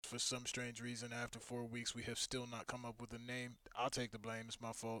for some strange reason, after 4 weeks, we have still not come up with a name. I'll take the blame. It's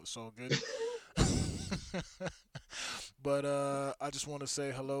my fault. It's all good. But I just want to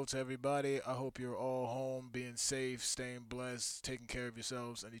say hello to everybody. I hope you're all home, being safe, staying blessed, taking care of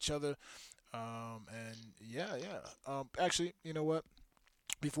yourselves and each other. And yeah, yeah. Actually, you know what?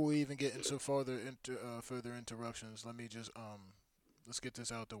 Before we even get into further interruptions, let me just let's get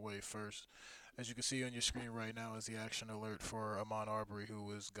this out the way first. As you can see on your screen right now is the action alert for Amon Arbery, who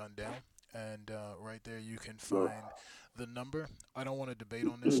was gunned down. And right there, you can Ugh. find the number. I don't want to debate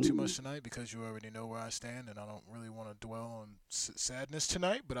on this too much tonight because you already know where I stand, and I don't really want to dwell on sadness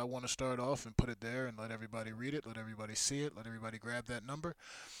tonight. But I want to start off and put it there and let everybody read it, let everybody see it, let everybody grab that number.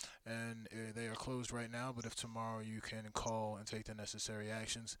 And they are closed right now. But if tomorrow you can call and take the necessary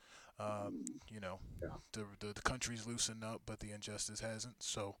actions, uh, you know, Yeah. the country's loosened up, but the injustice hasn't.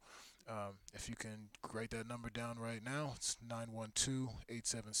 So if you can write that number down right now, it's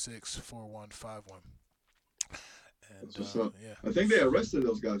 912-876-4151. That's And what's up. yeah, I think they arrested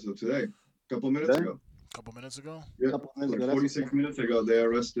those guys though today, a couple minutes Then ago. a couple minutes ago. Yeah, Couple minutes like ago. That's 46 minutes ago, they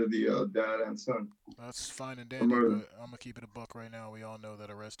arrested the dad and son That's fine and for dandy, murder. but I'm gonna keep it a buck right now. We all know that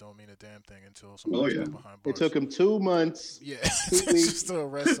arrest don't mean a damn thing until Oh somebody's yeah, put behind It bars. took him 2 months, Yeah, 2 weeks, just to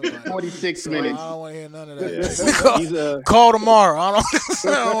arrest somebody. 46 So minutes. I don't want to hear none of yeah, that. he's a Call tomorrow. I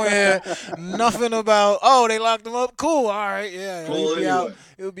don't want to hear nothing about. Oh, they locked him up. Cool. All right. Yeah, call he'll be out. anyway.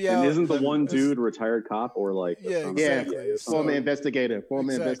 He'll be and out. isn't the one It's- dude a retired cop or like the Yeah, son of Yeah, exactly. it was So- former something. investigator.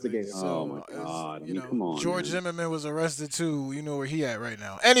 Former Exactly. investigator. Oh my So, God. I you mean, know, come on, George man. Zimmerman was arrested too. You know where he at right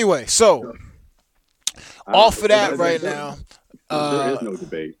now. Anyway, so I don't- off of that right there- now. there is no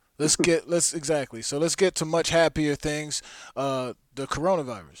debate. Let's exactly. So let's get to much happier things. The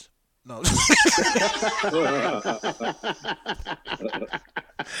coronavirus. No.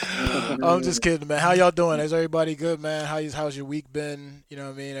 I'm just kidding, man. How y'all doing? Is everybody good, man? How's your week been? You know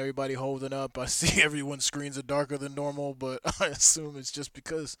what I mean? Everybody holding up. I see everyone's screens are darker than normal, but I assume it's just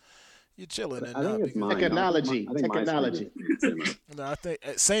because you're chilling and I not think it's because. mine. Technology. I think my Technology. screen is dimmer. No, I think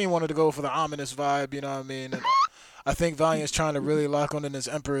Sane wanted to go for the ominous vibe. You know what I mean? And I think Valiant's trying to really lock on in this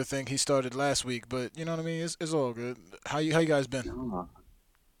Emperor thing he started last week. But you know what I mean? It's all good. How you guys been? Ah,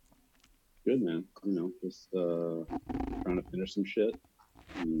 good, man. You know, just trying to finish some shit.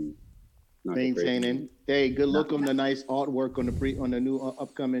 And not get crazy. Maintaining. Hey, good look on the nice artwork on the new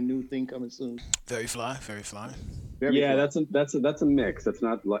upcoming new thing coming soon. Very fly, very fly. Very Yeah, fun. that's a mix. That's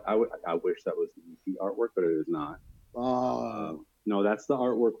not like I wish that was the artwork, but it is not. No, that's the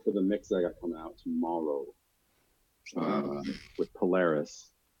artwork for the mix that got coming out tomorrow with Polaris,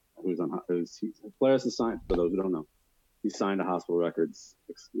 who's on. Polaris is signed. For those who don't know, he's signed to Hospital Records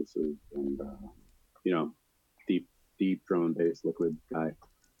exclusive, and you know, deep drone based liquid guy.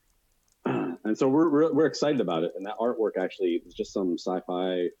 And so we're excited about it. And that artwork actually was just some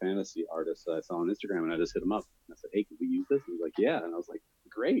sci-fi fantasy artist that I saw on Instagram, and I just hit him up. And I said, "Hey, can we use this?" He was like, "Yeah." And I was like,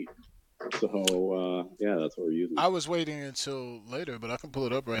 "Great." So yeah, that's what we're using. I was waiting until later, but I can pull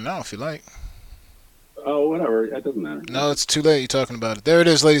it up right now if you like. Oh, whatever. It doesn't matter. No, it's too late. You're talking about it. There it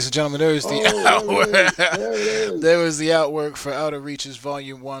is, ladies and gentlemen. There is the outwork. There it is. There was the outwork for Outer Reaches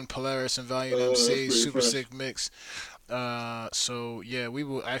Volume 1, Polaris and Valiant Oh, that's MC, pretty super fresh. sick mix. So yeah, we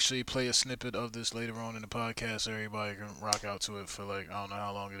will actually play a snippet of this later on in the podcast. So everybody can rock out to it for like I don't know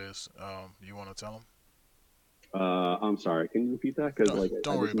how long it is. You want to tell them? I'm sorry. Can you repeat that? Because No, like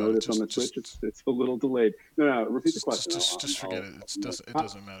don't I worry just about it. noticed on the Just- Twitch, it's a little delayed. No, repeat the Just, question. just forget it. It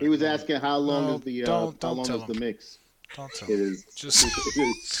doesn't matter. He was asking how long No, is the don't how long tell is the him. mix? Don't tell It them. is. Just, It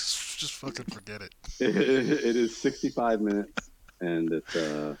is. just fucking forget it. It is 65 minutes, and it's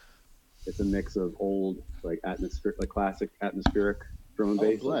a mix of old like classic atmospheric drone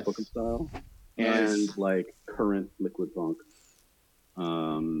based like bless. Bookham style, Nice. and like current liquid funk.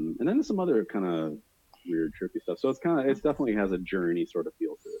 And then there's some other kind of weird trippy stuff. So it definitely has a journey sort of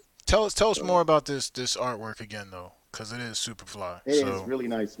feel to it. Tell us more about this artwork again though, because it is super fly. It is so really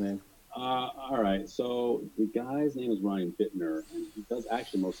nice, man. All right, so the guy's name is Ryan Bittner, and he does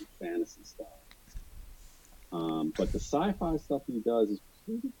actually mostly fantasy stuff. But the sci-fi stuff he does is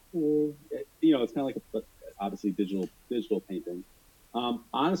pretty cool. It's kind of like obviously digital painting.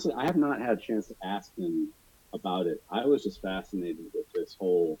 Honestly, I have not had a chance to ask him about it. I was just fascinated with this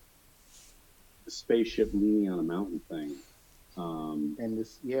whole spaceship leaning on a mountain thing. And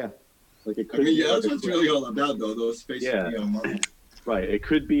this, yeah, Like it I could mean, be yeah, that's like what it's really all about, though. Those space. Yeah. Right. It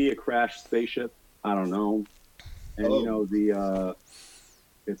could be a crashed spaceship. I don't know. And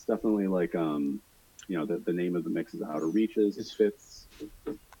it's definitely like the name of the mix is Outer Reaches. It fits,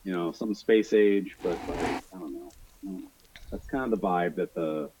 something space age, but like, I don't know. That's kind of the vibe that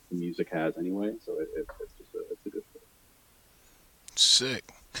the music has anyway. So it's a good fit.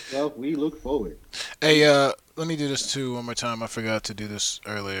 sick. Well, we look forward. Hey, let me do this too one more time. I forgot to do this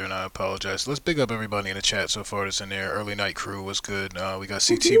earlier, and I apologize. Let's big up everybody in the chat so far that's in there. Early Night Crew was good. We got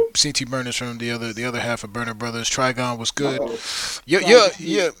CT Burners from the other half of Burner Brothers. Trigon was good. Uh-oh.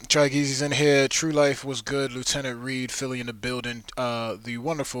 Yeah. Trigeezy's in here. True Life was good. Lieutenant Reed, Philly in the building. The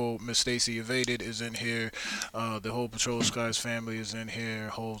wonderful Miss Stacy Evaded is in here. The whole Patrol Skies family is in here.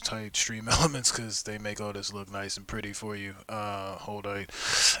 Hold tight, Stream Elements, because they make all this look nice and pretty for you. Hold tight.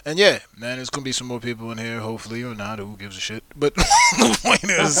 And yeah, man, there's gonna be some more people in here, hopefully, or not. Who gives a shit? But the point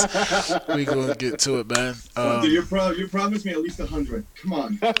is, we gonna get to it, man. Dude, you promised me at least 100. Come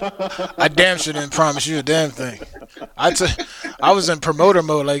on. I damn sure didn't promise you a damn thing. I was in promoter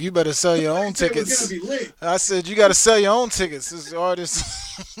mode, like you better sell your own It was tickets. gonna be lit. I said you gotta sell your own tickets. This artist,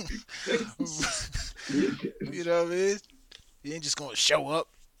 you know what I mean? You ain't just gonna show up.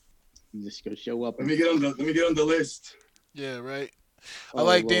 You just gonna show up. Let me get on the list. Yeah, right. I Oh,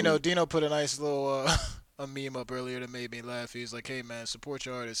 like well, Dino. Dino put a nice little a meme up earlier that made me laugh. He's like, "Hey man, support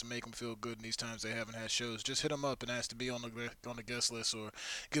your artists and make them feel good in these times they haven't had shows. Just hit them up and ask to be on the guest list, or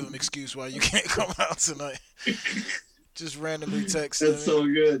give them excuse why you can't come out tonight. Just randomly text them. That's so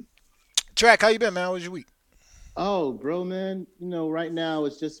good. Track, how you been, man? How was your week? Oh, bro, man. Right now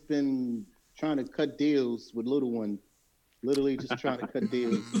it's just been trying to cut deals with little one. Literally just trying to cut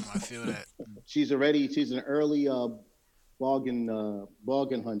deals. I feel that. She's an early bargain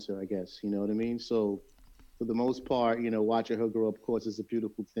hunter, I guess. You know what I mean? So for the most part, watching her grow up, of course, is a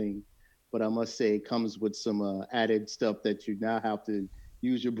beautiful thing. But I must say, it comes with some added stuff that you now have to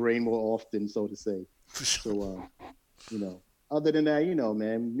use your brain more often, so to say. So, other than that,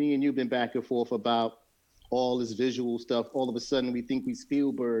 man, me and you've been back and forth about all this visual stuff. All of a sudden, we think we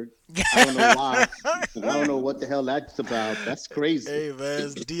Spielberg. I don't know why. I don't know what the hell that's about. That's crazy. Hey man,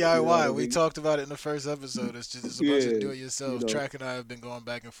 it's DIY. You know what I We mean? talked about it in the first episode. It's a bunch Yeah, of do it yourself. you know. Track and I have been going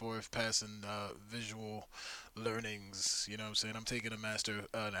back and forth, passing visual learnings. You know what I'm saying? I'm taking an After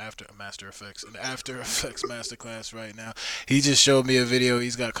Effects masterclass right now. He just showed me a video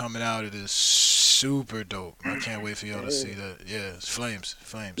he's got coming out. It is super dope. I can't wait for y'all to see that. Yeah, it's flames.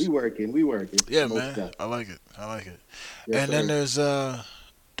 We working. Yeah, Most man. definitely. I like it. Yes, And then sir. there's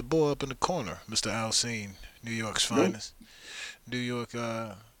the boy up in the corner, Mr. Alcine, New York's finest, New York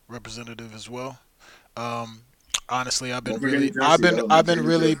representative as well. Um, honestly, Don't forget Jersey, I've been Jersey.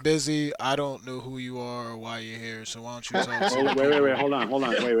 really busy. I don't know who you are or why you're here. So why don't you talk to Oh, the wait. people? Hold on.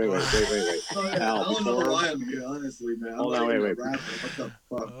 Wait. Oh, yeah. Al, I don't know before- why I'm here, honestly, man. Hold I'm on, not even wait. a rapper. What the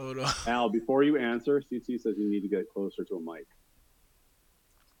fuck? Hold on. Al, before you answer, CT says you need to get closer to a mic.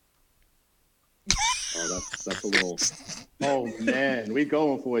 Oh, that's a little. Oh man, we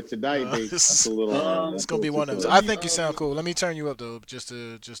going for it tonight, baby. That's a little. It's that's gonna a be little one of too those. close. I think you sound cool. Let me turn you up though, just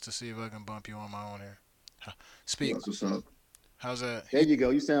to see if I can bump you on my own here. Speak. That's what's up. How's that? There you go.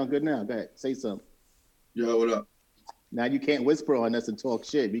 You sound good now. Go ahead, say something. Yo, what up? Now you can't whisper on us and talk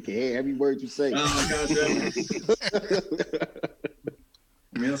shit. We can hear every word you say. Oh, goddamn.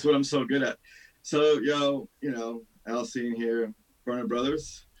 I mean, that's what I'm so good at. So, Alcine here, Burner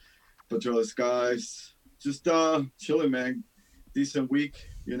Brothers, Patrol of Skies, just chilling, man. Decent week,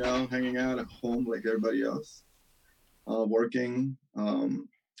 hanging out at home like everybody else, working. One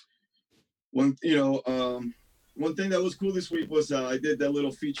thing that was cool this week was I did that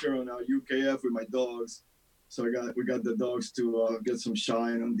little feature on UKF with my dogs. So we got the dogs to get some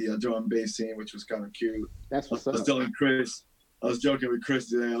shine on the drum and bass scene, which was kind of cute. That's what's I was up. telling Chris, I was joking with Chris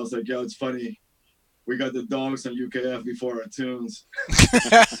today. I was like, yo, it's funny. We got the dogs on UKF before our tunes.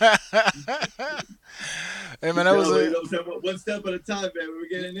 Hey man, that was one step at a time, man. We were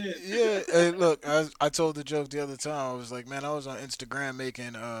getting in. yeah. Hey, look, I told the joke the other time. I was like, man, I was on Instagram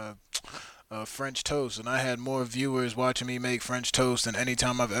making French toast, and I had more viewers watching me make French toast than any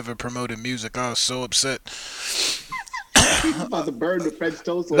time I've ever promoted music. I was so upset. You about to burn the French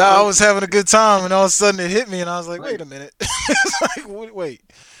toast. No, I was having a good time, and all of a sudden it hit me, and I was like, wait a minute. It's like, wait,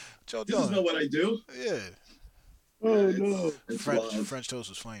 what y'all This is not doing? what I do. Yeah. Oh no. It's French wild. French toast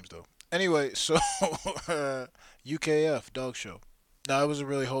was flames though. Anyway, so UKF dog show. No, it was a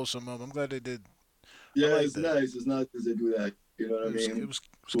really wholesome moment. I'm glad they did. Yeah, like it's that. nice. It's nice that they do that. You know what I It was, mean? it was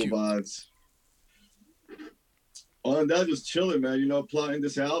Cool cute. vibes. On that, just chilling, man. Plotting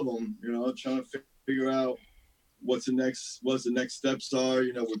this album. Trying to figure out what's the next steps are.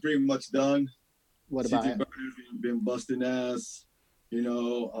 We're pretty much done. What CT about it? Burner's been busting ass.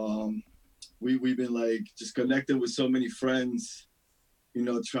 We've been like just connecting with so many friends.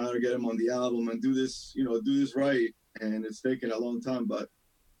 Trying to get them on the album and do this right. And it's taken a long time, but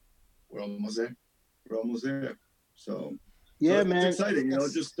we're almost there. So Yeah, so man. it's exciting.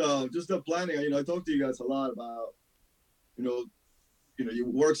 It's- Just the planning. I talked to you guys a lot about, you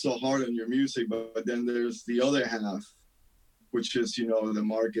work so hard on your music, but then there's the other half, which is the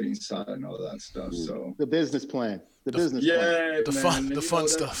marketing side and all that stuff. So the business plan, the business plan. yeah, The man, fun, and, the fun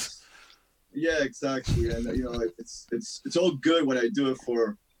stuff. Yeah, exactly. And it's all good when I do it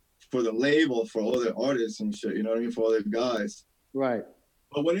for the label, for other artists and shit. You know what I mean? For other guys. Right.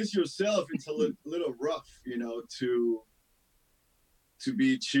 But when it's yourself, it's a little rough, to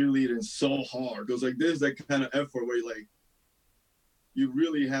be cheerleading so hard. Because like there's that kind of effort where you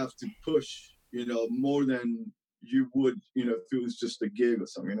really have to push, more than you would, if it was just a gig or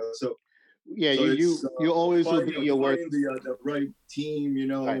something. So Yeah, so you always will be your work. finding the right team,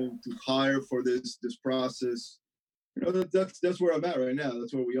 Right. to hire for this process. That's where I'm at right now.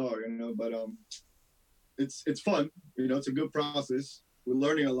 That's where we are, But it's fun. It's a good process. We're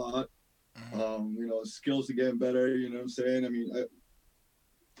learning a lot. Skills are getting better. You know what I'm saying? I mean,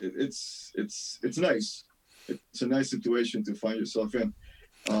 it's nice. It's a nice situation to find yourself in.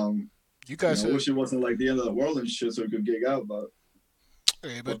 You guys I wish it wasn't like the end of the world and shit, so we could gig out, but.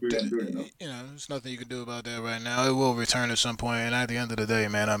 yeah, but What we're gonna do, there's nothing you can do about that right now. It will return at some point, and at the end of the day,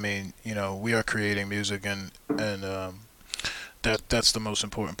 man, I mean, we are creating music, and that's the most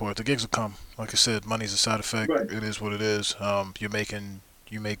important part. The gigs will come. Like I said, money's a side effect. Right. It is what it is.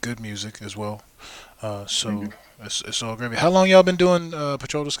 You make good music as well. So it's all gravy. How long y'all been doing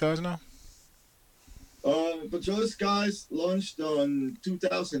Patrol the Skies now? Patrol the Skies launched on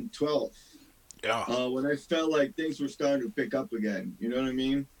 2012. Yeah. When I felt like things were starting to pick up again, you know what I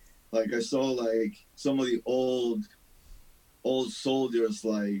mean? Like I saw like some of the old soldiers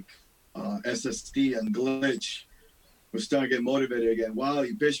like SSD and Glitch were starting to get motivated again.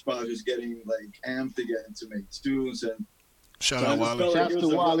 Wally Bish Bosh is getting like amped again to make tunes, and Shout out Wally. Shout out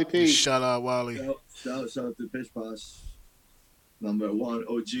to Wally P. Shout out Wally. Shout out to Bish Bosh, #1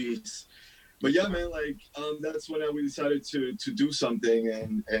 OGs. But yeah, man, like that's when we decided to do something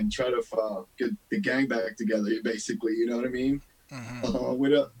and try to get the gang back together, basically. You know what I mean?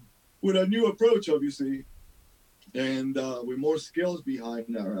 Mm-hmm. With a new approach, obviously, and with more skills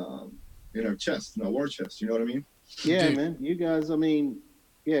behind our in our chest, in our war chest. You know what I mean? Yeah, Indeed. man. You guys, I mean,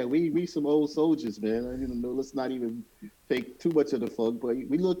 yeah, we some old soldiers, man. Let's not even fake too much of the funk, but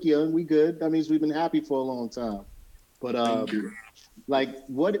we look young. We good. That means we've been happy for a long time. But Thank you. like,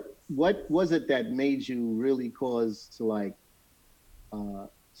 what was it that made you really cause to like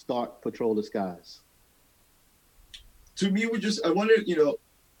start Patrol the Skies? To me, I wanted,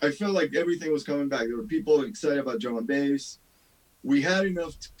 I felt like everything was coming back. There were people excited about drum and bass. We had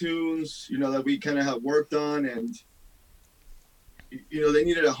enough tunes, that we kind of had worked on, and they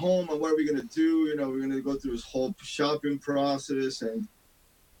needed a home. And what are we gonna do? We're gonna go through this whole shopping process, and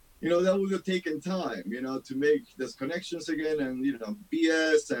that would have taken time, to make those connections again, and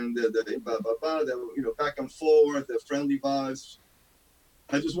BS and the blah blah blah, the back and forth, the friendly vibes.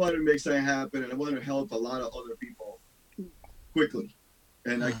 I just wanted to make something happen, and I wanted to help a lot of other people quickly.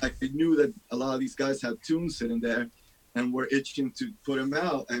 And I knew that a lot of these guys have tunes sitting there, and were itching to put them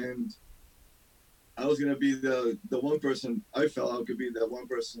out. And I was gonna be the one person. I felt I could be the one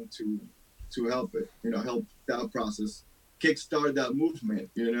person to help it, help that process, kickstart that movement,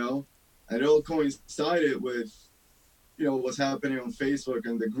 and it all coincided with, what's happening on Facebook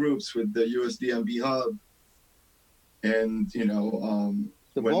and the groups with the USDMB hub, and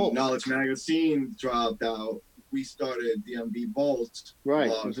when Vault. Knowledge Magazine dropped out, we started DMB Vault, Right,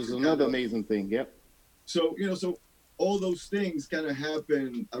 which is another together. amazing thing. Yep. So so all those things kind of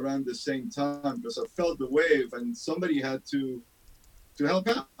happened around the same time, because I felt the wave, and somebody had to help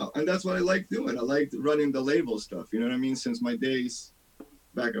out, and that's what I like doing. I liked running the label stuff. You know what I mean? Since my days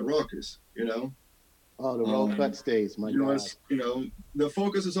back at Rockers, Oh, the Roll Cuts days, my God. US, the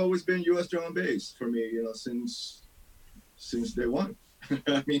focus has always been US drum and bass for me. Since day one.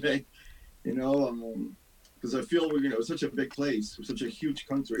 I mean, because I feel it's such a big place, we're such a huge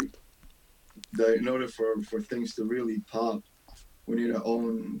country, that in order for things to really pop, we need our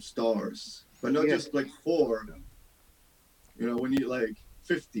own stars, but not just like 4. We need like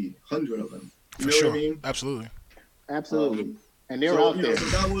 50, 100 of them. You For know sure. what I mean? Absolutely. Absolutely. And they're So, out there. so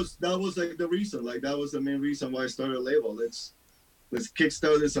that was like the reason. Like that was the main reason why I started a label. Let's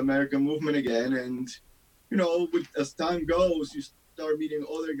kickstart this American movement again. And as time goes, you start meeting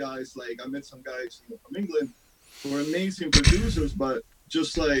other guys. Like I met some guys from England who are amazing producers, but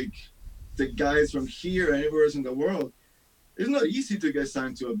just like the guys from here and everywhere else in the world, it's not easy to get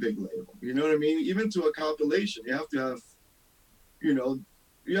signed to a big label. You know what I mean? Even to a compilation, you have to have,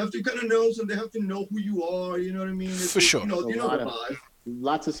 you have to kind of know, so they have to know who you are. You know what I mean? For sure. You know the vibe.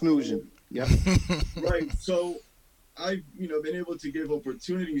 Lots of snoozing. Yep. Right. So I've been able to give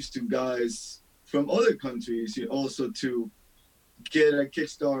opportunities to guys from other countries, also to get a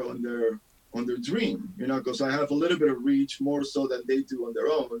kickstart on their dream, you know, because I have a little bit of reach more so than they do on their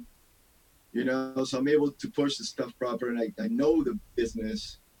own, you know, so I'm able to push the stuff proper, and I know the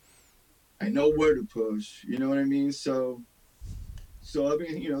business, I know where to push, you know what I mean? So I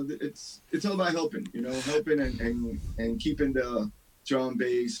mean, you know, it's all about helping, you know, helping and keeping the drum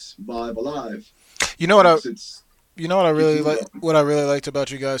bass vibe alive. You know what I It's You know what I really keep like? going. What I really liked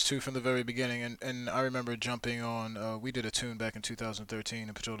about you guys too from the very beginning, and I remember jumping on. We did a tune back in 2013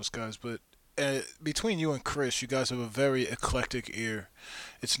 in Patrol the Skies, but between you and Chris, you guys have a very eclectic ear.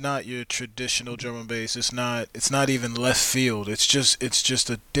 It's not your traditional drum and bass. It's not. It's not even left field. It's just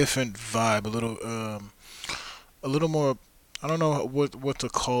a different vibe. A little more. I don't know what to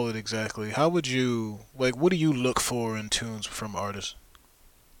call it exactly. How would you like? What do you look for in tunes from artists?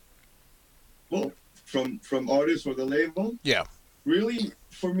 Well, from artists or the label, Yeah. really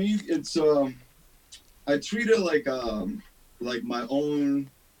for me, it's I treat it like my own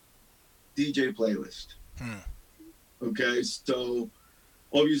DJ playlist. Hmm. Okay, so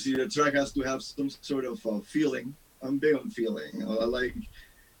obviously the track has to have some sort of feeling. I'm big on feeling. I like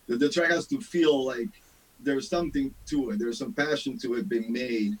the track has to feel like there's something to it. There's some passion to it being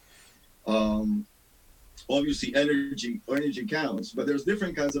made. Um, Obviously, energy counts, but there's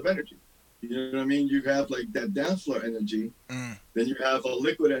different kinds of energy. You know what I mean? You have like that dance floor energy. Mm. Then you have a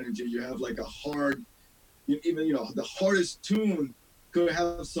liquid energy. You have like a hard, even the hardest tune could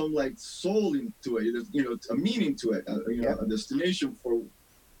have some like soul into it. You know, a meaning to it. A destination for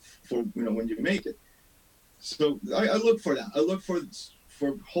when you make it. So I look for that. I look for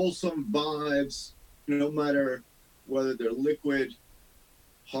wholesome vibes, no matter whether they're liquid,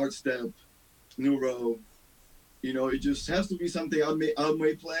 hard step, neuro. You know, it just has to be something I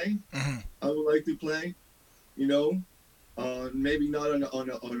may play. Hmm. I would like to play. You know, maybe not on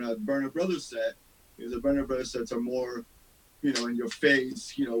a Burner Brothers set, because the Burner Brothers sets are more, in your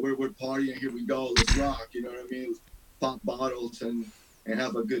face. You know, we're partying, here we go, let's rock. You know what I mean? Pop bottles and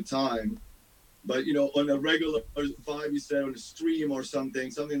have a good time. But on a regular vibe, you said on a stream or something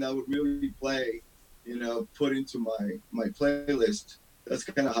that would really play, put into my playlist. That's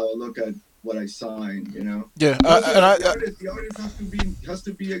kind of how I look at what I sign. Yeah. Also, And the artist has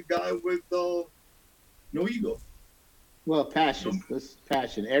to be a guy with no ego. Well, passion. That's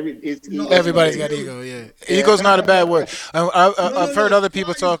passion. everybody's got Really. ego. Yeah. Yeah. Ego's not a bad word. I've heard No. other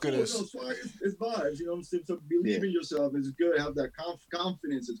people Swag is talking cool. this. No, swag is vibes. So believe in yourself is good. Have that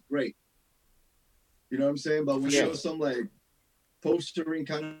confidence is great. You know what I'm saying? But when For you sure. know some like postering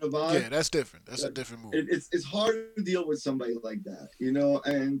kind of vibe, Yeah, that's different. That's a different move. it's hard to deal with somebody like that,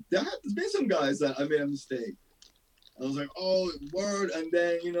 and there's been some guys that I made a mistake. I was like, oh, word, and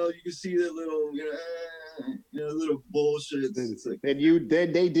then you can see the little little bullshit. It's like, Then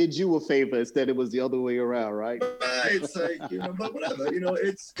they did you a favor instead it was the other way around, right? right, it's like but whatever, it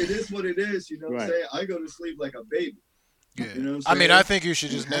is what it is. You know what I'm Right. saying? I go to sleep like a baby. Yeah. You know what I I'm mean, saying? I think you should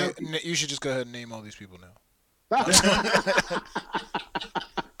just I'm name. happy. You should just go ahead and name all these people now.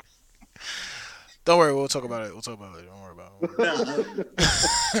 Don't worry, we'll talk about it. We'll talk about it later. Don't worry about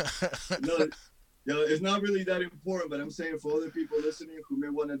it. No, it's not really that important, but I'm saying for other people listening who may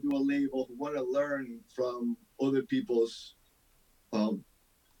want to do a label, who want to learn from other people's, um,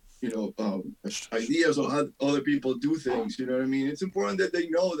 ideas or how other people do things. You know what I mean? It's important that they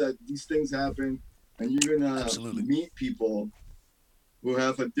know that these things happen, and you're gonna Absolutely. meet people who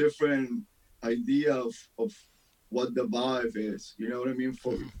have a different idea of what the vibe is. You know what I mean?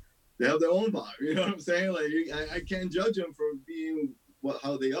 They have their own vibe. You know what I'm saying? Like I can't judge them for being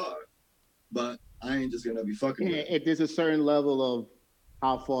how they are, but I ain't just gonna be fucking with them. There's a certain level of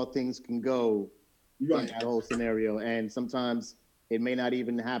how far things can go in Right. that whole scenario, and sometimes it may not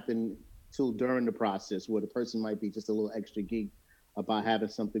even happen till during the process, where the person might be just a little extra geek about having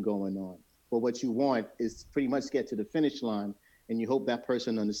something going on. But what you want is pretty much get to the finish line, and you hope that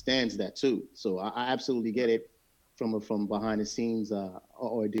person understands that too. So I absolutely get it from behind the scenes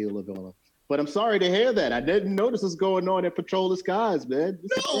ordeal of all. But I'm sorry to hear that. I didn't know this was going on at Patrol the Skies, man.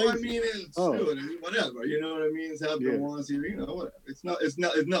 This is No, I crazy. mean it's Oh. dude, whatever. You know what I mean? It's happened Yeah. once. Whatever. It's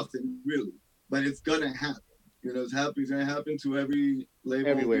nothing really, but it's gonna happen. It's happening. It's gonna happen to every label,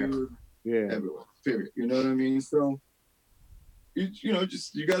 Everywhere. dude, Yeah. everywhere. Period. You know what I mean? So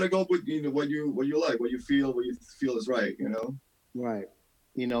you gotta go with what you like, what you feel is right. Right.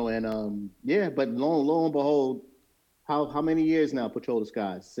 And yeah, but lo and behold, how many years now Patrol the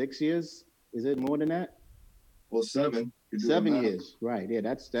Skies? 6 years? Is it more than that? Well, 7. You do the 7 math. years, right? Yeah,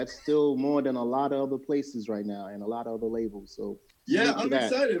 that's still more than a lot of other places right now and a lot of other labels. So Yeah, salute to I'm that.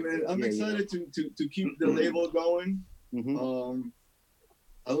 excited, man. I'm Yeah, excited to keep the label going. Mhm.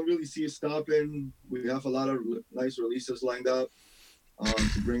 I don't really see it stopping. We have a lot of nice releases lined up.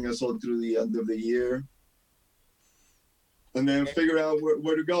 to bring us all through the end of the year, and then figure out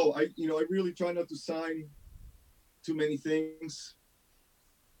where to go. I really try not to sign too many things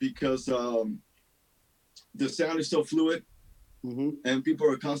because the sound is so fluid, and people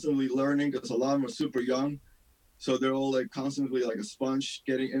are constantly learning because a lot of them are super young, so they're all like constantly like a sponge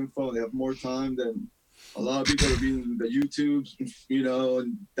getting info. They have more time than a lot of people are being the YouTubes,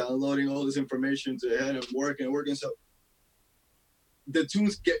 and downloading all this information to head and working. So the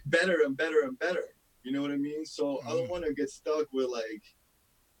tunes get better and better and better. You know what I mean? So I don't want to get stuck with like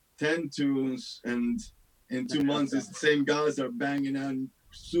 10 tunes, and in 2 months it's the same guys that are banging out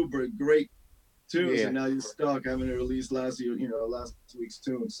super great tunes, and now you're stuck having to release last week's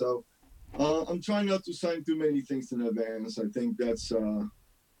tune. So I'm trying not to sign too many things in advance. I think that's kind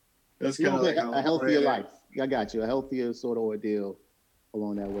of like a healthier life. I got you. A healthier sort of ordeal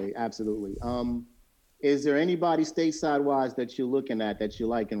along that way. Absolutely. Is there anybody stateside wise that you're looking at that you're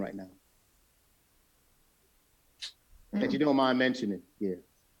liking right now? That you don't mind mentioning? Yeah.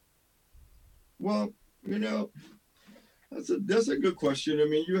 Well, that's a good question. I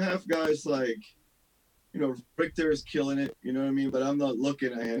mean, you have guys like, Richter is killing it, you know what I mean? But I'm not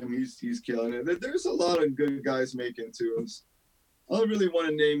looking at him. He's killing it. There's a lot of good guys making tunes. I don't really want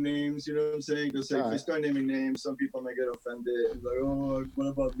to name names, you know what I'm saying? Because if I start naming names, some people may get offended. Like, oh, what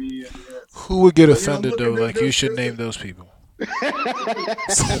about me? And, who would get offended though? Like, you should name those people.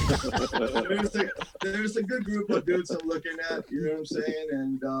 there's a good group of dudes I'm looking at, you know what I'm saying?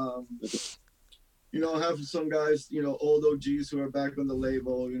 And I have some guys, old OGs who are back on the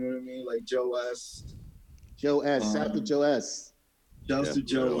label, you know what I mean? Like Joe S. Shout out to Joe S. Shouts to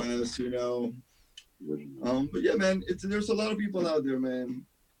Joe S, But yeah, man, there's a lot of people out there, man.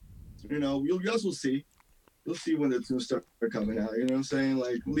 You guys will see. You'll see when the tunes start coming out, you know what I'm saying?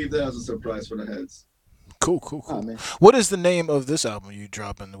 Like, leave that as a surprise for the heads. Cool. Oh, What is the name of this album you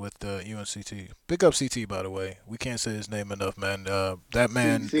dropping with UNCT? Big up CT, by the way. We can't say his name enough, man. That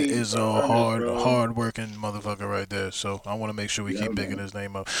man is a hard working motherfucker right there. So I want to make sure we keep bigging his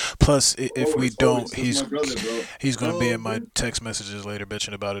name up. Plus, if we don't, he's gonna be in my text messages later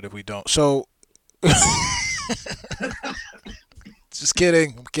bitching about it if we don't. So, just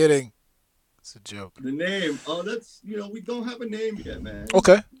kidding. I'm kidding. It's a joke. The name. Oh, that's we don't have a name yet, man.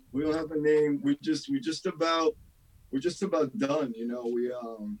 Okay. We don't have a name. We're just about done. We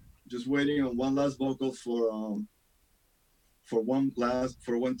just waiting on one last vocal for one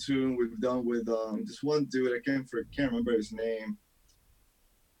tune we've done with this one dude. I can't remember his name.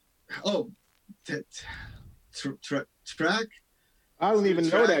 Oh, Track. I don't even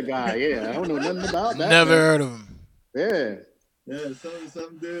know that guy. Yeah, I don't know nothing about that. Never heard of him. Yeah. Yeah,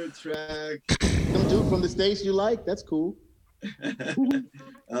 some dude Track. Some dude from the States you like? That's cool.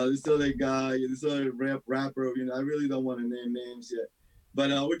 This other guy, this other rapper, I really don't want to name names yet, but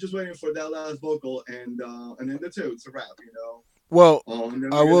we're just waiting for that last vocal, and then that's it. It's a wrap, Well,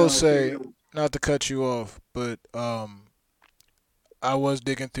 I will say, not to cut you off, but I was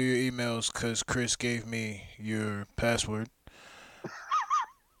digging through your emails because Chris gave me your password,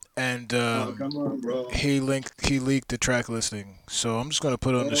 and come on, bro. he leaked the track listing, so I'm just gonna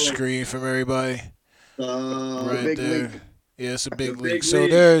put it on the screen for everybody right there. Leak. Yeah, it's a big leak. So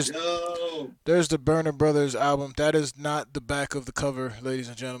there's the Burner Brothers album. That is not the back of the cover, ladies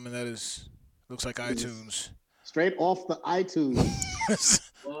and gentlemen. That looks like iTunes. Straight off the iTunes. This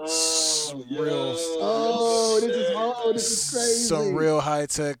is crazy. Some real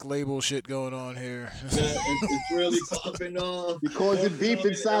high-tech label shit going on here. It's really popping off. You causing beef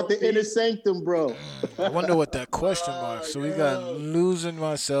inside the inner sanctum, bro. I wonder what that question mark. So we got Losing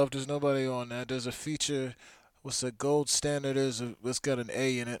Myself. There's nobody on that. There's a feature. What's the gold standard? It's got an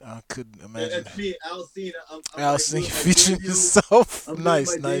A in it. I couldn't imagine. It's me, Alcine. Alcine featuring himself.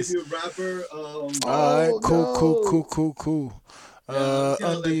 Nice. Rapper. All right, cool.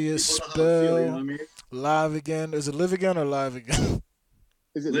 Under Your Spell. Live Again. Is it Live Again or Live Again?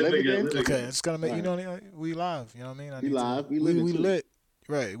 Is it Live Again? Okay, it's gonna make we live. You know what I mean? We live. We lit.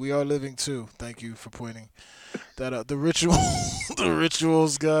 Right, we are living too. Thank you for pointing that out. The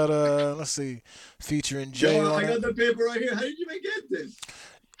rituals got let's see, featuring Jay. Yo, I got the paper right here. How did you get this?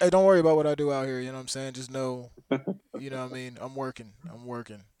 Hey, don't worry about what I do out here. You know what I'm saying? Just know, you know what I mean. I'm working.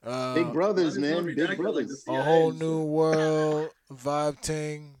 Big brothers, man. Big brothers. A whole new world vibe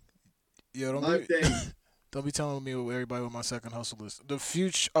ting. Yo, don't be telling me everybody what my second hustle is.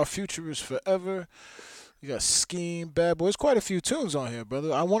 Our future is forever. You got Scheme, Bad Boys, quite a few tunes on here,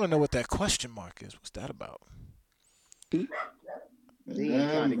 brother. I want to know what that question mark is. What's that about? He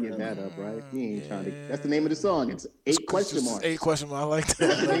ain't trying to give man. that up, right? He ain't trying to. That's the name of the Yeah. song. It's eight It's question just eight marks. question mark. I like that.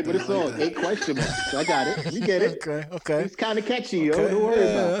 That's I the like name of that. the I like song. that. Eight question marks. I got it. We get it. Okay. Okay. It's kind of catchy, yo. Okay. Don't worry about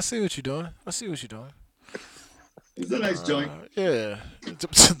Yeah. I it. see what you're doing. I see what you're doing. It's a nice joint. Yeah.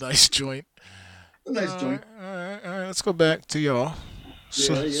 It's a nice joint. A nice joint. All right. All right. Let's go back to y'all.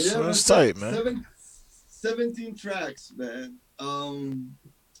 So, Yeah, yeah. Yeah, so man. that's tight, man. 17 tracks, man.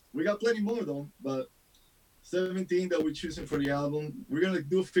 We got plenty more though, but 17 that we're choosing for the album. We're gonna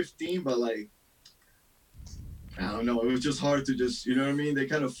do 15, but like I don't know. It was just hard to just, you know what I mean? They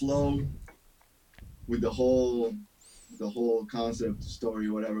kind of flow with the whole concept, story,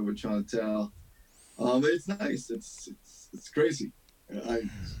 whatever we're trying to tell. But it's nice. It's crazy. I,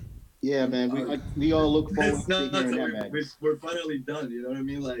 Yeah, man. We all look forward it's to not. hearing that, We're, man. we're finally done. You know what I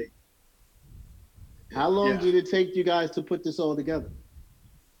mean? Like, How long yeah. did it take you guys to put this all together?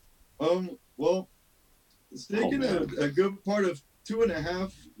 Well, it's taken man. a good part of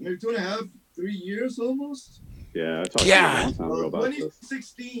 2.5, maybe 2.5, 3 years almost. Yeah, I talked Yeah. to you a long time ago about this.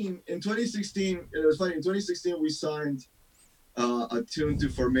 2016. In 2016, it was funny. In 2016, we signed a tune to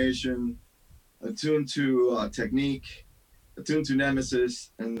Formation, a tune to Technique, a tune to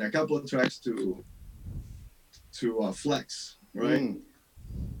Nemesis, and a couple of tracks to Flex. Right. Mm.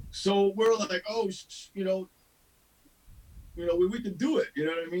 So we're like, oh, we could do it. You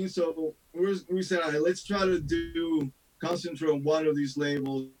know what I mean? So we said, all right, let's try to concentrate on one of these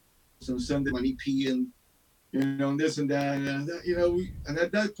labels and send them an EP and, and this and that. And that, and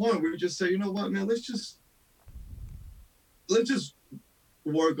at that point, we would just say, you know what, man, let's just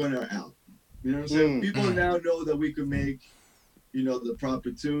work on our album. You know what I'm saying? People now know that we could make, the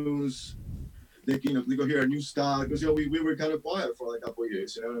proper tunes. They go hear a new style because we were kind of quiet for like a couple of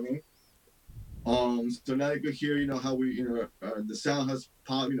years. You know what I mean? So now you could hear, how we, the sound has,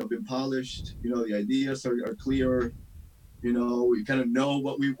 been polished. The ideas are clearer. We kind of know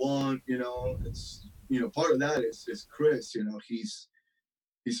what we want. It's, part of that is Chris.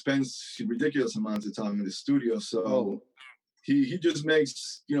 He spends ridiculous amounts of time in the studio, so he just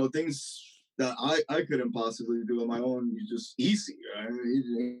makes things that I couldn't possibly do on my own. Just easy. Right?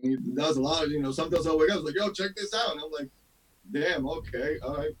 He does a lot. Sometimes I wake up like, yo, check this out, and I'm like, damn, okay,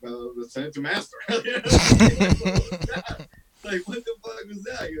 all right, let's send it to master. Like, what the fuck was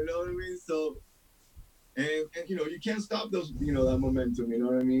that? You know what I mean? So, and you can't stop those, that momentum. You know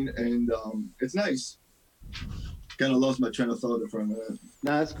what I mean? And it's nice. Kind of lost my train of thought for a minute.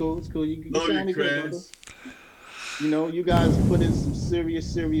 Nah, it's cool. It's cool. You Love you, sounded good, Chris. brother. You guys put in some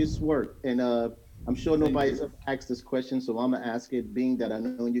serious work, and I'm sure nobody's ever asked this question, so I'm gonna ask it. Being that I've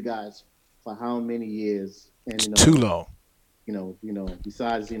known you guys for how many years, and Too long.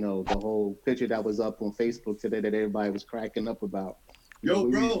 besides the whole picture that was up on Facebook today that everybody was cracking up about. Yo,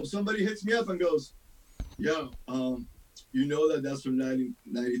 bro, somebody hits me up and goes, yo, that's from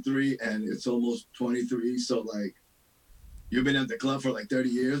 1993 and it's almost 23, so like you've been at the club for like 30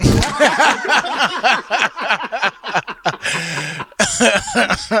 years.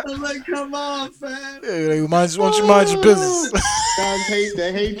 I'm like, come on, fam. Yeah, why don't you mind your business? Guys hate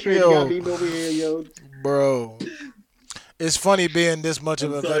the hatred got me over here, yo. Bro. It's funny being this much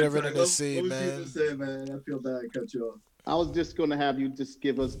of a sorry, veteran in this scene, what man. was you to say, man? I feel bad. I cut you off. I was just gonna have you just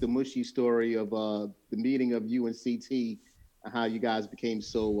give us the mushy story of the meeting of you and CT and how you guys became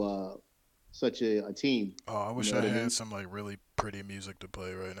so such a team. Oh, I wish I had some like really pretty music to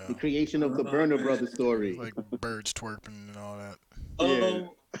play right The now. creation of the Burner Brothers story. Like birds twerping and all that. Yeah.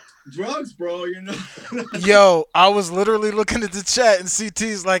 Drugs, bro. Yo, I was literally looking at the chat and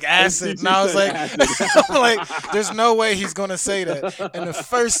CT's like acid, and I was like, I'm like, there's no way he's gonna say that. And the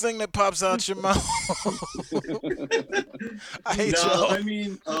first thing that pops out your mouth, I hate y'all. I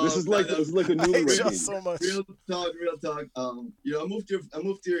mean, This is like a I new hate y'all rating. so much. Real talk. I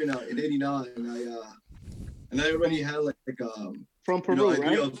moved here in '89, and I already had like From Peru,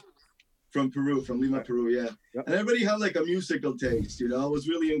 right? From Peru, from Lima, Peru, yeah. Yep. And everybody had like a musical taste, I was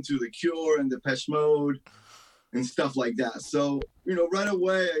really into The Cure and Depeche Mode and stuff like that. So, right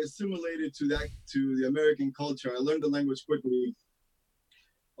away I assimilated to the American culture. I learned the language quickly.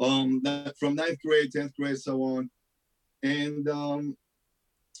 From 9th grade, 10th grade, so on. And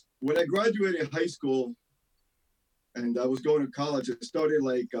when I graduated high school and I was going to college, I started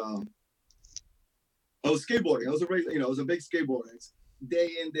like I was skateboarding. I was a big skateboarder.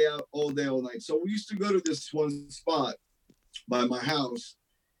 Day in, day out, all day, all night. So we used to go to this one spot by my house,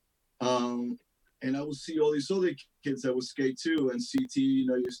 and I would see all these other kids that would skate too. And CT,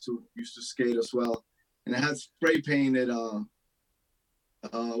 used to skate as well. And I had spray painted,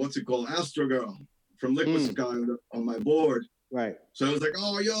 what's it called, Astro Girl from Liquid Sky on my board. Right. So it was like,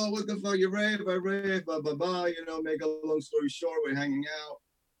 oh, yo, what the fuck? You rave? I rave, blah, blah, blah. You know, make a long story short, we're hanging out.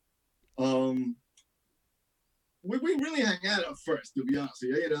 We really hang out at first, to be honest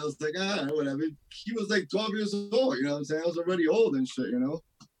with you. You know, I was like, whatever. He was like 12 years old, you know what I'm saying? I was already old and shit, you know?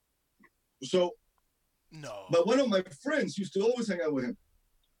 So, No. but one of my friends used to always hang out with him.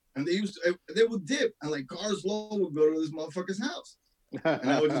 And they would dip, and like Cars Low would go to this motherfucker's house.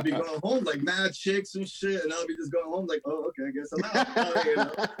 And I would just be going home like mad chicks and shit, and I'll be just going home like, oh, okay, I guess I'm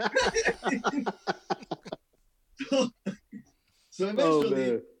out.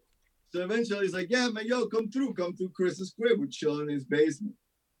 So eventually, he's like, yeah, man, yo, come through Chris's crib. We're chilling in his basement,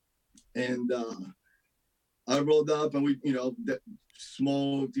 and I rolled up, and we, you know,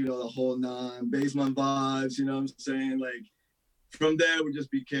 smoked, you know, the whole nine, basement vibes, you know what I'm saying? Like, from there, we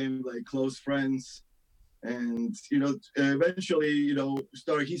just became like close friends. And, you know, eventually, you know,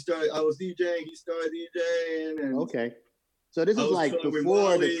 I was DJing, he started DJing. And okay. So this is like before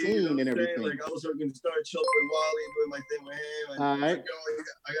Wally, the scene, you know, and everything. Like, I was going to start chilling with Wally, doing my thing with him. And all right. like,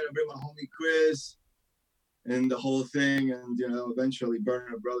 I got to bring my homie Chris and the whole thing. And, you know, eventually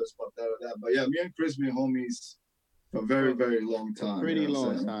Burner Brothers popped out of that. But yeah, me and Chris been homies for a very, very long time. Pretty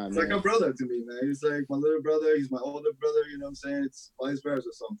long time. It's like a brother to me, man. He's like my little brother. He's my older brother. You know what I'm saying? It's vice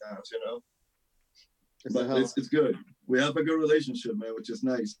versa sometimes, you know? But it's good. We have a good relationship, man, which is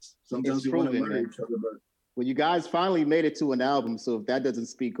nice. Sometimes we want to murder each other, but well, you guys finally made it to an album, so if that doesn't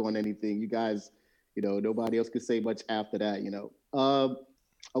speak on anything, you guys, you know, nobody else could say much after that, you know.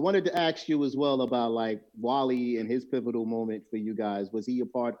 I wanted to ask you as well about like Wally and his pivotal moment for you guys. Was he a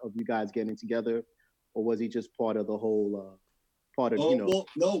part of you guys getting together, or was he just part of the whole part of, you know? Well,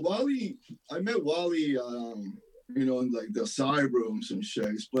 no, Wally, I met Wally you know, in like the side rooms and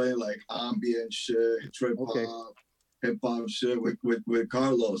shit. He's playing like ambient shit, trip hop, hip hop shit with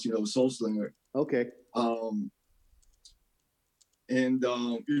Carlos, you know, Soul Slinger. Okay. And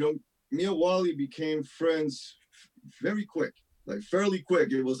you know, me and Wally became friends very quick, like fairly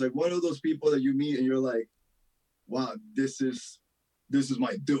quick. It was like one of those people that you meet and you're like, wow, this is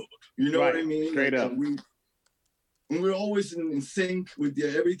my dude. You know what I mean? Straight like, up. We were always in sync with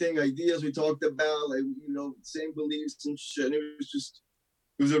everything, ideas we talked about, like, you know, same beliefs and shit. And it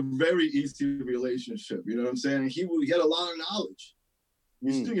was a very easy relationship. You know what I'm saying? And he had a lot of knowledge.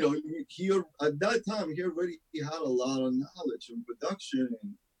 You know, he at that time he already had a lot of knowledge in production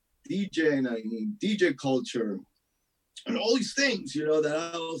and DJing, I mean, DJ culture, and all these things. You know, that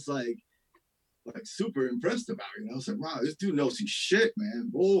I was like super impressed about. You know, I was like, wow, this dude knows his shit, man.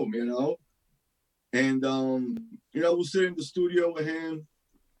 Boom, you know. And you know, we'll sit in the studio with him.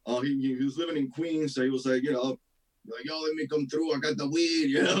 He was living in Queens, so he was like, you know, like, yo, let me come through. I got the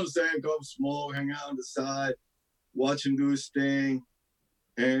weed, you know what I'm saying? Come smoke, hang out on the side, watch him do his thing.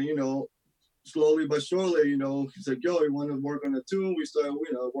 And, you know, slowly but surely, you know, he's like, yo, you want to work on a tune? We started,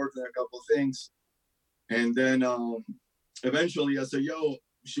 you know, working on a couple of things. And then eventually I said, yo, you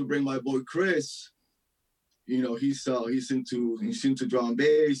should bring my boy Chris. You know, he's into drum and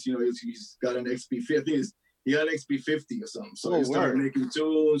bass. You know, he's got an XP50. I think he got an XP50 or something. So he started making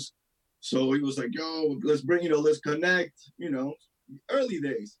tunes. So he was like, yo, let's connect, you know, early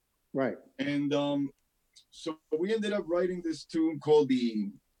days. Right. And so we ended up writing this tune called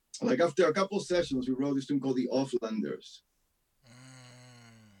after a couple of sessions, we wrote this tune called the Offlanders.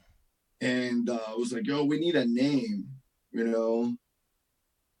 And I was like, yo, we need a name, you know.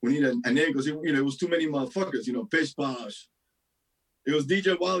 We need a name because, you know, it was too many motherfuckers, you know, Pish Posh. It was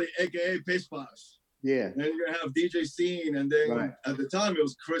DJ Wally, a.k.a. Pish Posh. Yeah. And then you're going to have DJ Scene. And then at the time, it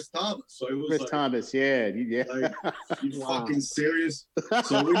was Chris Thomas. So it was Chris Thomas, yeah. Like, you fucking serious?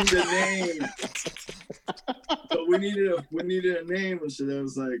 So we need a name. So we needed a name. And so that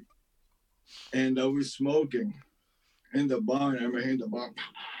was like, and I was smoking in the bar. And I remember in the bar.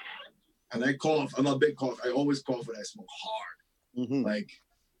 And I cough. I'm a big cough. I always cough when I smoke hard. Mm-hmm. Like,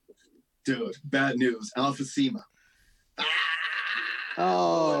 dude, bad news. Emphysema.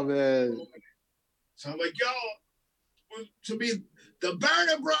 Oh, man. So I'm like, yo, to be the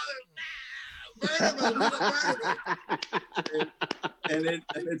Burner Brothers. And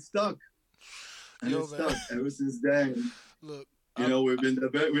it stuck. And it stuck ever since then. Look, you know, we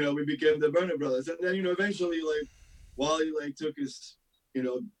became the Burner Brothers. And then, you know, eventually, like, Wally, like, took his, you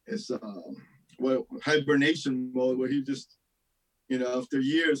know, his hibernation mode where he just, you know, after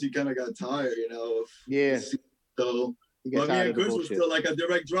years, he kind of got tired, you know. So, but me and Chris was still like a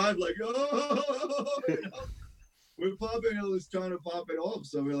direct drive, like, oh, you know, we're popping, it was trying to pop it off.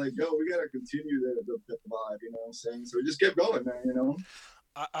 So we're like, yo, we got to continue the vibe, you know what I'm saying? So we just kept going, man, you know.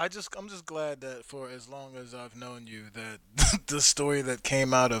 I'm just glad that for as long as I've known you, that the story that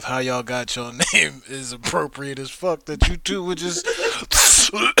came out of how y'all got your name is appropriate as fuck. That you two were just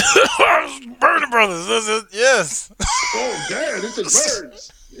Burner Brothers. That's it. Yes, Oh, damn, this is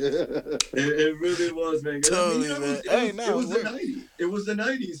birds. It really was, man. Totally, it man. was, Hey, it no, was the we're- 90s. It was the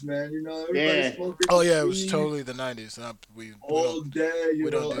 90s, man. You know, everybody Yeah. smoking. oh yeah, it was weed totally the '90s. We all don't, day. You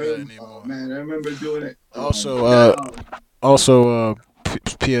we don't know, do that and, anymore. man, I remember doing it. Also, Now,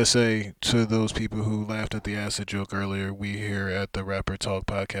 PSA to those people who laughed at the acid joke earlier. We here at the Rapper Talk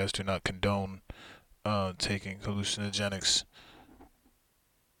podcast do not condone taking hallucinogenics.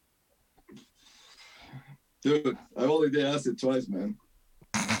 dude, I only did acid twice, man.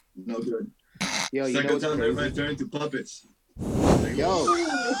 No good. Yo, you know Second what's time, everybody crazy? turned into puppets. Like, Yo. "Ooh,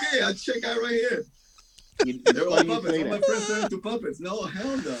 okay, I check out right here. It's They're all funny you puppets. say All my that. friends turned into puppets. No,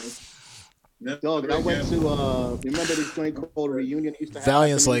 hell no. Never Dog, I went again. to remember this joint called Reunion used to have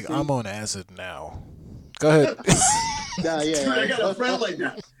Valiant's back in like, the I'm on acid now. Go ahead. Nah, Dude, I got a yeah. friend like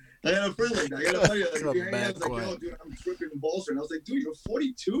that. I got a friend like that. I got a buddy like You're that. He mad was like, yo, quiet. dude, I'm tripping Bolster. And I was like, dude, you're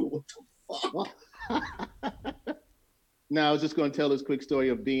 42. What the fuck? No, I was just going to tell this quick story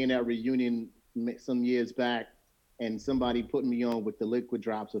of being at Reunion some years back and somebody putting me on with the liquid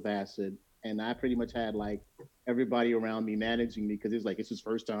drops of acid. And I pretty much had like everybody around me managing me because it's like, it's his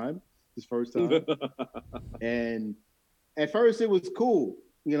first time. His first time. And at first it was cool,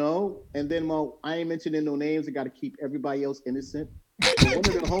 you know? And then, well, I ain't mentioning no names. I got to keep everybody else innocent. So one of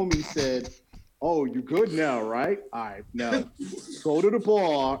the homies said, oh, you good now, right? All right, now go to the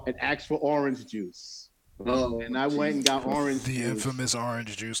bar and ask for orange juice. Oh, And I went and got orange The juice. infamous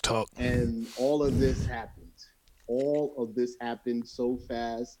orange juice talk. And all of this happened. All of this happened so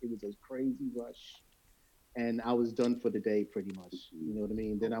fast. It was a crazy rush. And I was done for the day pretty much. You know what I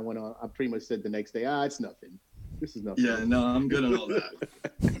mean? Then I went on, I pretty much said the next day, it's nothing. This is nothing. yeah, no, I'm good on all that.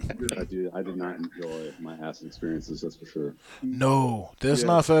 I did not enjoy my acid experiences, that's for sure. No, that's Yeah.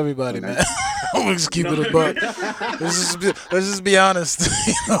 not for everybody, Okay. man. We'll just keep it a buck. Let's just be honest.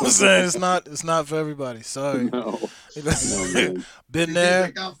 You know what I'm saying? It's not for everybody. Sorry. No, no, man. Been there.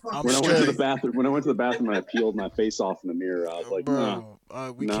 Like, oh, fuck, I'm When I went to the straight. bathroom, and I peeled my face off in the mirror, I was like, Bro,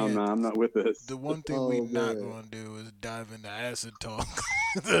 no, we no, can't. no, I'm not with this. The one thing Oh, we not man. gonna do is dive into acid talk.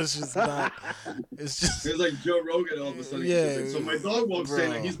 That's just not. It's just. It's like Joe Rogan all of a sudden. Yeah, He's like, so my dog walks in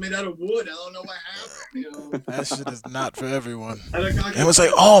bro. and he's made out of wood. I don't know what happened. You know? That shit is not for everyone. And the guy It was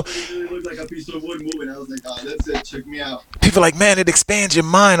like, oh. He really looked like a piece of wood moving. I was like, oh, that's it. Check me out. People are like, man, it expands your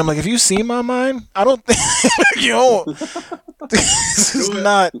mind. I'm like, have you seen my mind? I don't think you know. This is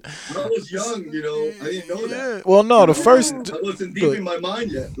not. I was young, you know. I didn't know that. Yeah. Well, no, the first. I wasn't deep Look. in my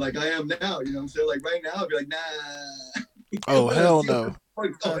mind yet, like I am now. You know what I'm saying? Like right now, I'd be like, nah. Oh hell no,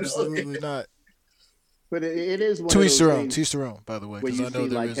 What's going on? absolutely not. But it is one To of each those their own. things To each their own. By the way, where because you I know see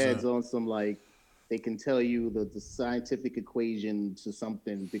there like is. heads on some like, they can tell you the scientific equation to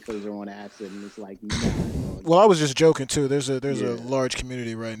something because they're on acid, and it's like, nah, dog. Well, I was just joking too. There's a Yeah. large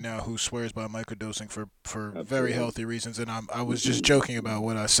community right now who swears by microdosing for very Absolutely. healthy reasons, and I was just joking about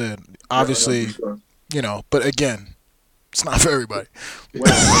what I said. Obviously, Yeah, for sure. you know, but again, it's not for everybody. Well,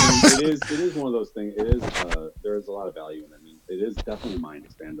 I mean, it is one of those things. It is there is a lot of value in it. I mean, it is definitely mind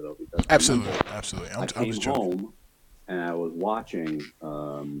expander though, because I Absolutely, remember absolutely. I I came was joking. home and I was watching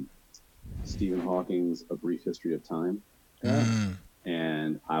Stephen Hawking's A Brief History of Time, Mm.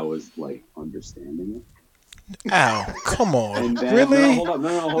 and I was like understanding it. Al, come on, And then, really? No, hold up,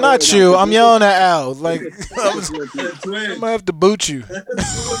 no, hold Not up, you. no, I'm this yelling at Al. Like I'm Yeah, twin. gonna have to boot you.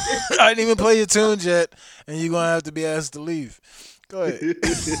 I didn't even play your tunes yet, and you're gonna have to be asked to leave. Go ahead.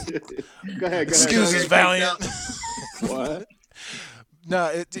 Go ahead. Excuses, Get Valiant. kicked What?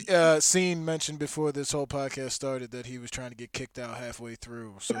 No, Scene mentioned before this whole podcast started that he was trying to get kicked out halfway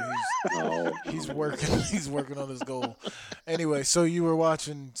through, so No. he's working. He's working on his goal. Anyway, so you were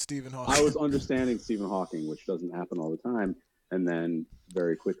watching Stephen Hawking. I was understanding Stephen Hawking, which doesn't happen all the time, and then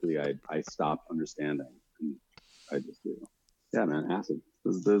very quickly I stopped understanding. And I just, yeah, man, acid.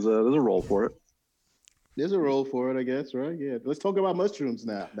 There's a role for it. There's a role for it, I guess, right? Yeah. Let's talk about mushrooms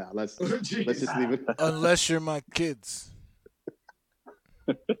now. Now let's just leave it. Unless you're my kids.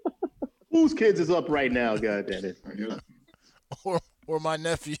 Whose kids is up right now? God damn it! or my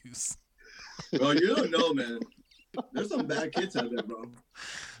nephews. Bro, you don't know, man. There's some bad kids out there, bro.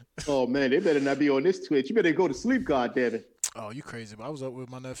 Oh man, they better not be on this Twitch. You better go to sleep. God damn it! Oh, you crazy? But I was up with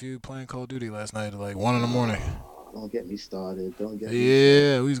my nephew playing Call of Duty last night at like 1 in the morning. Don't get me started. Don't get me.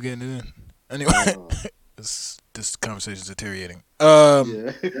 Yeah, we was getting it in. Anyway, started. this conversation's deteriorating. Yeah.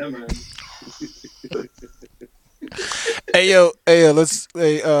 Yeah, man. Hey yo, let's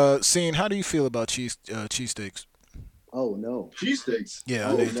Scene. How do you feel about cheesesteaks? Oh no. Cheesesteaks. Yeah,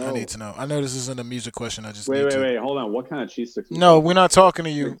 Oh I need no. to know. I know this isn't a music question. I just Wait, need wait, to. wait. Hold on. What kind of cheese sticks? Are you No, talking we're about? not talking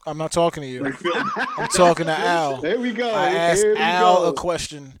to you. I'm not talking to you. Like Phil. I'm talking to Philly Al. steak? Here we go. I asked Here we Al a go.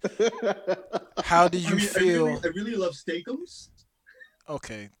 question. How do I you mean, feel? I really love steakums.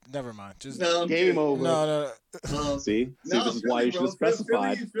 Okay, never mind. Just No, I'm Game kidding. over. no. See, No, this is why Philly, you should bro. have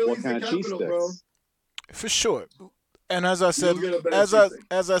specified Philly's what kind the of cheese capital, bro. sticks. For sure. And as I said, You'll get a better cheesesteak.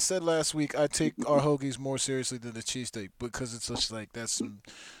 as I said last week, I take our hoagies more seriously than the cheesesteak because it's just like that's some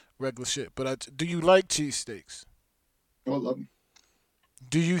regular shit. But do you like cheesesteaks? Oh, love 'em.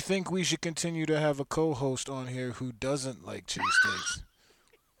 Do you think we should continue to have a co-host on here who doesn't like cheesesteaks?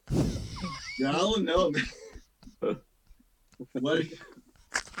 Yeah, I don't know, man.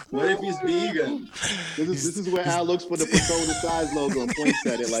 What if he's vegan? This is where Al looks for the Persona size logo and points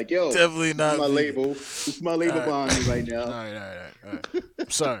at it like, yo, Definitely this not is my vegan. label. This is my label All right. behind me right All now. right. I'm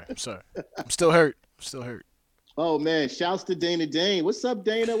sorry. I'm still hurt. Oh man, shouts to Dana Dane. What's up,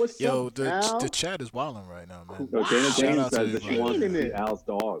 Dana? What's Yo, up, Al? the chat is wilding right now, man. So Dana Shout Dane out to says that she everybody. wants to Wait a see minute. Al's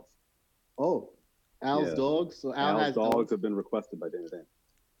dogs. Oh, Al's Yeah. dogs. So Al Al's has dogs have been requested by Dana Dane.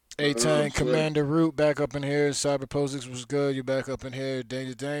 A-Tan, shit. Commander Root back up in here. Cyberposics was good. You're back up in here.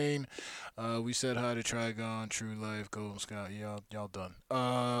 Dana Dane. We said hi to Trigon, True Life, Golden Scout. Y'all done.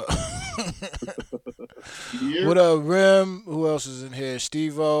 Yeah. What up, Rim? Who else is in here?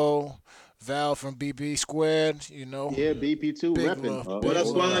 Steve-O, Val from BB Squared. You know. Yeah, BP2 Big repping. love. What up, Big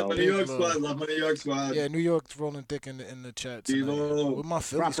squad? love. My New Big York love. squad. Love my New York squad. Yeah, New York's rolling thick in the chat tonight. Steve-O. With my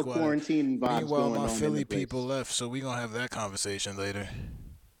Philly Proper squad. quarantine vibes Meanwhile, going my on in Philly the place. people left, so we gonna have that conversation later.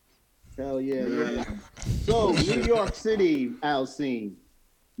 Hell yeah, yeah. Yeah. So New York City, Alcine.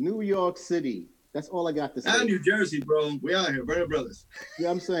 New York City. That's all I got to say. And New Jersey, bro. We out here, brother brothers. Yeah,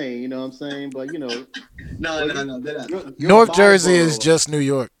 I'm saying, you know what I'm saying? But, you know. No, that. you're North a Jersey is borough. just New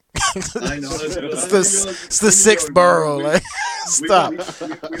York. I know. It's the sixth borough. Like, stop.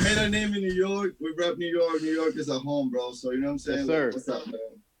 We made our name in New York. We rep New York. New York is our home, bro. So you know what I'm saying? Yes, sir. What's up, man?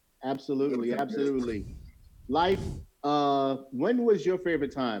 Absolutely, absolutely. Life, when was your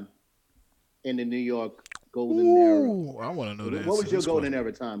favorite time in the New York golden era? Ooh, I want to know that. What was your golden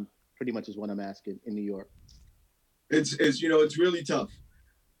era time? Pretty much is what I'm asking in New York. It's it's really tough.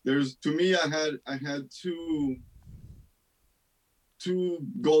 There's to me, I had two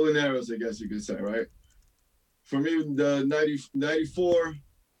golden eras, I guess you could say, right? For me, the 94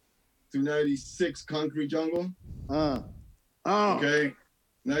 to 96 Concrete Jungle. Okay.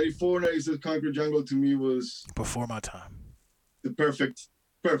 94, 96 Concrete Jungle to me was Before my time. the perfect.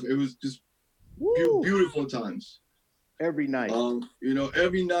 It was just Woo! beautiful times. Every night.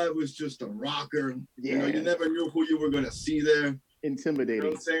 Every night was just a rocker. Yeah. You never knew who you were gonna see there. You know Intimidating.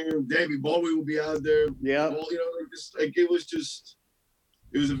 what I'm saying? David Bowie will be out there. Yeah. Well,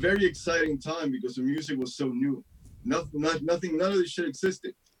 it was a very exciting time because the music was so new. Nothing, none of this shit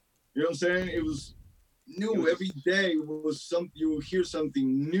existed. You know what I'm saying? It was new. Every day was something, you would hear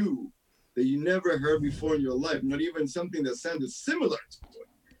something new that you never heard before in your life. Not even something that sounded similar to it.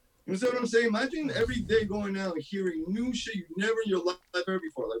 You know what I'm saying? Imagine every day going out and hearing new shit you never in your life heard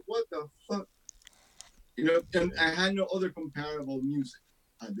before. Like, what the fuck? And I had no other comparable music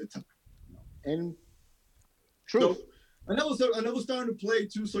at the time. And truth. So, and I was starting to play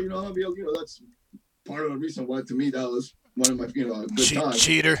too, so I'll be able, that's part of the reason why to me that was one of my good times.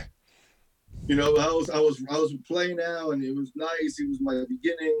 Cheater. I was playing now and it was nice. It was my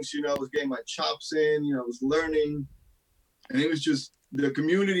beginnings, I was getting my chops in, I was learning. And it was just the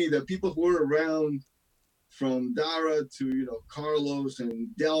community, the people who were around from Dara to, Carlos and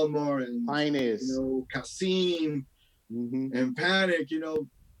Delmar and Finest. Kasim and Panic,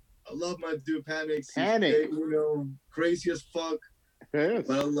 I love my dude Panic. Panic. Crazy as fuck, Yes.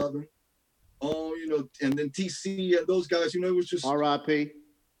 but I love him. Oh, and then TC and those guys, it was just R.I.P.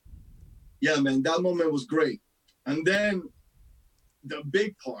 yeah, man, that moment was great. And then the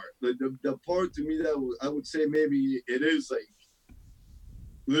big part, the part to me that I would say maybe it is like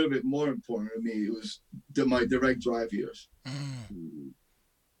a little bit more important to me. It was my direct drive years.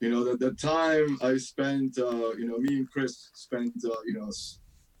 The time I spent, me and Chris spent,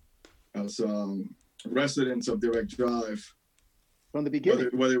 as residents of Direct Drive, From the beginning.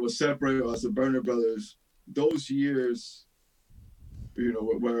 whether it was separate or as the Burner Brothers, those years,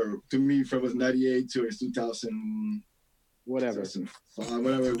 where to me from was 98 to 2000, Whatever. 2005,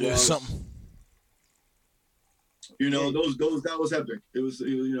 whatever it was. Yeah, something. Those that was epic. It was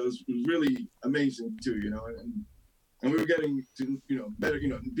really amazing too, and we were getting to better,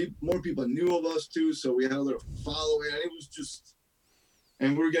 more people knew of us too, so we had a little following, and it was just,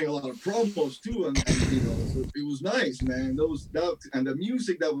 and we were getting a lot of promos too, and so it was nice, man. And the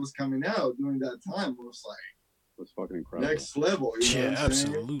music that was coming out during that time was like was fucking incredible. Next level. You know Yeah, what I'm saying?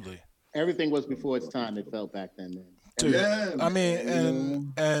 absolutely. Everything was before its time. It felt back then, man. Dude, Yeah, I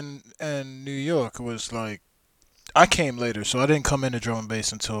mean, man, and New York was like, I came later, so I didn't come into drum and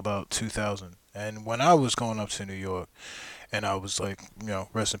bass until about 2000. And when I was going up to New York, and I was like,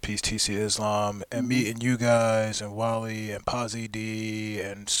 rest in peace, TC Islam, and meeting you guys, and Wally, and Posy D,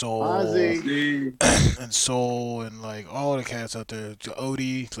 and Soul, Ozzy. See, and Soul, and like all the cats out there, to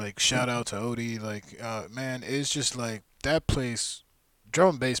Odie, like shout out to Odie, like man, it's just like that place,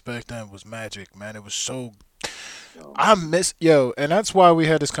 drum and bass back then was magic, man. It was so I miss and that's why we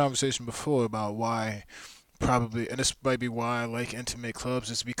had this conversation before about why probably, and this might be why I like intimate clubs,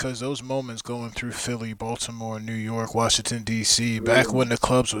 is because those moments going through Philly, Baltimore, New York, Washington D.C. back when the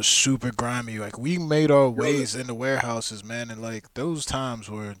clubs were super grimy, like we made our ways in the warehouses, man, and like those times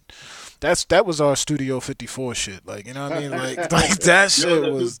were. That was our Studio 54 shit, like you know what I mean, like that shit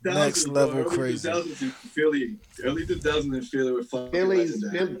the was 2000s, next level early crazy, 2000s in Philly, early 2000s in Philly were fucking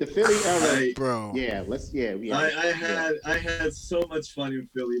The Philly era. I, bro. Yeah, I had so much fun in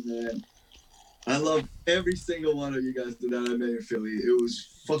Philly, man. I love every single one of you guys that I met in Philly. It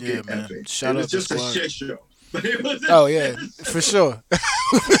was fucking Yeah, man. epic. Shout it was out to just a Squad. shit show. But it was a Oh yeah, shit show. for sure,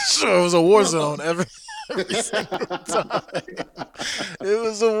 for sure. It was a war zone every single time. It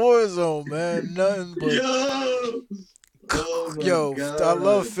was a war zone, man. Nothing but Yo! Oh my yo. God. I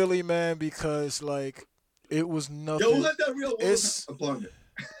love Philly, man, because like it was nothing. Yo, who had that real It's- apartment?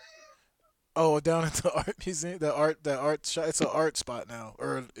 Oh, down at the art museum, that art shop. It's an art spot now,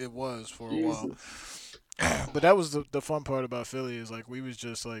 or it was for a while. But that was the fun part about Philly is like we was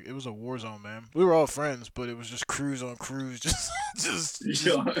just like it was a war zone, man. We were all friends, but it was just cruise on cruise, just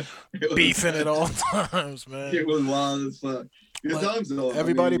Yo, it was- beefing at all times, man. It was wild as fuck. Good But times though.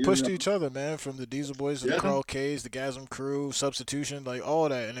 Everybody I mean, pushed you know. each other, man, from the Diesel Boys to the Yeah. Carl K's, the Gasm Crew, Substitution, like all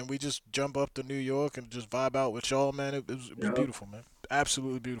that. And then we just jump up to New York and just vibe out with y'all, man. It was Yeah. beautiful, man.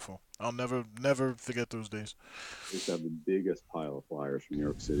 Absolutely beautiful. I'll never forget those days. We used to have the biggest pile of flyers from New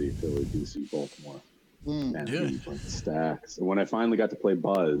York City, Philly, DC, Baltimore. Mm. Man, Yeah. like stacks. And when I finally got to play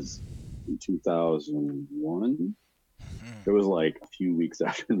Buzz in 2001, it was like a few weeks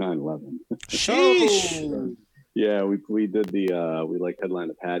after 9/11. Sheesh. Oh. Yeah, we did we like headlined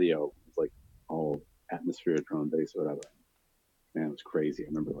the patio. It was like all atmosphere drum and bass or whatever. Man, it was crazy. I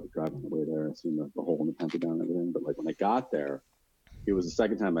remember like driving on the way there, seeing the hole in the Pentagon and everything. But like when I got there, it was the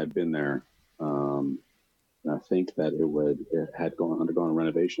second time I'd been there. And I think that it had undergone a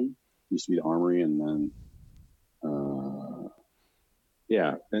renovation. It used to be the Armory, and then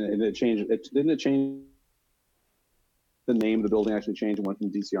and it changed. Didn't it change? The name of the building actually changed and went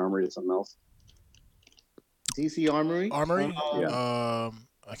from DC Armory to something else. DC Armory. Armory? Yeah.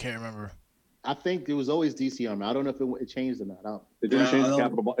 I can't remember. I think it was always DC Armory. I don't know if it changed or not. I don't. It didn't Yeah, change I the don't-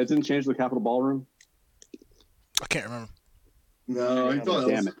 Capitol. It didn't change the Capitol Ballroom. I can't remember. No, I thought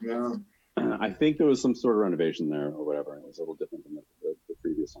Damn it was, I think there was some sort of renovation there or whatever. It was a little different than the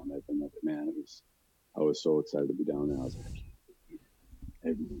previous one I'd been there. But man, I was so excited to be down there. I was like, I can't believe it.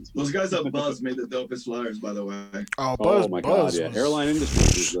 Everyone's Those guys at Buzz made the dopest flyers, by the way. Oh, Oh Buzz, my Buzz god, yeah. was- Airline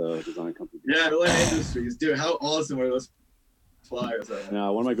Industries is the design company. Yeah, Atlanta Industries, dude. How awesome were those flyers?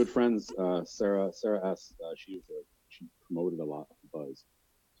 Now, one of my good friends, Sarah S. She promoted a lot of Buzz,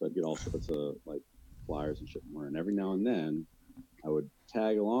 so I'd get all sorts of like flyers and shit from her. And every now and then, I would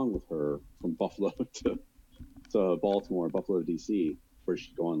tag along with her from Buffalo to Baltimore, Buffalo to DC, where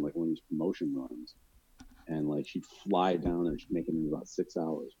she'd go on like one of these promotion runs, and like she'd fly down there. She'd make it in about 6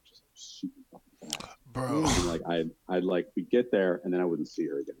 hours, which is super fucking fast. bro. And like I'd like we'd get there, and then I wouldn't see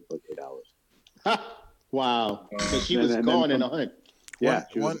her again for like 8 hours. Wow. So she And was then gone in from- a hunt. Yeah,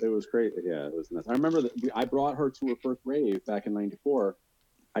 One- it was great. Yeah, it was nuts. I remember that I brought her to her first rave back in '94.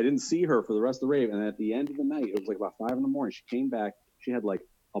 I didn't see her for the rest of the rave, and at the end of the night, it was like about 5 a.m. She came back. She had like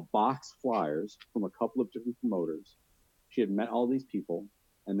a box of flyers from a couple of different promoters. She had met all these people,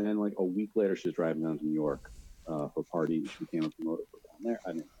 and then like a week later, she was driving down to New York for a party. She became a promoter for down there.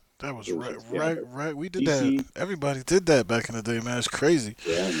 I mean, That was It was right, just- yeah, right. We did DC that. Everybody did that back in the day, man. It's crazy.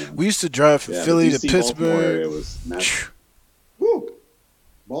 yeah, man. We used to drive from Yeah, the Philly to DC Baltimore area Pittsburgh. was massive. Woo.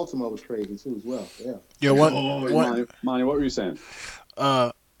 Baltimore was crazy too as well. Yeah. Yo, one, Oh, one, Monty, what were you saying?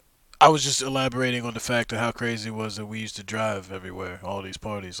 I was just elaborating on the fact of how crazy it was that we used to drive everywhere, all these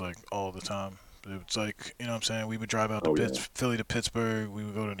parties, like all the time. It's like, you know what I'm saying? We would drive out to Oh, yeah. Philly to Pittsburgh. We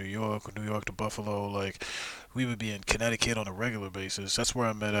would go to New York, or New York to Buffalo. Like, we would be in Connecticut on a regular basis. That's where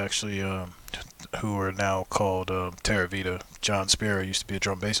I met actually, who are now called Terra Vita. John Spira used to be a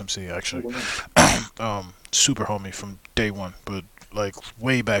drum bass MC actually. Super homie from day one, but like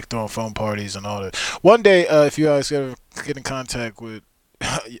way back throwing phone parties and all that. One day, if you guys ever get in contact with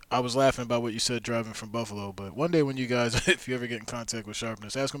I was laughing about what you said driving from Buffalo, but one day when you guys, if you ever get in contact with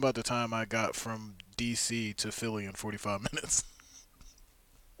Sharpness, ask him about the time I got from DC to Philly in 45 minutes.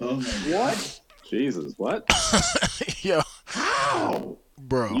 Oh my God. What? Jesus, what? Yo, How?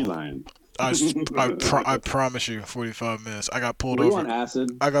 bro, You lying? I promise you, 45 minutes. I got pulled Were you over. on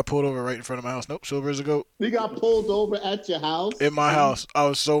acid? I got pulled over right in front of my house. Nope, Silver's a goat. You got pulled over at your house? In my house. I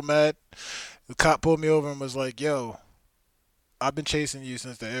was so mad. The cop pulled me over and was like, "Yo, I've been chasing you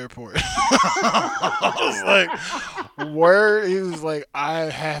since the airport." I was like, "Word?" He was like, "I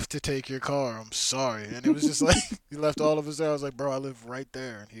have to take your car. I'm sorry." And it was just like he left all of us there. I was like, "Bro, I live right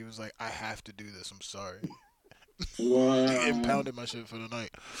there." And he was like, "I have to do this. I'm sorry." He Wow. impounded my shit for the night.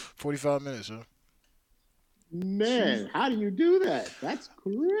 45 minutes, yo. Man, how do you do that? That's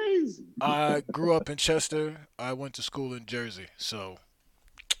crazy. I grew up in Chester. I went to school in Jersey, so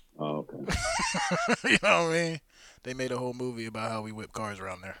Oh, okay. you know what I mean. They made a whole movie about how we whip cars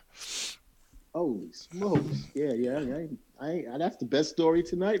around there. Holy smokes. Yeah. That's the best story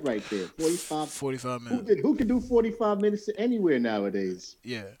tonight right there. 45. 45 minutes. Who can do 45 minutes to anywhere nowadays?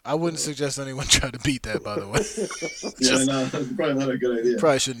 Yeah, I wouldn't suggest anyone try to beat that. By the way, Yeah, no, that's probably not a good idea.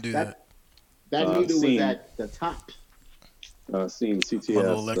 probably shouldn't do that. That needle was scene. at the top. Seeing My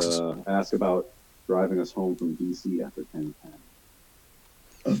little CTS ask about driving us home from DC after 10:10.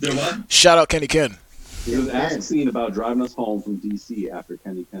 After what? Shout out Kenny Ken. He was Ken. asking about driving us home from DC after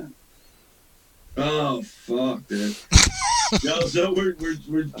Kenny Ken. Oh fuck, dude. Yo, so we're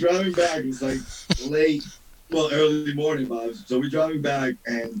driving back. It's like late, well, early morning vibes. So we're driving back,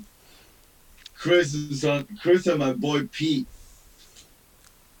 and Chris and my boy Pete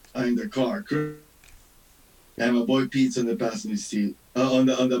are in the car. And my boy Pete's in the passenger seat, on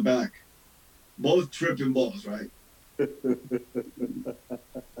the back. Both tripping balls, right?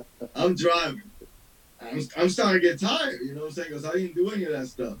 I'm driving. I'm starting to get tired. You know what I'm saying? Because I didn't do any of that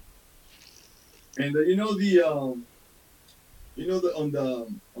stuff. And on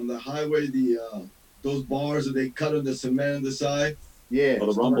the highway, those bars that they cut on the cement on the side. Yeah.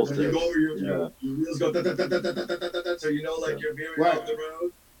 Oh, the rumble When you strips. go over your Yeah. wheels go da, da, da, da, da, da, da, da, da, so you know like you're veering Right. off the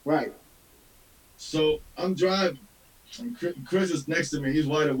road. Right. So I'm driving, and Chris is next to me. He's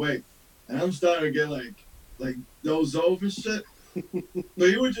wide awake, and I'm starting to get like doze off and shit. So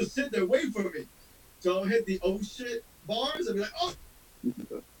he would just sit there waiting for me. So I'll hit the oh shit bars and be like, oh,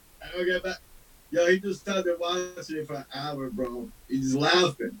 and I'll get back. Yo, he just sat there watching it for an hour, bro. He's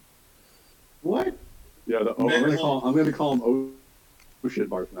laughing. What? Yeah, I'm gonna call him oh shit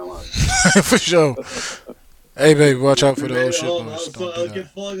bar from now on. For sure. Hey, baby, watch out for We the made old it shit home. boys. I Don't do was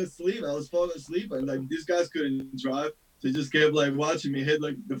that. falling asleep. I was falling asleep, and like these guys couldn't drive. They just kept like watching me hit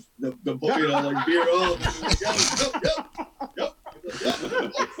like the bucket on like beer off. Yep.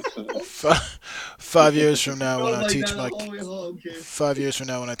 5 years from now, when I like teach that my all the way home, kid. 5 years from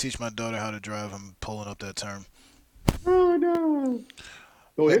now, when I teach my daughter how to drive, I'm pulling up that term. Oh no.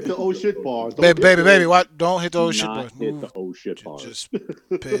 Don't hit the old shit bars. Don't Baby, hit the baby, old- what? Don't hit those Do shit not bars. hit Move. the oh shit bar. Just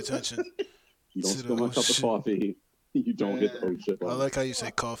pay attention. You don't to the spill my oh cup of shit. coffee. You don't hit the oh shit I bar. like how you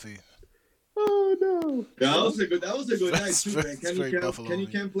say coffee. Oh no. That was a good night That's too, man. very Buffalo, Kenny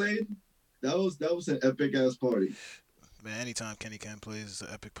man. Ken played. That was an epic ass party. Man, anytime Kenny Ken plays, it's an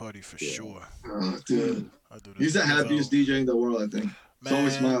epic party for Yeah. sure. Oh, dude. I do this He's the as well. happiest DJ in the world, I think. He's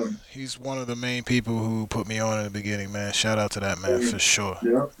always Man, smiling. he's one of the main people who put me on in the beginning, man. Shout out to that man for sure.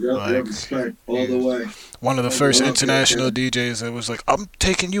 Yep, Like, respect all the way. One of the Oh, first okay, international okay. DJs that was like, "I'm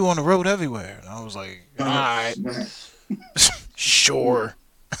taking you on the road everywhere," and I was like, "All right, Man. sure."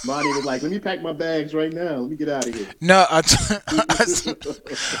 Monty was like, let me pack my bags right now. Let me get out of here. No, I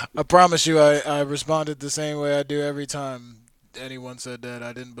promise you, I responded the same way I do every time anyone said that.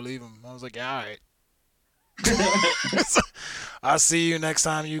 I didn't believe him. I was like, "All right." I'll see you next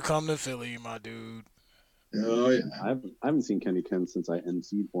time you come to Philly, my dude. Oh yeah. I haven't seen Kenny Ken since I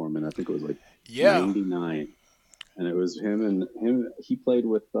emceed for him, and I think it was like Yeah. 99. And it was him. He played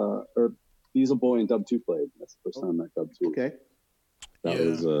with or Diesel Boy and Dub 2 played. That's the first time I met Dub 2. Okay.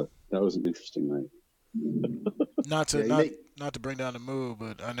 That was an interesting night. Not to Yeah, you not make- not to bring down the mood,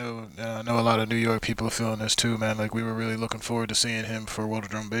 but I know a lot of New York people are feeling this too, man. Like we were really looking forward to seeing him for World of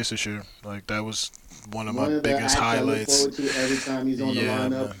Drum Bass this year. Like that was one of my the biggest acts I look highlights. forward to every time he's on Yeah,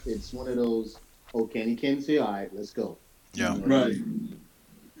 the lineup. man. It's one of those, oh, Kenny Ken's here. All right, let's go. Yeah, Right.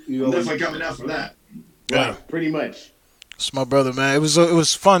 You I'm know, definitely coming out for that. yeah. right, pretty much. It's my brother, man. It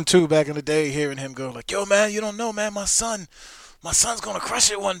was fun too back in the day hearing him go like, "Yo, man, you don't know, man. My son's gonna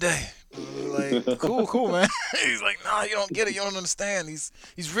crush it one day." Like, cool, man. He's like, "Nah, you don't get it. You don't understand. He's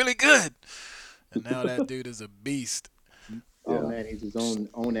really good." And now that dude is a beast. Oh Yeah. man, he's his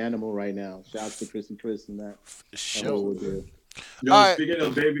own animal right now. Shouts to Chris and that. Show. Deal. Yo, All right. speaking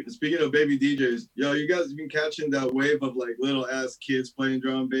of baby DJs, yo, you guys been catching that wave of like little ass kids playing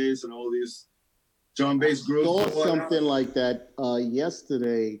drum and bass and all these drum and bass groups? Saw and whatnot? something like that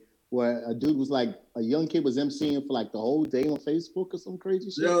yesterday, where a dude was like, a young kid was emceeing for like the whole day on Facebook or some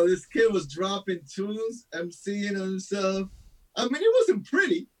crazy shit. Yo, this kid was dropping tunes, MCing himself. I mean, it wasn't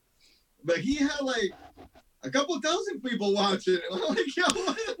pretty, but he had like a couple thousand people watching it. I'm like,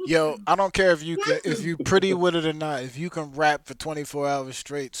 Yo, I don't care if you pretty with it or not. If you can rap for 24 hours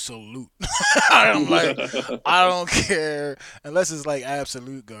straight, salute. I'm like, I don't care unless it's like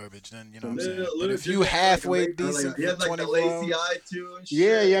absolute garbage. Then you know what I'm saying. But if you halfway decent he had for like the 24 lazy hours, eye too. And shit.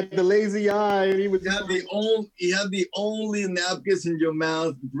 Yeah, he had the lazy eye, and he was. He had the only napkins in your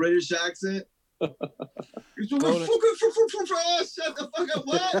mouth British accent. He's like, Golden- oh, shut the fuck up!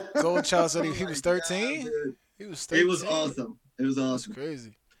 What? Golden Child said he Oh was my 13. God, dude. He was 13. It was awesome. It was That's awesome.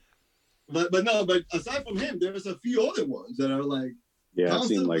 crazy. But aside from him, there's a few other ones that are like Yeah, I've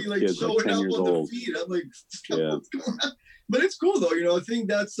seen constantly like kids like showing 10 up years on the old. feed. I'm like, Yeah. what's going on? But it's cool though, you know. I think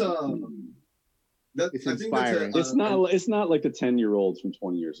that's It's I think inspiring. that's It's not like the 10-year-olds from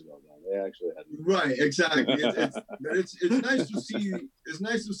 20 years ago. Though. They actually had right, exactly. It's nice to see. It's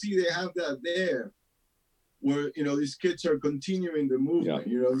nice to see they have that there, where you know these kids are continuing the movement.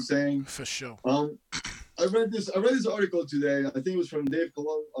 Yeah. You know what I'm saying? For sure. I read this article today. I think it was from Dave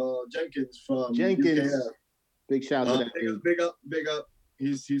Jenkins from Jenkins. UKF. Big shout out to that dude. Big up.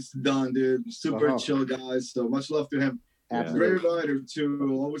 He's done, dude. Super chill guy. So much love to him. Absolutely. Great writer too.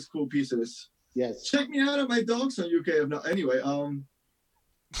 Always cool pieces. Yes. Check me out at my dogs on UKF now. Anyway,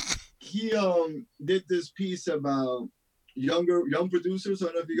 he did this piece about young producers. I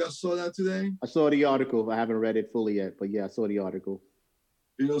don't know if you guys saw that today. I saw the article. I haven't read it fully yet, but yeah, I saw the article.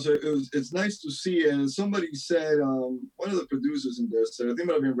 You know, so it's nice to see. And somebody said, one of the producers in there said, I think it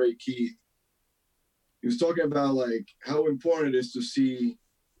might have been Ray Keith. He was talking about like how important it is to see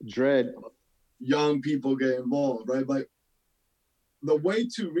Dread. young people get involved, right? But the way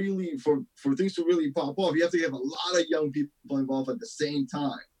to really for things to really pop off, you have to have a lot of young people involved at the same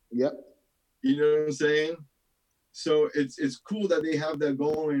time. Yep. You know what I'm saying? So it's cool that they have that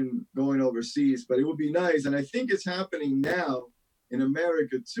going overseas, but it would be nice, and I think it's happening now in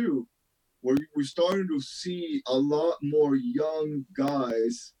America too, where we're starting to see a lot more young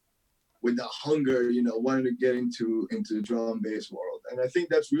guys with the hunger, you know, wanting to get into the drum bass world, and I think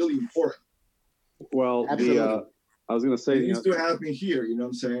that's really important. Well, Absolutely. I was gonna say It needs to happen here, you know what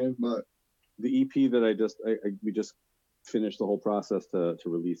I'm saying? But the EP that we just finished the whole process to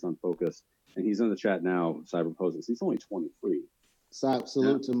release on Focus, and he's in the chat now, Cyberposes. He's only 23.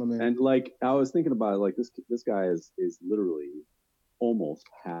 Salute to my man. And like I was thinking about it, like this guy is literally almost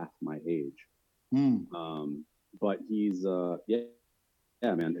half my age. But he's yeah,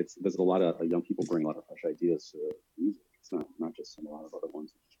 man. There's a lot of young people bring a lot of fresh ideas to music. It's not just a lot of other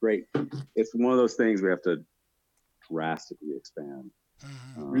ones, which is great. It's one of those things we have to drastically expand.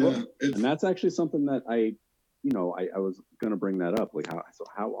 And that's actually something that I was gonna bring that up. Like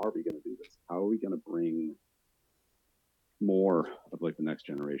how are we gonna do this? How are we gonna bring more of like the next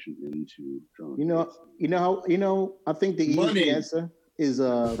generation into drum? I think the easy answer is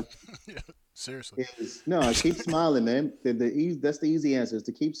Seriously. Keep smiling, man. That's the easy answer, is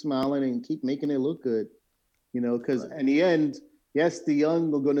to keep smiling and keep making it look good. You know, because in the end, yes, the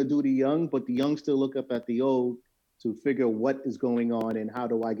young are gonna do the young, but the young still look up at the old to figure what is going on and how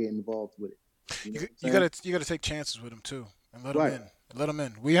do I get involved with it. You gotta take chances with them too, and let them in. Let them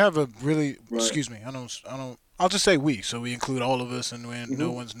in. We have a really excuse me. I don't. I'll just say we, so we include all of us, and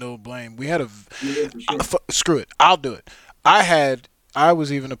no one's no blame. We had screw it. I'll do it. I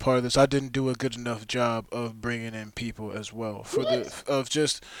was even a part of this. I didn't do a good enough job of bringing in people as well of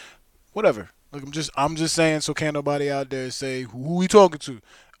just whatever. Look, I'm just saying, so can't nobody out there say who we talking to.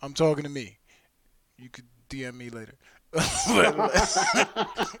 I'm talking to me. You could DM me later.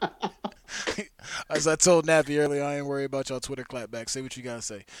 As I told Nappy earlier, I ain't worried about y'all Twitter clapback. Say what you gotta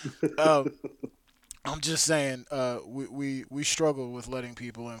say. I'm just saying, we struggle with letting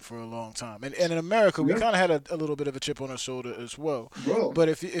people in for a long time, and in America, we kind of had a little bit of a chip on our shoulder as well. Bro. But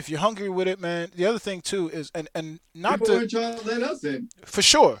if you're hungry with it, man, the other thing too is and not people to weren't trying to let us in. For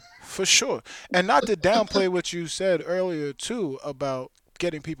sure, and not to downplay what you said earlier too about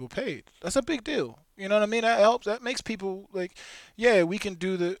getting people paid. That's a big deal. You know what I mean? That helps. That makes people like, yeah, we can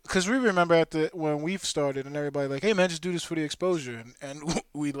do because we remember when we've started and everybody like, hey man, just do this for the exposure, and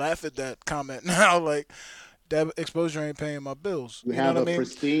we laugh at that comment now, like that exposure ain't paying my bills. You have a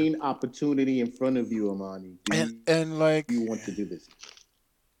pristine opportunity in front of you, Amani. And like, you want to do this?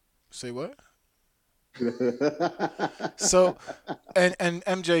 Say what? So, and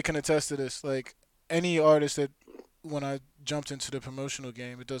MJ can attest to this. Like any artist that when I jumped into the promotional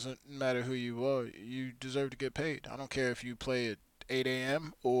game, it doesn't matter who you are. You deserve to get paid. I don't care if you play at 8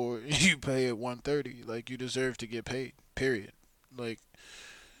 a.m. or you play at 1:30. Like you deserve to get paid. Period. Like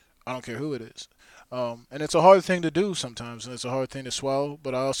I don't care who it is. And it's a hard thing to do sometimes, and it's a hard thing to swallow.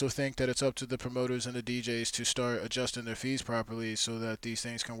 But I also think that it's up to the promoters and the DJs to start adjusting their fees properly so that these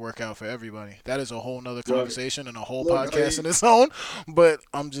things can work out for everybody. That is a whole nother Right. conversation and a whole Look, I podcast mean, in its own. But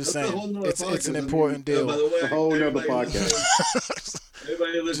I'm just that's a saying, whole nother it's an podcast. I important mean, by deal. the way, A whole nother everybody podcast. listening,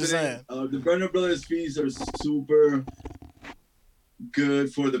 everybody Just listening, saying. the Burner Brothers fees are super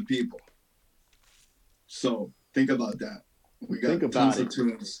good for the people. So think about that. We got Think tons about of it.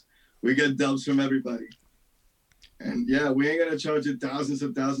 tunes. We get dubs from everybody. And yeah, we ain't gonna charge you thousands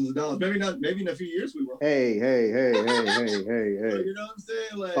of dollars. Maybe not. Maybe in a few years we will. Hey. But you know what I'm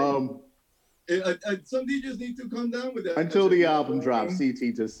saying? Like, some DJs need to come down with that. Until the you know album what I drops, mean?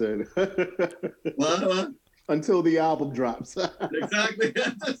 CT just said. What? Until the album drops. Exactly.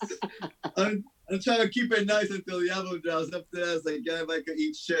 I'm trying to keep it nice until the album drops. After that, it's like, yeah, if I could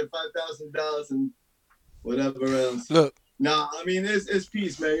eat shit, $5,000 and whatever else. Look, Nah, I mean it's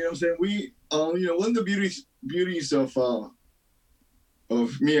peace, man. You know what I'm saying? We you know, one of the beauties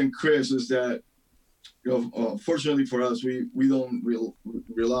of me and Chris is that, you know, fortunately for us, we don't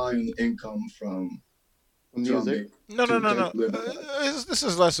rely on income from Music. no. live. This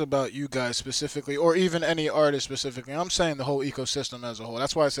is less about you guys specifically, or even any artist specifically. I'm saying the whole ecosystem as a whole.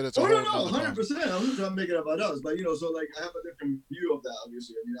 That's why I said it's a Oh whole no, nother 100%. I'm not trying to make it about us, but you know, so like I have a different view of that.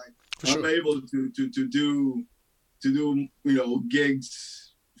 Obviously, I mean, For I'm sure. able to do you know,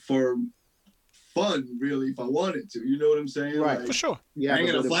 gigs for fun, really, if I wanted to. You know what I'm saying? Right. Like, For sure. Yeah, I ain't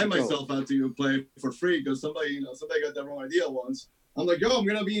but gonna what fly if you myself out to even play for free because somebody got that wrong idea once. I'm like, yo, I'm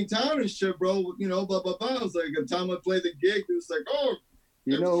gonna be in town and shit, bro. You know, blah blah blah. I was like, the time I play the gig, it's like, oh,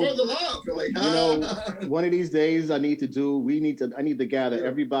 You it's know, for the love. You're like, you know, one of these days I need to gather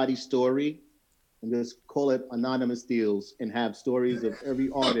everybody's story and just call it Anonymous Deals and have stories of every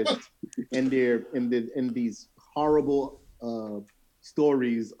artist and in these horrible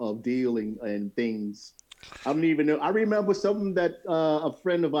stories of dealing and things. I don't even know. I remember something that a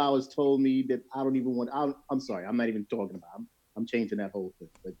friend of ours told me that I don't even want. I'm sorry. I'm not even talking about. I'm changing that whole thing.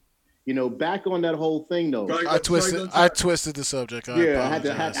 But you know, back on that whole thing though. Sorry, I sorry. twisted the subject. I Yeah,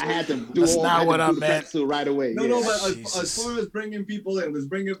 apologize. I had to do That's all. not I had what to I do the meant. pencil right away. No, yeah. no, but Jesus. as far as bringing people in, let's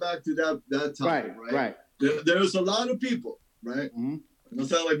bring it back to that topic, Right. There's a lot of people, right? Mm-hmm. I don't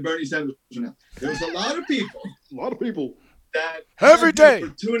sound like Bernie Sanders now. There's a lot of people A lot of people. that Every have day. the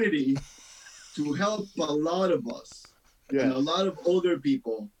opportunity to help a lot of us Yeah. and a lot of older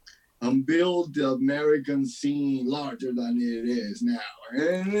people build the American scene larger than it is now.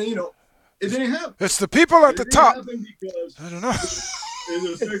 And you know, it didn't happen. It's the people at It the didn't top. happen because I don't know.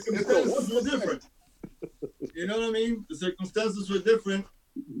 the circumstances were different. You know what I mean? The circumstances were different,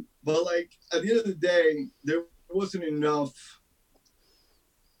 but like at the end of the day, there wasn't enough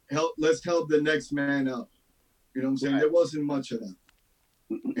help. Let's help the next man up. You know what I'm saying? Right. There wasn't much of that,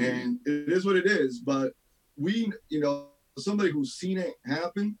 and it is what it is. But we, you know, somebody who's seen it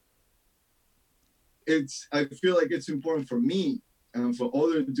happen, I feel like it's important for me and for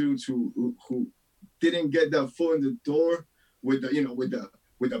other dudes who didn't get that foot in the door with the, you know, with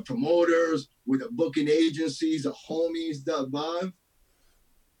the promoters, with the booking agencies, the homies, that vibe.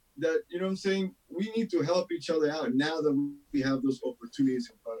 That, you know what I'm saying? We need to help each other out now that we have those opportunities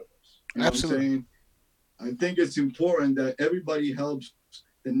in front of us. You know Absolutely. what I'm saying? I think it's important that everybody helps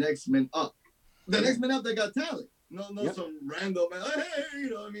the next man up. The next man up that got talent. No, Yep. some random man. Hey, you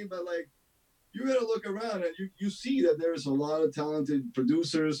know what I mean? But like, you gotta look around and you see that there's a lot of talented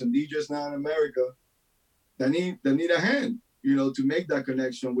producers and DJs now in America that need a hand, you know, to make that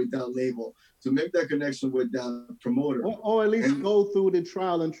connection with that label, to make that connection with that promoter. Or at least And- go through the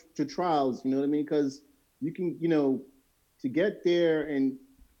trials, you know what I mean? Because you can, you know, to get there and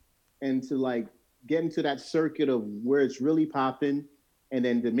to like get into that circuit of where it's really popping, and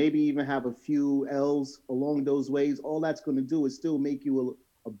then to maybe even have a few L's along those ways, all that's going to do is still make you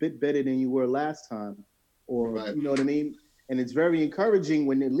a bit better than you were last time, or Right. you know what I mean? And it's very encouraging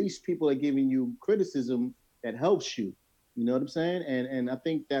when at least people are giving you criticism that helps you. You know what I'm saying? And I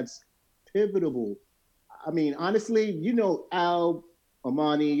think that's pivotal. I mean, honestly, you know, Al,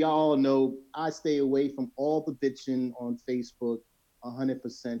 Amani, y'all know I stay away from all the bitching on Facebook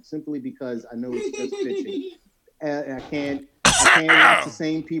 100% simply because I know it's just bitching. And I can't watch the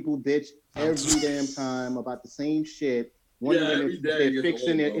same people bitch every damn time about the same shit, wondering every if day they're gets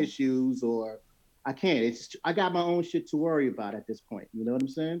fixing old, their bro. issues or I can't. I got my own shit to worry about at this point. You know what I'm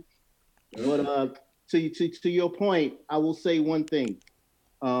saying? But to your point, I will say one thing.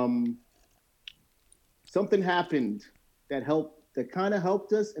 something happened that kind of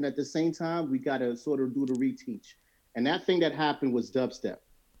helped us, and at the same time, we got to sort of do the reteach. And that thing that happened was dubstep,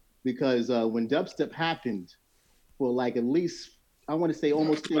 because when dubstep happened, for like at least I want to say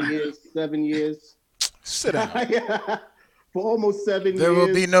almost 10 years, 7 years. Sit down. For almost 7 There years.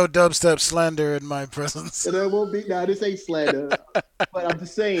 will be no dubstep slander in my presence. There won't be. Now this ain't slander, but I'm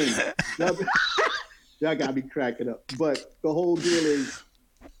just saying. Y'all got me cracking up. But the whole deal is,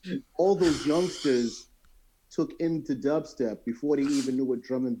 all those youngsters took into dubstep before they even knew what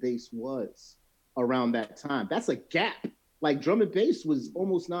drum and bass was around that time. That's a gap. Like drum and bass was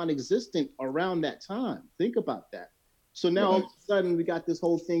almost non-existent around that time. Think about that. So now all of a sudden we got this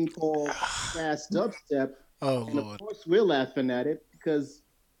whole thing called fast dubstep. Oh, And Lord. of course we're laughing at it because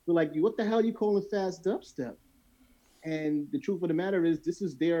we're like, what the hell are you calling fast dubstep? And the truth of the matter is, this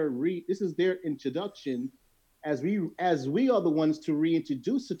is their introduction, as we are the ones to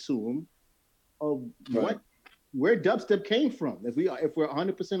reintroduce it to them of where dubstep came from. If we're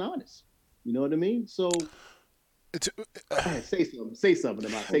 100% honest, you know what I mean. So say something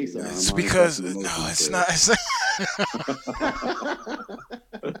about say something. It's because no, it's not.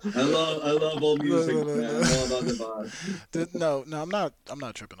 I love all music, man. I'm all about the vibe. No, I'm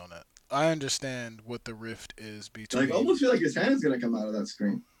not tripping on that. I understand what the rift is between. Like, I almost feel like his hand's gonna come out of that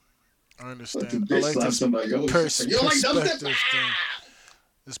screen. I Like understand. to I like slap this somebody. You like perspective dubstep? thing.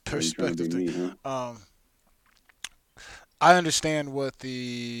 This perspective be thing. me, huh? I understand what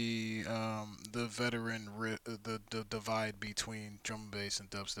the veteran the divide between drum and bass and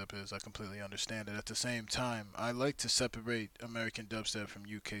dubstep is. I completely understand it. At the same time, I like to separate American dubstep from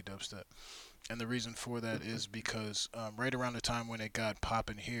UK dubstep. And the reason for that is because right around the time when it got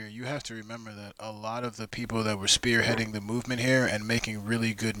popping here, you have to remember that a lot of the people that were spearheading the movement here and making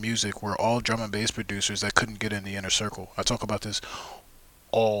really good music were all drum and bass producers that couldn't get in the inner circle. I talk about this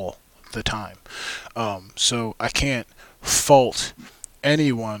all the time. So I can't fault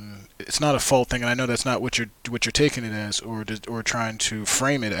anyone. It's not a fault thing, and I know that's not what you're taking it as, or trying to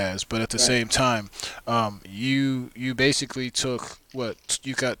frame it as. But at the same time, you basically took what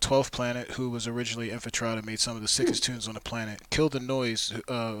you got 12th Planet, who was originally Infiltrata, made some of the sickest tunes on the planet. Kill the Noise,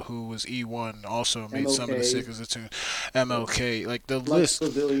 who was E1, also made some of the sickest tunes. MLK, like the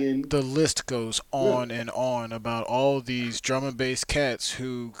list goes on and on about all these drum and bass cats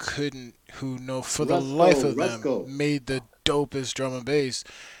who know for the life of them made the dopest drum and bass,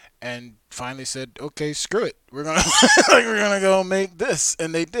 and finally said, okay, screw it, we're gonna go make this,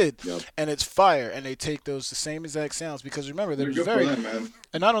 and they did. And it's fire, and they take the same exact sounds, because remember there was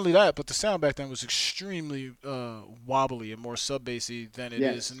and not only that, but the sound back then was extremely wobbly and more sub bassy than it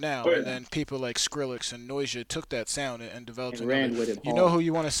is now. And then people like Skrillex and Noisia took that sound and developed and ran with it. You know who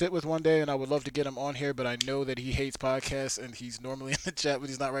you want to sit with one day, and I would love to get him on here, but I know that he hates podcasts, and he's normally in the chat, but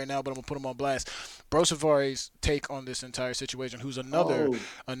he's not right now, but I'm gonna put him on blast. Bro Safari's take on this entire situation, who's another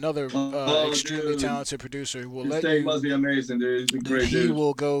extremely talented producer who will let you. Must be amazing, dude. He's a great dude. He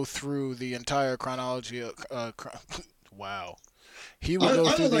will go through the entire chronology. Wow. He will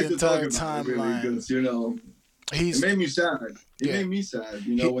go through the entire timeline. Because, you know, it made me sad. It made me sad,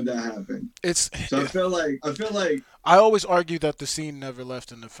 you know, when that happened. I feel like I always argue that the scene never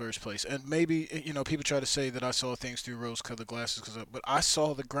left in the first place, and maybe, you know, people try to say that I saw things through rose-colored glasses, but I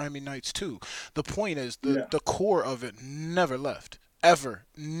saw the grimy nights too. The point is, the core of it never left, ever,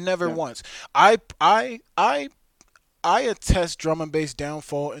 never once. I attest drum and bass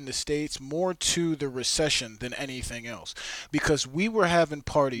downfall in the States more to the recession than anything else, because we were having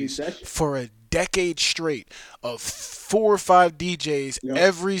parties for a decade straight of 4 or 5 DJs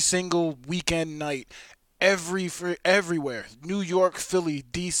every single weekend night, everywhere. New York, Philly,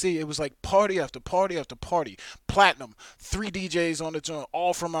 DC. It was like party after party after party. Platinum, 3 DJs on the joint,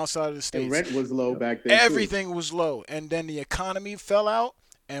 all from outside of the States. And rent was low back then. Everything was low, and then the economy fell out.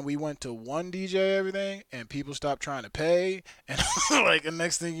 And we went to one DJ everything, and people stopped trying to pay, and like the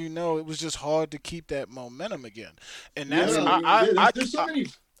next thing you know, it was just hard to keep that momentum again. And that's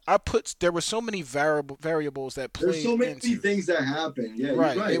there were so many variables that played. There's so many things that happened. Yeah,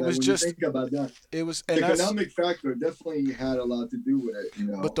 right. You're right. It was just think about that. It was the economic factor definitely had a lot to do with it. You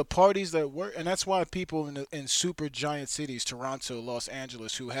know. But the parties that were, and that's why people in super giant cities, Toronto, Los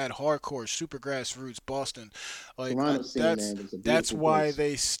Angeles, who had hardcore, super grassroots, Boston, like that's why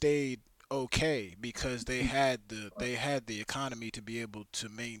they stayed okay, because they had the economy to be able to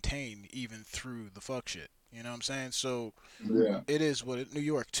maintain even through the fuck shit. You know what I'm saying? So it is what it. New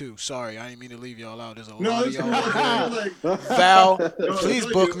York too. Sorry, I didn't mean to leave y'all out. There's a lot of y'all. Val, please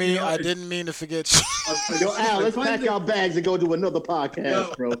book me. I didn't mean to forget you. Yo, Al, let's pack our bags and go do another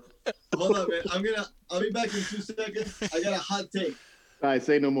podcast, bro. Hold on, man. I'll be back in 2 seconds. I got a hot take. All right,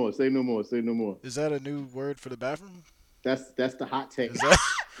 say no more. Say no more. Say no more. Is that a new word for the bathroom? That's the hot take. Is that is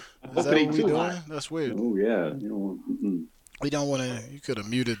that what Opening we too doing? hot. That's weird. Oh yeah, you know. We don't want to. You could have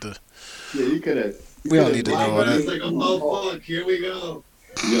muted the. Yeah, you could have. We don't need to know all It's that. like, oh fuck, here we go.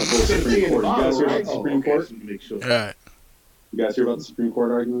 You got full Supreme Court. You guys hear about the Supreme Court? Make sure. All right. You guys hear about the Supreme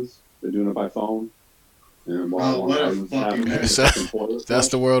Court arguments? They're doing it by phone. And while what a arguments fucking happening, mess. the fucking toilet That's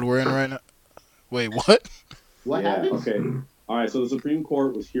the world we're in right now. Wait, what? What yeah, happened? okay. All right, so the Supreme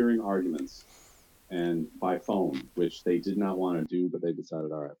Court was hearing arguments and by phone, which they did not want to do, but they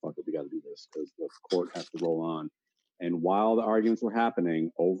decided, all right, fuck it, we got to do this because the court has to roll on. And while the arguments were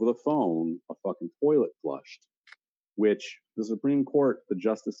happening over the phone, a fucking toilet flushed, which the Supreme Court, the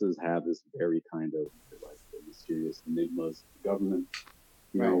justices have this very kind of like mysterious enigmas of the government.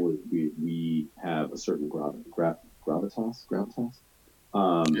 You know, we have a certain gravitas.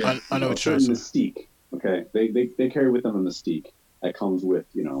 I know what you're certain saying. mystique. Okay, they carry with them a mystique that comes with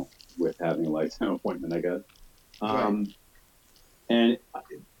with having a lifetime appointment, I guess. And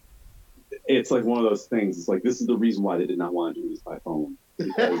it's like one of those things. It's like this is the reason why they did not want to do this by phone.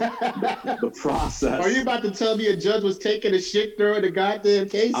 Because the process. Are you about to tell me a judge was taking a shit during the goddamn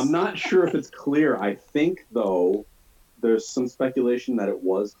case? I'm not sure if it's clear. I think though, there's some speculation that it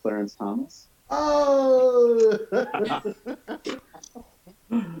was Clarence Thomas. Oh.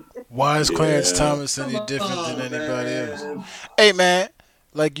 Why is Clarence Thomas any different than anybody else? Hey, man,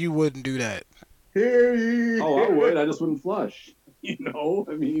 like you wouldn't do that. Hear ye. Oh, I would. I just wouldn't flush.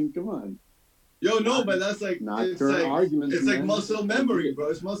 I mean, come on. Yo, no, but that's like Nocturnal arguments. It's like man. muscle memory, bro.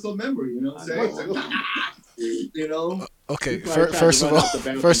 It's muscle memory. You know what I'm saying? It's like, you know. Okay, You probably tried to first of run all, out the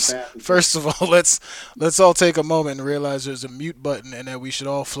bathroom first fast. first of all, let's all take a moment and realize there's a mute button and that we should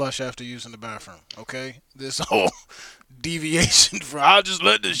all flush after using the bathroom. Okay, this whole deviation from I'll just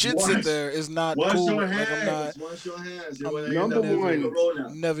let the shit sit there is not Wash cool. your Like I'm hands. Wash your hands. You I'm know, number one.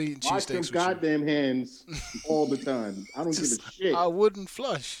 Corona. never eating Wash them cheesesteaks with you. goddamn hands all the time. I don't give Just- a shit. I wouldn't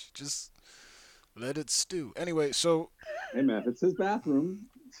flush. Just let it stew. Anyway, so Hey man, if it's his bathroom,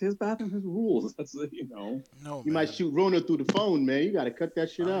 his rules. That's no. You man. might shoot Rona through the phone, man. You got to cut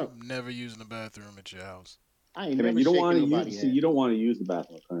that shit out. I'm never using the bathroom at your house. I ain't Hey, man, never you don't shaking want to nobody's use. hand. See, you don't want to use the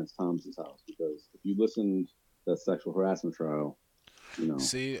bathroom at Clarence Thomas's house because if you listened to that sexual harassment trial,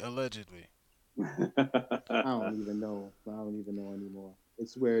 See, allegedly. I don't even know. I don't even know anymore.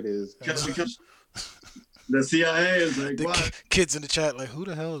 It's where it is. Because the CIA is like, The what? kids in the chat like, who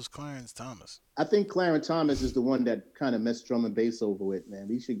the hell is Clarence Thomas? I think Clarence Thomas is the one that kind of messed drum and bass over it, man.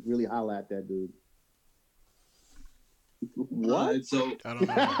 He should really holler at that dude. What? So I don't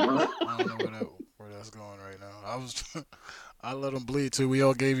know. I don't know where that's going right now. I let him bleed too. We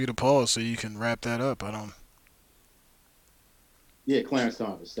all gave you the pause so you can wrap that up. I don't. Yeah, Clarence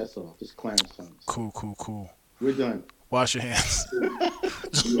Thomas. That's all. Just Clarence Thomas. Cool. We're done. Wash your hands.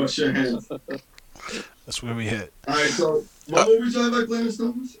 wash your hands. That's where we hit. All right. So what were we talking about, Clarence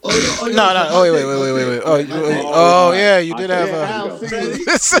Thomas? No. Oh, wait. Oh, yeah. You did have Yeah, a. Al, see,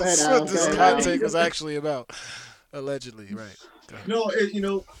 This Go ahead, is Al. what this Go ahead, hot Al. take was actually about. Allegedly, right. Go ahead.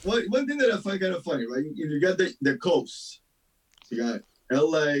 No, one thing that I find kind of funny, right? You got the coast. You got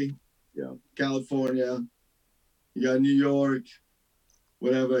L.A., California. You got New York,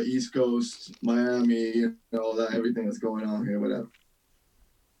 whatever, East Coast, Miami, all that, everything that's going on here, whatever.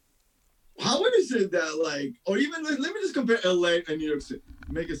 How is it that, like, or even let me just compare L.A. and New York City.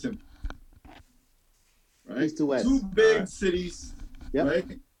 Make it simple. Right? East to west. Two big cities, Yep. right?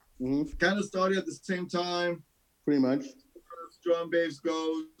 hmm Kind of started at the same time. Pretty much. Drum bass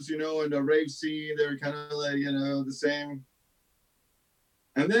goes, and the rave scene, they're kind of like, the same.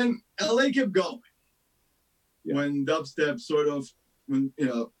 And then LA kept going. Yeah. When dubstep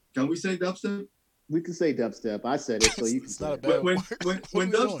can we say dubstep? We can say dubstep. I said it, so you can It's say not a it. bad When word. when What are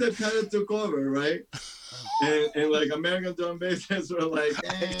we doing? dubstep kind of took over, right? And like American drum bass heads were like,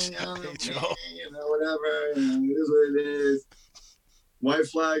 hate y'all. whatever, it is what it is. White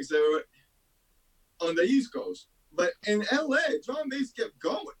flags, they were on the East Coast. But in LA, drum bass kept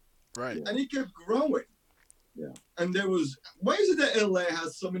going. Right. And it kept growing. Yeah. And why is it that LA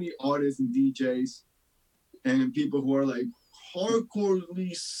has so many artists and DJs and people who are like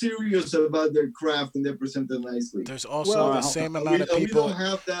hardcorely serious about their craft and they present it nicely? There's also Well, the same amount of We people. don't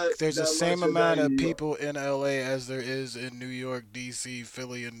have that. There's the that same much amount that of in New York. people in LA as there is in New York, DC,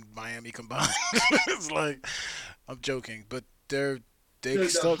 Philly, and Miami combined. It's like, I'm joking, but they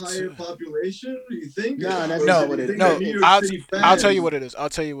There's a still. higher population, do you think? No, Or that's is not it what you it think No, that New York I'll, City I'll tell you fans- what it is. I'll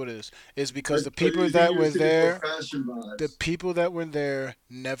tell you what it is. It's because or the do you people think that New York were City for there, fashion vibes? the people that were there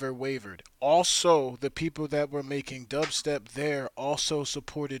never wavered. Also, the people that were making dubstep there also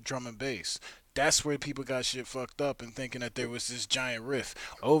supported drum and bass. That's where people got shit fucked up and thinking that there was this giant rift.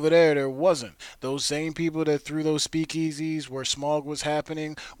 Over there wasn't. Those same people that threw those speakeasies where smog was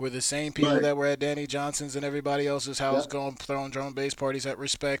happening were the same people Right. that were at Danny Johnson's and everybody else's house Yep. going throwing drum bass parties at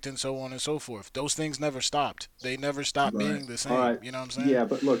Respect and so on and so forth. Those things never stopped. They never stopped Right. being the All same. right. You know what I'm saying? Yeah,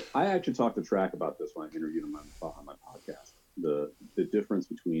 but look, I actually talked to Track about this when I interviewed him on my podcast. The difference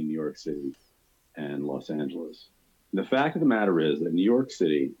between New York City and Los Angeles. The fact of the matter is that New York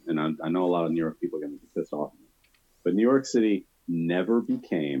City, and I know a lot of New York people are going to be pissed off at me, but New York City never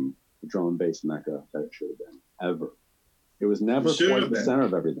became the drum and bass mecca that it should have been, ever. It was never It should quite have the been. center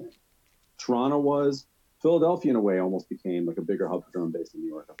of everything. Toronto was. Philadelphia, in a way, almost became like a bigger hub for drum and bass than New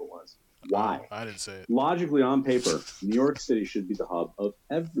York ever was. Why? I didn't say it. Logically, on paper, New York City should be the hub of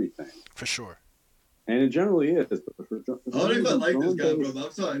everything. For sure. And it generally is. But for I don't even like this guy, drum bro.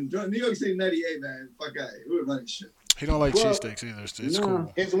 I'm sorry. New York City '98, man. Fuck out. We were running shit. He don't like Well, cheesesteaks either. It's nah.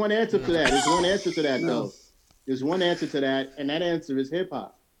 cool. There's one answer to that. There's one answer to that, No. though. There's one answer to that, and that answer is hip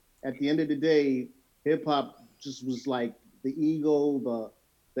hop. At the end of the day, hip hop just was like the ego,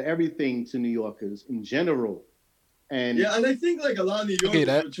 the everything to New Yorkers in general. And Yeah, and I think like a lot of New Okay, Yorkers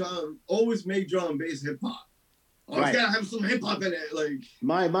that- were trying to always make drum and bass hip hop. Always Right. gotta have some hip hop in it. Like,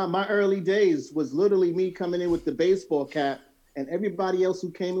 my early days was literally me coming in with the baseball cap, and everybody else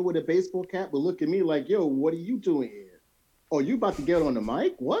who came in with a baseball cap would look at me like, "Yo, what are you doing here? Oh, you about to get on the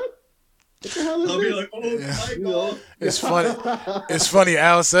mic? What? What the hell is I'll be this?" like, oh, Yeah. my You God. know? It's funny. It's funny.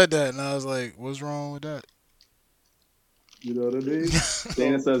 Al said that, and I was like, "What's wrong with that?" You know what I mean?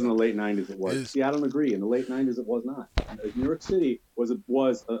 Dana says in the late '90s it was. Is- See, I don't agree. In the late '90s, it was not. New York City was a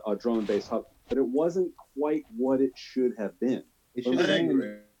drum and bass hub, but it wasn't quite what it should have been. It Well, should I have been.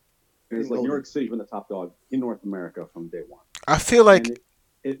 agree. It's like New York City been the top dog in North America from day one. I feel like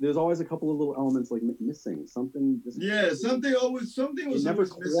And there's always a couple of little elements like missing. Something just Yeah, something it was never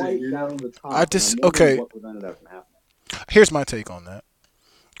always missing, quite you down know? to the top. I just- and I'm okay. wondering what prevented that from happening. here's my take on that.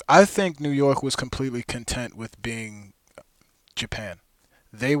 I think New York was completely content with being Japan.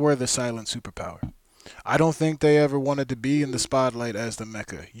 They were the silent superpower. I don't think they ever wanted to be in the spotlight as the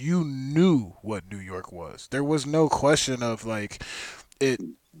Mecca. You knew what New York was. There was no question of like it,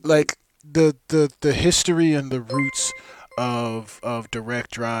 like the history and the roots of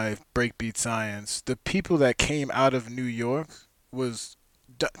direct drive, breakbeat science. The people that came out of New York was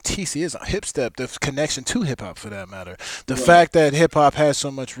TC is a hip step, the connection to hip hop for that matter. The Right. fact that hip hop has so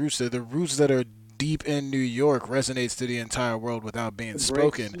much roots there, the roots that are deep in New York resonates to the entire world without being Breaks,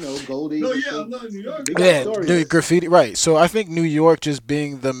 spoken. You know, Goldie. No, yeah, I'm not in New York. They got Yeah, stories. the graffiti, right. So I think New York just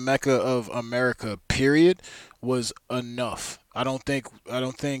being the mecca of America, period, was enough.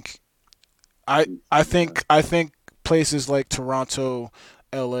 I think places like Toronto,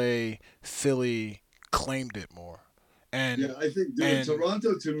 LA, Philly claimed it more. And Yeah, I think, dude, and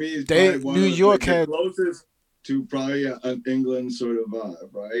Toronto to me is they- probably one New of the, York like, the had- closest to probably an England sort of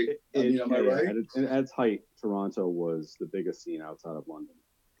vibe, right? I mean, am I right? At its height, Toronto was the biggest scene outside of London.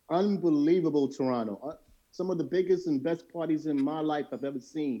 Unbelievable Toronto. Some of the biggest and best parties in my life I've ever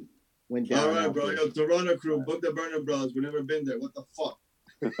seen went down. All right, out bro. there. Yo, Toronto crew, book the Burner Bros. We've never been there. What the fuck?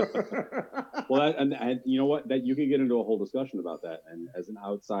 Well, and you know what? That you could get into a whole discussion about that. And as an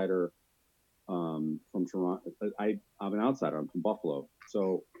outsider from Toronto, I'm an outsider. I'm from Buffalo,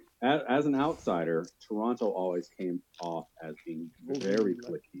 so as an outsider, Toronto always came off as being very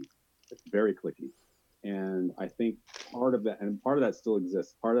cliquey, and I think part of that still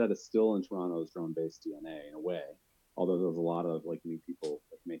exists. Part of that is still in Toronto's drum and bass DNA in a way, although there's a lot of like new people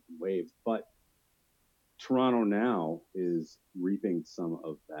like making waves, but Toronto now is reaping some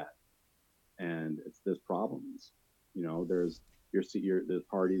of that, and there's problems. You know, there's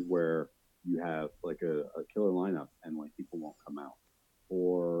parties where you have like a killer lineup and like people won't come out,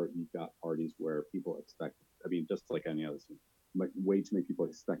 or you've got parties where people expect. I mean, just like any other scene, like way too many people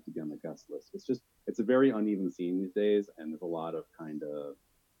expect to be on the guest list. It's a very uneven scene these days, and there's a lot of kind of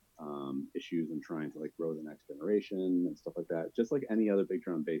issues in trying to like grow the next generation and stuff like that. Just like any other big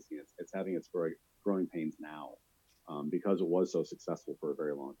drum and bass scene, it's having its growing pains now because it was so successful for a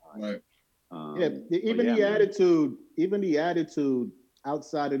very long time. Right. Yeah, even yeah, the man. attitude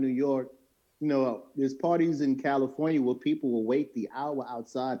outside of New York. You know, there's parties in California where people will wait the hour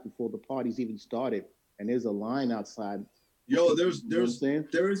outside before the parties even started, and there's a line outside. Yo, You know what I'm saying?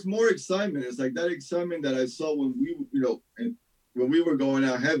 there is more excitement. It's like that excitement that I saw when we, and when we were going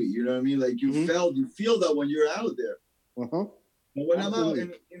out heavy. You know what I mean? Like you feel that when you're out there. Uh-huh. But when I'm out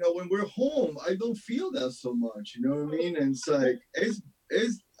Absolutely. and when we're home, I don't feel that so much. You know what I mean? And it's like it's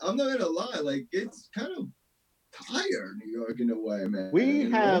I'm not gonna lie, like it's kind of tired, New York in a way, man. We you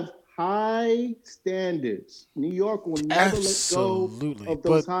know? have high standards. New York will never let go Absolutely. of But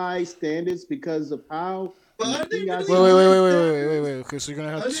those high standards because of how But we are they see really wait, ourselves. wait, wait, high wait, wait, wait, wait, standards? wait. Okay, so you're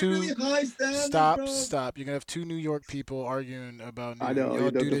gonna have Are they two. really high standards, Stop, bro? stop. You're gonna have two New York people arguing about New I York. know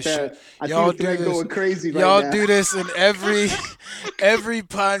Y'all do the this shit. fan. I see Y'all the do fan this. going crazy right Y'all now. do this in every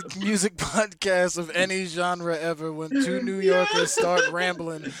music podcast of any genre ever. When two New Yorkers start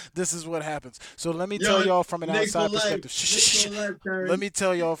rambling, this is what happens. So let me tell Yo, y'all from an Knicks for outside life. perspective. Knicks for life, Let Terry. me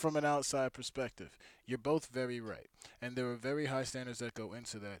tell y'all from an outside perspective. You're both very right. And there are very high standards that go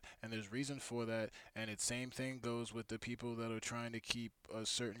into that. And there's reason for that. And it's same thing goes with the people that are trying to keep a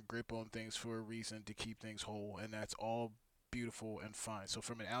certain grip on things for a reason to keep things whole. And that's all beautiful and fine. So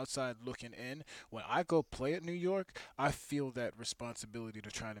from an outside looking in, when I go play at New York, I feel that responsibility to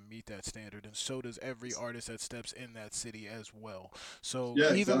try to meet that standard, and so does every artist that steps in that city as well. So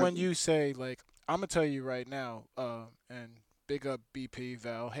Yeah, even when exactly. you say like, I'm gonna tell you right now, and big up BP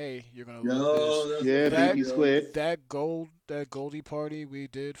Val, hey, you're gonna love this. Yo, that's Yeah, what's up, That BB yo. Squid. that Goldie party we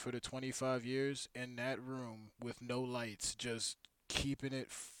did for the 25 years in that room with no lights, just keeping it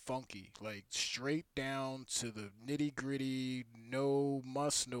funky, like straight down to the nitty gritty, no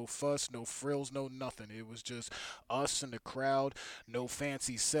muss, no fuss, no frills, no nothing. It was just us and the crowd, no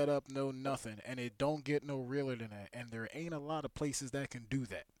fancy setup, no nothing. And it don't get no realer than that. And there ain't a lot of places that can do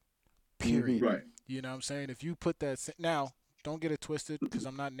that. Hmm. Period. Right. You know what I'm saying? If you put that now, don't get it twisted because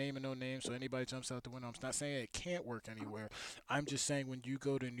I'm not naming no names, so anybody jumps out the window. I'm not saying it can't work anywhere. I'm just saying when you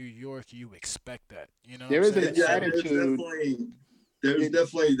go to New York, you expect that. You know what I'm There is an saying? Yeah, So attitude. there's It,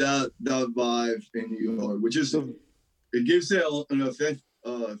 definitely that vibe in New York, which is the, it gives it an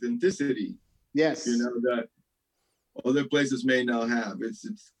authenticity, you yes, know, that other places may not have. It's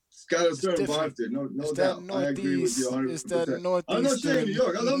got a it's certain different. vibe to it, It's no that doubt. I agree with you northeast. It's that 100%. I'm not saying New northeastern.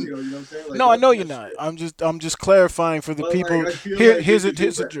 York. I love New York. You know what I'm saying? Like No, I know you're that's not. shit. I'm just clarifying for the But like people. I feel like they could do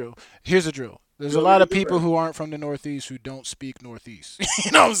Here's a better. drill. Here's a drill. There's You a want me lot to of do people better? who aren't from the Northeast who don't speak Northeast.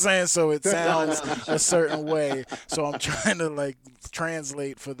 You know what I'm saying? So it Nah, sounds nah, for a sure. certain way. So I'm trying to like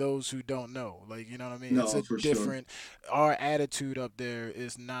translate for those who don't know. Like, you know what I mean? It's No, a for sure. different. Our attitude up there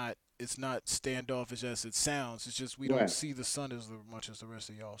is not. It's not standoffish as it sounds. It's just we don't right. see the sun as much as the rest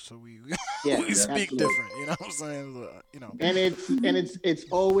of y'all. So we Yeah, we Yeah, speak for sure. absolutely. different. You know what I'm saying? You know. And it's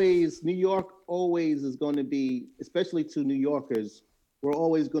always New York. Always is going to be, especially to New Yorkers, we're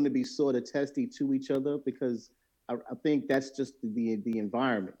always going to be sort of testy to each other because I think that's just the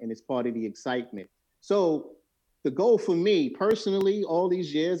environment and it's part of the excitement. So the goal for me personally, all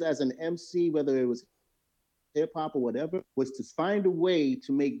these years as an MC, whether it was hip hop or whatever, was to find a way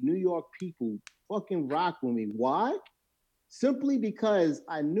to make New York people fucking rock with me. Why? Simply because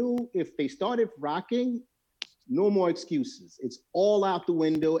I knew if they started rocking, no more excuses. It's all out the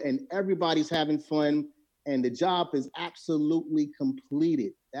window and everybody's having fun and the job is absolutely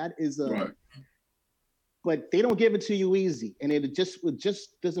completed. That is a Right. but they don't give it to you easy and it just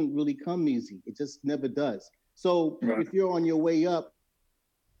doesn't really come easy. It just never does. So Right. if you're on your way up,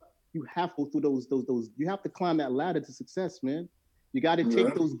 you have to go through those you have to climb that ladder to success, man. You got to take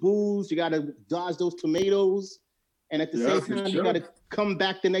Yeah. those booze, you got to dodge those tomatoes, and at the Yeah, same for time you got sure. to come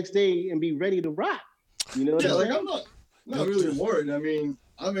back the next day and be ready to rock. You know what Yeah, I'm like saying? not really worried. I mean,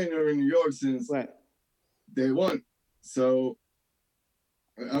 I've been here in New York since Right. day one. So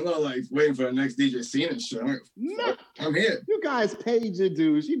I'm not like waiting for the next DJ Cena show. No, I'm here. you guys paid your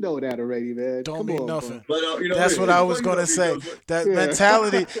dues. You know that already, man. Don't Come mean on, nothing. bro. But That's what I it's was funny gonna though say. because That Yeah.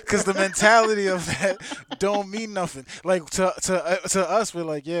 mentality, because the mentality of that don't mean nothing. Like to us, we're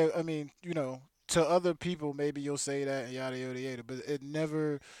like, yeah. I mean, you know, to other people, maybe you'll say that and yada yada yada. But it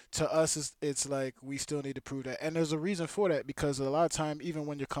never to us. It's like we still need to prove that, and there's a reason for that because a lot of time, even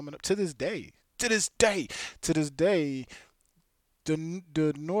when you're coming up to this day, to this day,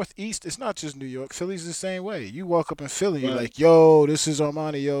 the Northeast, it's not just New York. Philly's the same way. You walk up in Philly, you're right, like, yo, this is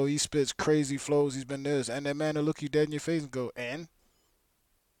Armani, yo, he spits crazy flows, he's been this. And that man will look you dead in your face and go, and?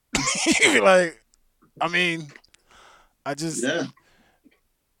 You be like, I mean, I just, yeah,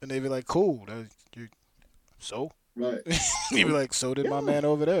 and they be like, cool. You, so? right. You be like, so did my Yeah. man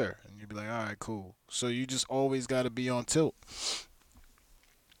over there. And you be like, all right, cool. So you just always got to be on tilt.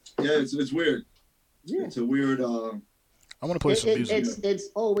 Yeah, it's weird. Yeah. It's a weird. I want to play some music. It's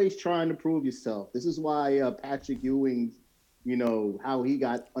always trying to prove yourself. This is why Patrick Ewing, how he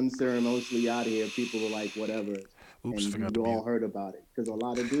got unceremoniously out of here. People were like, whatever, Oops, and forgot we to all mute. heard about it because a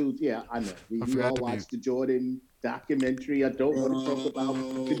lot of dudes. Yeah, I know. I We forgot all to mute. watched the Jordan documentary. I don't want to talk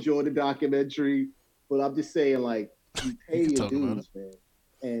about the Jordan documentary, but I'm just saying, like, you pay You can your talk about it. dues,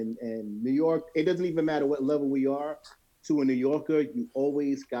 man. And New York, it doesn't even matter what level we are. To a New Yorker, you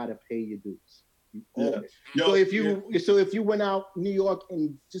always gotta pay your dues. Yeah. So if you went out New York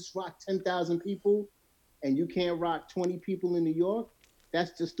and just rocked 10,000 people, and you can't rock 20 people in New York,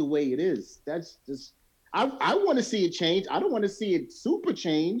 that's just the way it is. That's just I want to see it change. I don't want to see it super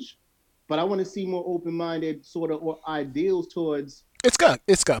change, but I want to see more open-minded sort of ideals towards It's got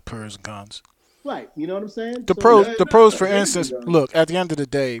pros and cons. right. You know what I'm saying? The So pros, Yeah, the no, pros, for thank you, instance, though. look, at the end of the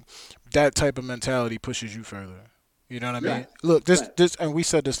day, that type of mentality pushes you further. You know what I Yeah. mean? Look, this, right, this, and we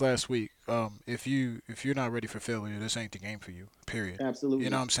said this last week. If you're not ready for failure, this ain't the game for you. Period. You know absolutely.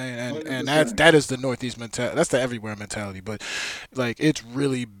 what I'm saying? And that's 100%. that is the Northeast mentality. That's the everywhere mentality. But like, it's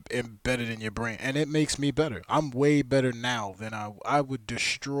really embedded in your brain, and it makes me better. I'm way better now than I would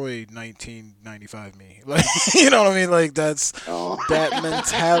destroy 1995 me. Like, you know what I mean? Like, that's Oh, that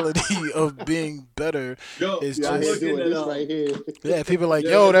mentality of being better Yo, is you out I'm here just looking doing at this right here. yeah. People are like,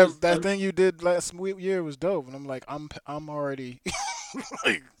 yeah, yo, I'm just, that thing you did last year was dope, and I'm like, I'm already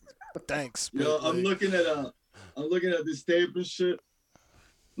like, thanks, but yo, I'm like, looking at this tape and shit.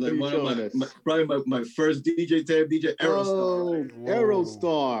 Like What you one of showing us? probably my first DJ tape, DJ Aerostar, right? Oh, whoa.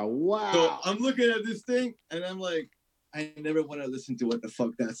 Aerostar! Wow. So I'm looking at this thing and I'm like, I never want to listen to what the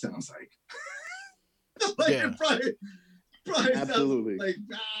fuck that sounds like. Like Yeah. it probably Absolutely. sounds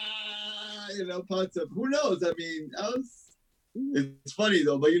like parts of who knows? I mean, it's funny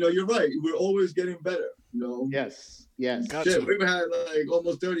though, but you're right. We're always getting better. Yes, yes. Got Shit, to. we've had like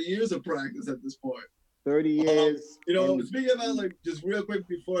almost 30 years of practice at this point. 30 years. and Speaking about like just real quick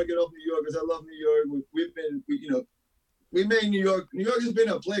before I get off New York, because I love New York. We made New York. New York has been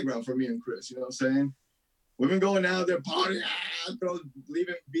a playground for me and Chris. You know what I'm saying? We've been going out there partying,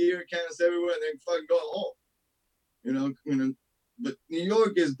 leaving beer cans everywhere, and then fucking going home. But New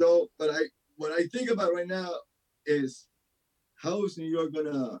York is dope. But what I think about right now is how is New York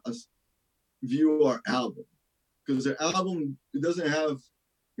gonna view our album? Because their album, it doesn't have,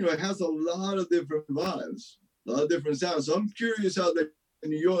 it has a lot of different vibes, a lot of different sounds. So I'm curious how the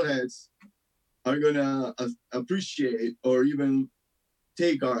New York heads are gonna appreciate or even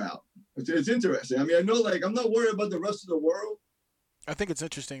take our album. It's interesting. I mean, I know, like, I'm not worried about the rest of the world. I think it's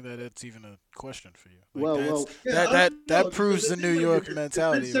interesting that it's even a question for you. Well, That proves the New York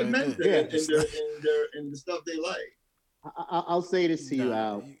mentality. It's segmented in the stuff they like. I'll say this to you, Nah,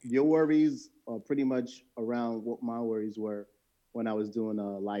 Al. Your worries are pretty much around what my worries were when I was doing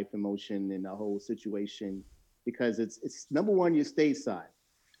Life in Motion and the whole situation, because it's number one, you're stateside,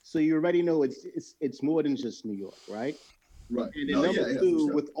 so you already know it's more than just New York, right? Right. And then number two,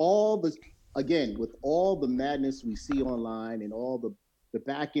 sure. with all the madness we see online and all the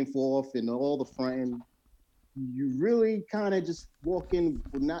back and forth and all the fronting, you really kind of just walk in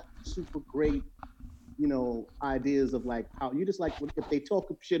with not super great, ideas of like how you just like, if they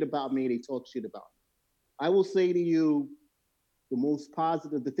talk shit about me, they talk shit about me. I will say to you, the most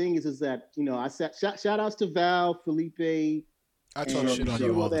positive, the thing is that, I said, shout outs to Val, Felipe, I talk shit on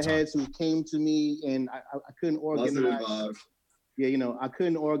you all the time. heads who came to me, and I couldn't organize. I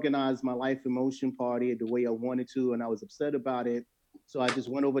couldn't organize my Life in Motion party the way I wanted to, and I was upset about it. So I just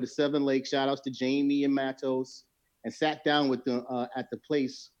went over to Seven Lakes. Shout outs to Jamie and Matos, and sat down with them at the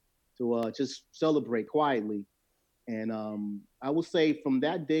place to just celebrate quietly. And I will say from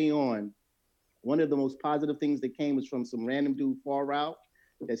that day on, one of the most positive things that came was from some random dude far out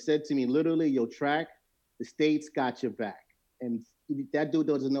that said to me, literally, your track, the States got your back. And that dude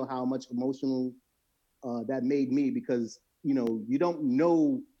doesn't know how much emotional that made me, because, you don't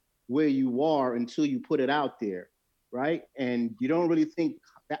know where you are until you put it out there, right? And you don't really think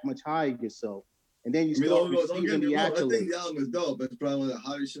that much higher of yourself. And then you start receiving the accolades. I think the album is dope. It's probably one of the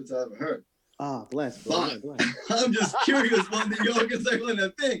hottest shits I ever heard. Ah, bless. I'm just curious what New York is like on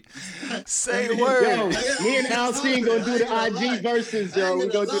that thing. Say the word. Yo, me and Alcine gonna do the IG verses, yo. We're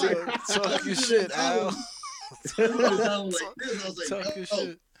gonna do the talk your shit, Al. Talk your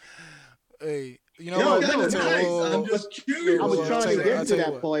shit. Hey, you know what? I'm just curious. I was trying to get to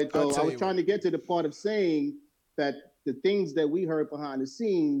that point, though. I was trying to get to the part of saying that the things that we heard behind the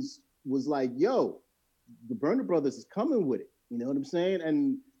scenes was like, yo, the Burner Brothers is coming with it. You know what I'm saying?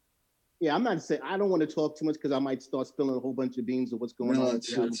 And yeah, I'm not saying, I don't want to talk too much because I might start spilling a whole bunch of beans of what's going on.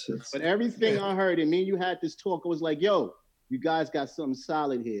 But everything I heard, and me and you had this talk, I was like, yo, you guys got something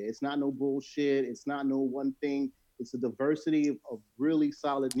solid here. It's not no bullshit. It's not no one thing. It's a diversity of really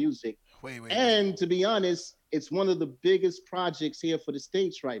solid music. And to be honest, it's one of the biggest projects here for the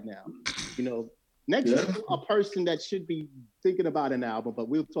States right now. Next to a person that should be thinking about an album, but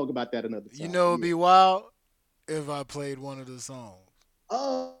we'll talk about that another time. It'd be wild if I played one of the songs.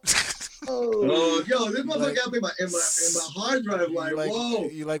 Oh, yo, this motherfucker got me in my hard drive. Like, whoa.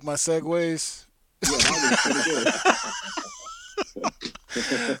 You like my segues? Yeah, that was pretty good.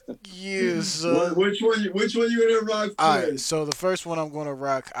 Yeah, son. Which one? Which one you gonna rock All right, first? so the first one I'm gonna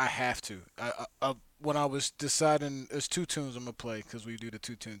rock, I have to. When I was deciding, there's two tunes I'm gonna play because we do the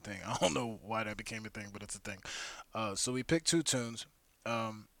two tune thing. I don't know why that became a thing, but it's a thing. So we picked two tunes.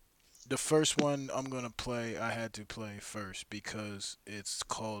 Um, the first one I'm gonna play, I had to play first because it's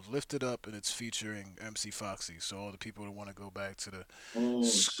called "Lift It Up" and it's featuring MC Foxy. So all the people that want to go back to the Oh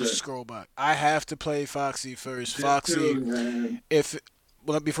shit! scroll back, I have to play Foxy first. This Foxy, tune, man. if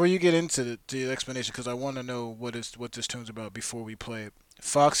well, before you get into the explanation, because I want to know what this tune's about before we play it.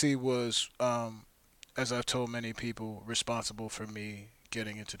 Foxy was, as I've told many people, responsible for me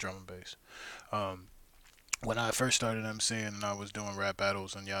getting into drum and bass. Um, when I first started emceeing and I was doing rap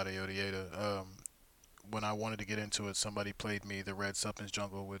battles and yada yada yada, when I wanted to get into it, somebody played me the Red Suppins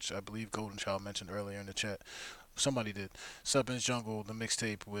Jungle, which I believe Golden Child mentioned earlier in the chat. Somebody did. Suppins Jungle, the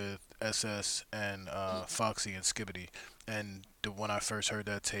mixtape with SS and Foxy and Skibbity. And when I first heard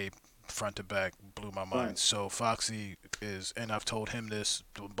that tape, front to back, blew my mind. Right. So Foxy is, and I've told him this,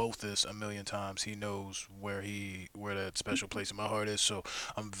 both this a million times. He knows where that special place in my heart is. So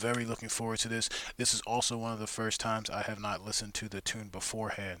I'm very looking forward to this. This is also one of the first times I have not listened to the tune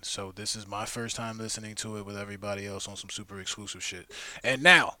beforehand. So this is my first time listening to it with everybody else on some super exclusive shit. And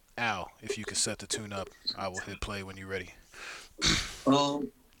now, Al, if you could set the tune up, I will hit play when you're ready. Um.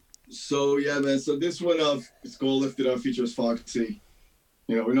 So yeah, man. So this one it's called "Lift It Up" features Foxy.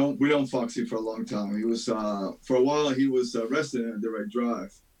 You know, we known Foxy for a long time. He was for a while he was resident at Direct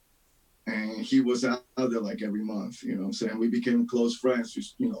Drive, and he was out there like every month. You know what I'm saying? We became close friends.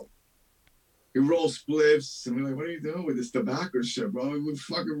 You know, we roll spliffs, and we're like, "What are you doing with this tobacco shit, bro? We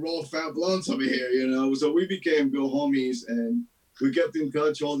fucking roll fat blunts over here." You know, so we became good homies, and we kept in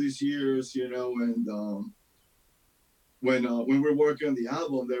touch all these years. You know, and when we were working on the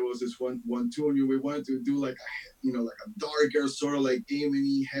album, there was this one tune we wanted to do like like a darker sort of like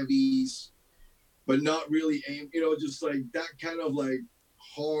aiming heavies, but not really aim, just like that kind of like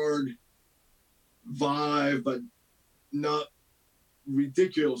hard vibe, but not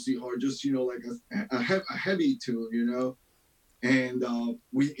ridiculously hard, just like a heavy tune, and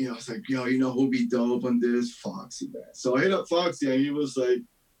we, I was like, who'll be dope on this? Foxy, man. So I hit up Foxy, and he was like,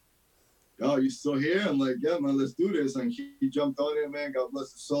 "Oh, you still here?" I'm like, "Yeah, man, let's do this." And he jumped on it, man. God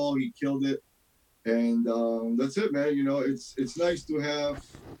bless his soul. He killed it. And that's it, man. It's nice to have,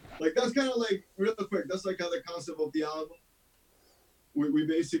 like, that's kind of like, real quick, that's like how the concept of the album. We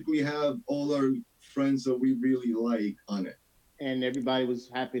basically have all our friends that we really like on it. And everybody was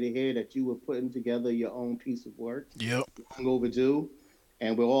happy to hear that you were putting together your own piece of work. Yep. Long overdue.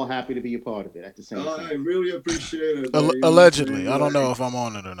 And we're all happy to be a part of it at the same time. I really appreciate it. Allegedly. I don't know if I'm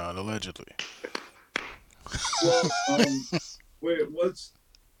on it or not. Allegedly. Well, wait, what's...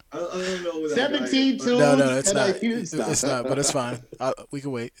 I don't know. 17 tunes. No, it's not. It's not, but it's fine. We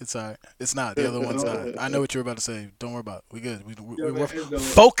can wait. It's all right. It's not. The other one's not. I know what you're about to say. Don't worry about it. We good. We're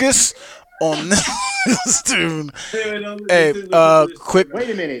focus on this tune. Hey, quick. Wait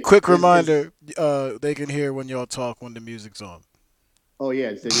a minute. Quick reminder. They can hear when y'all talk when the music's on. Oh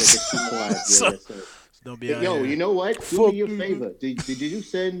yeah, so just keep quiet. So, don't be out Yo, here. you know what? Do me a favor. Did you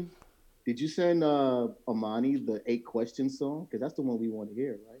send? Did you send Amani the 8 questions song? Because that's the one we want to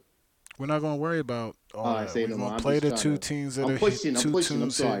hear, right? We're not gonna worry about all that. We're gonna I'm play the just two trying to- teams that I'm are pushing. I'm two pushing. I'm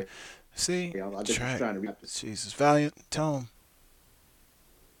tunes sorry. here. See, Yeah, I'm just track. trying to wrap this. Jesus, Valiant, tell him.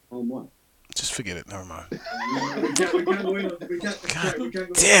 What? Just forget it. Never mind. We can't go in. We can't go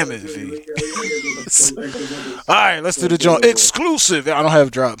Damn in. it, V. We can't go in. All right, let's do the joint exclusive. I don't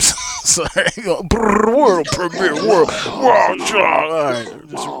have drops. Sorry. World premiere. World. All right,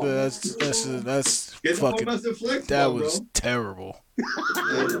 that's Get the fucking. Massive Flex, That bro. was terrible.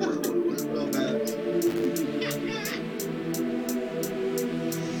 No, man.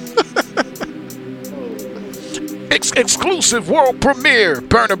 Exclusive world premiere.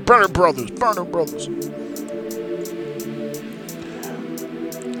 Burner Brothers.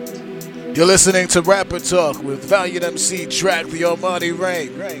 You're listening to Rapper Talk with Valiant MC Track, the Almighty Rain.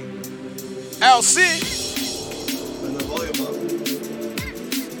 LC. And the volume up.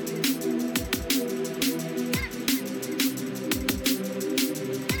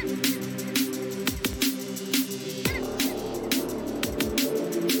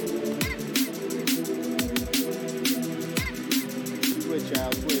 Switch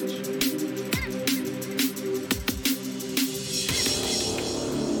out, switch.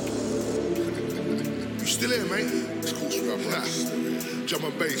 You still here, mate? Of course we are, bro. Drum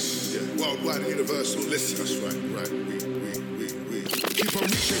and bass, worldwide, universal. Listen, that's right. We keep on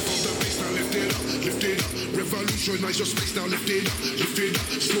reaching from the bass now. Lift it up, Revolutionize your space now, lift it up, lift it up.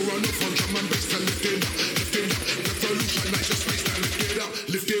 Slow run up on drum and bass, now lift it up, lift it up. Revolutionize your space now, lift it up,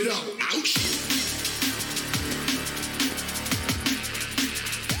 lift it up. Ouch!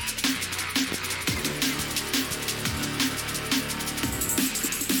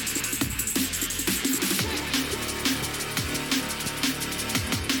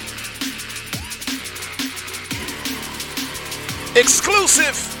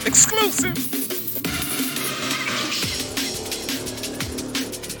 Exclusive! Exclusive!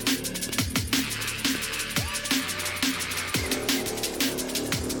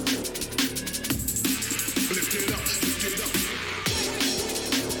 Lift it up, lift it up.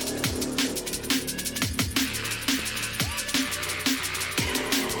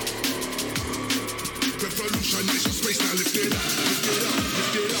 Revolutionize your space now, lift it up, lift it up,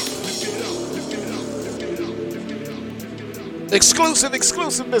 lift it up, lift it up, lift it up, lift it up, lift it up, lift it up. Exclusive,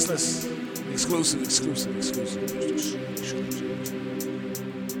 exclusive business. Exclusive, exclusive, exclusive.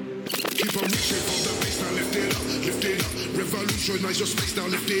 Keep on reaching for the bass now, lift it up, lift it up. Revolutionize your space now,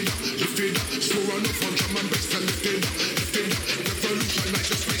 lift it up, lift it up. Slow run up on drum and bass now, lift it up, lift it up. Revolutionize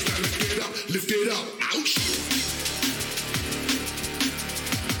your space now, lift it up, lift it up. Ouch!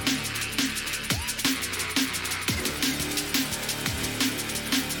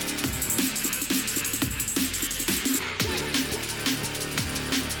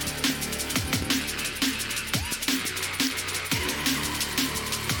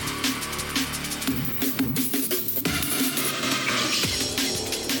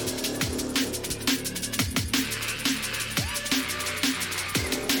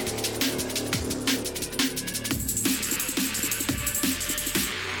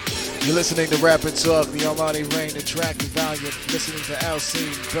 You're listening to Rapid Talk, the Almighty Reign, the track is valiant. Listening to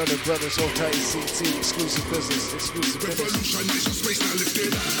Alcine, Brother Brothers, Hold Tight CT, exclusive business, exclusive business. Revolutionize your space now, lift it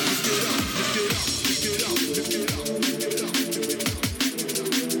up, lift it up, lift it up, lift it up, lift it up, lift it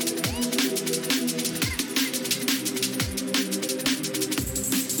up, lift it up.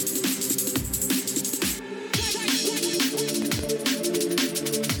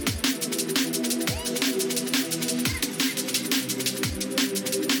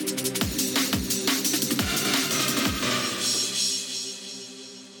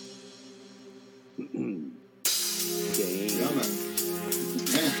 Yeah,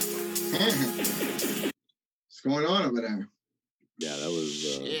 man. What's going on over there? Yeah, that was.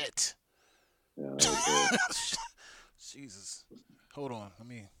 Shit. Yeah, that was Jesus. Hold on, let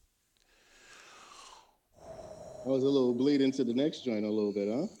me. I was a little bleed into the next joint a little bit,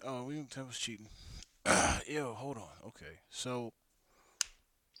 huh? Oh, that was cheating. Yo, hold on. Okay, so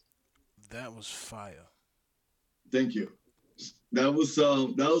that was fire. Thank you. That was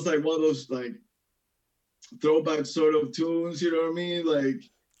like one of those like throwback sort of tunes. You know what I mean? Like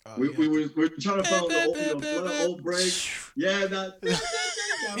we were trying to find the old break. Yeah, that.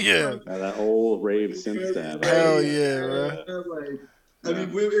 Yeah. that old rave synth stab. Hell yeah, bro. Like, I mean,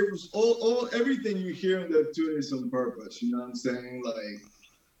 it was all everything you hear in that tune is on purpose. You know what I'm saying? Like,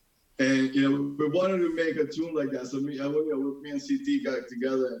 and you know, we wanted to make a tune like that. So me and CT got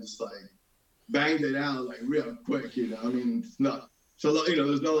together and just like banged it out like real quick. You know, I mean, it's not so you know,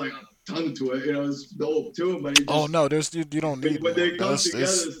 there's no like a ton to it. You know, it's the old tune, but it just, Oh no, there's you don't need. when they come That's- together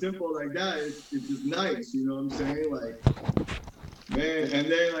it's- simple like that, it's just nice. You know what I'm saying? Like, man, and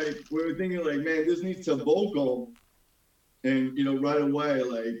then like we were thinking like, man, this needs a vocal. And you know, right away,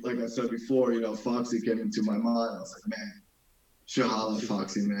 like I said before, you know, Foxy came into my mind. I was like, man, sure holla,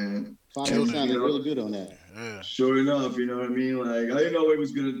 Foxy, man. Foxy sounded really good on that. Yeah. Sure enough, you know what I mean? Like I didn't know what he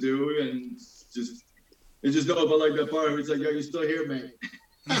was gonna do, and it's just no, but like that part, it's like, yo, you still here, man?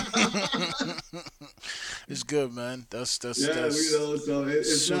 It's good, man. That's Yeah, that's you know, so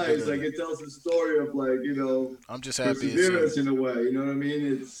it's super nice. good. Like it tells the story of like, you know, I'm just happy it's perseverance in a way. You know what I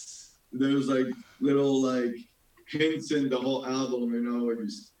mean? There's like little like hints in the whole album, you know,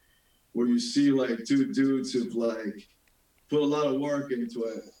 where you see like two dudes who've like put a lot of work into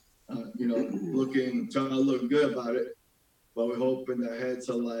it, you know, trying to look good about it, but we're hoping their heads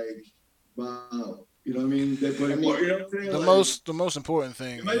are like, wow, you know what I mean? They put in work, you know what I'm saying? the most important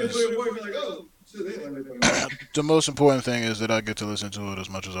thing You might just is put in work, be like, oh, shit, they ain't like that. the most important thing is that I get to listen to it as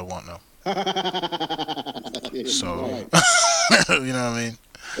much as I want now. So you know what I mean?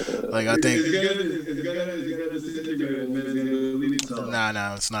 Like I think It's gonna disintegrate and it's gonna leave itself.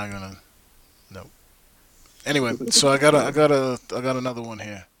 nah, it's not gonna. No. Anyway, so I got another one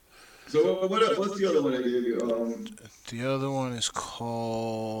here. So what's the other one I gave you? The other one is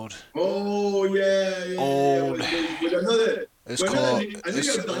called. Oh yeah. Old. With another. It's Well, called. I think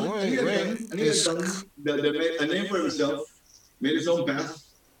It's, I've done. wait. I think I've done. That made a name for himself, made his own path.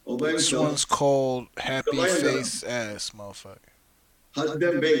 Obey This yourself. one's called Happy Obey yourself. Face Ass, motherfucker. Hot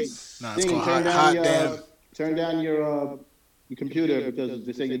damn bass. Nah, it's Sing, called turn Hot down Damn. turn down your computer because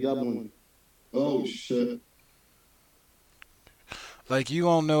they say you're doubling. Oh shit. Like, you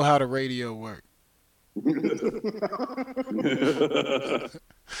don't know how the radio work. I You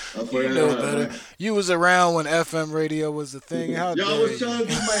forgot know that, better. man. You was around when FM radio was the thing. How Yo, I dare was trying to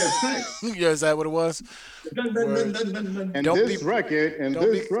do my effects. you? Yeah, is that what it was? Dun, dun, dun, dun, dun, dun. And Don't this be- record,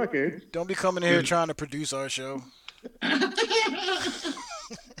 don't record. Don't be coming here trying to produce our show.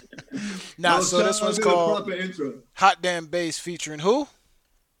 Nah, Yo, so shout this out one's to the called proper intro. Hot Damn Bass featuring who?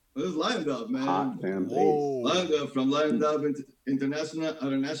 This is Lion Dub, man. Hot damn bass. Whoa. Lion Dub from Lion Dub International,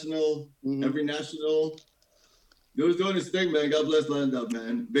 International, Mhm. every national. Dude's doing his thing, man. God bless Lion Dub,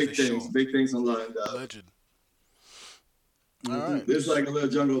 man. Big For things, sure. big things on Lion Dub. Legend. All right. This is like a little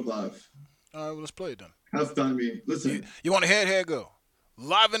jungle vibe. All right, well, let's play it then. Halftime me. Listen. You want to head, go.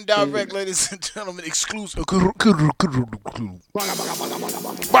 Live and direct, ladies and gentlemen, exclusive. Ruin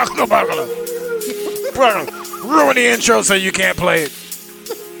the intro so you can't play it.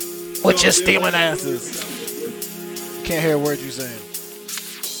 With your stealing asses. Can't hear a word you're saying.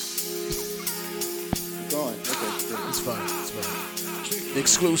 Go on. Okay. It's fine. It's fine.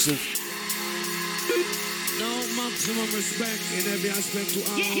 Exclusive. No maximum respect in every aspect to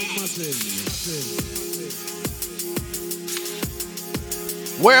all massive.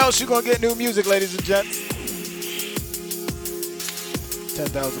 Where else you gonna get new music, ladies and gents?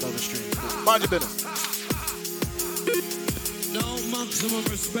 10,000 other streams. Mind your business. No maximum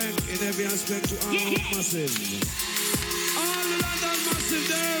respect in every aspect to all massive. All the London massive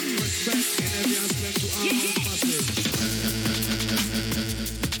them. Respect in every aspect to all massive.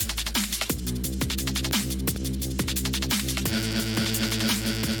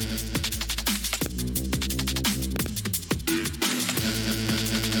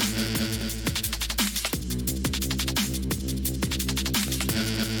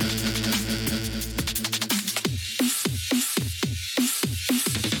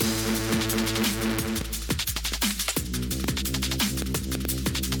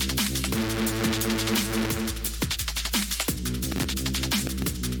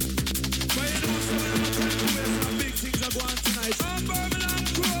 But you know, so when I'm trying to waste some big things are going tonight. I'm Birmingham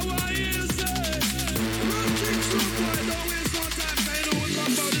Crow, what you say? Run things through, boy, don't waste no time. 'Cause you know we come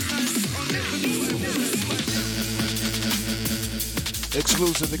about this night on the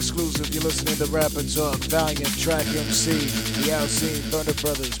Exclusive. You're listening to Rapper Talk, Valiant, Track MC, The Outseen, Burner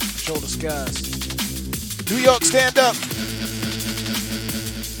Brothers, Patrol the Skies. New York, stand up.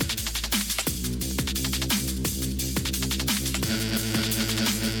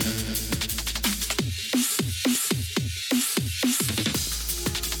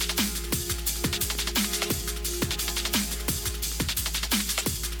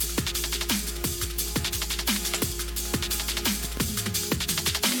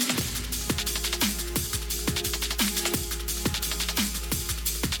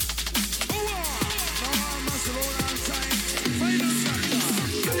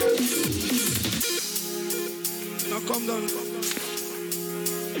 Now come down.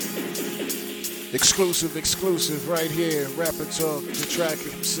 Exclusive right here. Rapper Talk, The Track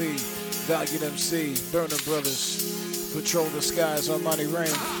MC, Valiant MC, Burner Brothers, Patrol the Skies, Armani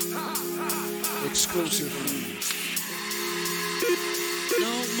Rain. Exclusive.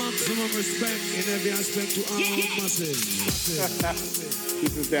 No maximum respect in every aspect to all massive.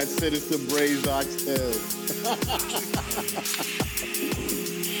 This is that sinister braised oxtail.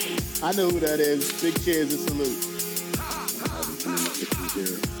 I know who that is. Big cheers and salute. I'm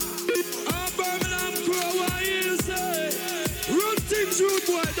Birmingham Crow, what you say? Run things rude,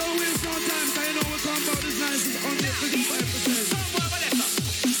 boy, don't waste no time. 'Cause you know we come about this night is only 55%.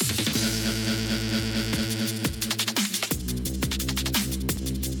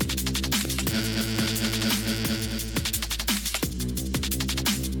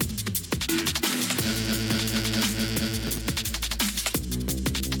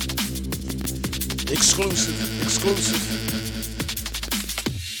 Exclusive.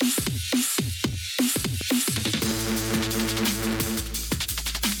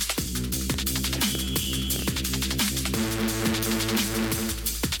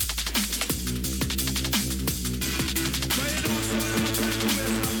 But you know, so when I'm trying to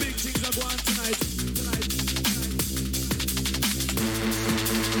waste some big things are going tonight.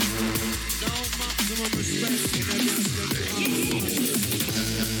 No maximum respect in every aspect to all massive.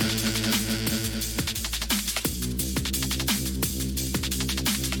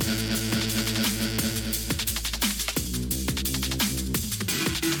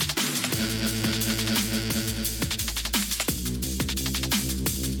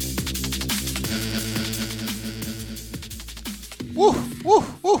 Woo, woo,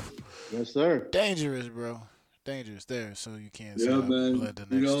 woo. Yes, sir. Dangerous, bro. Dangerous there, so you can't say Yeah, I man. bled the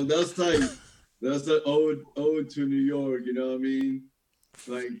You next know, two. that's the ode to New York. You know what I mean?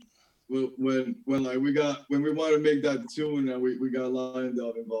 Like when like when we want to make that tune and we got Lion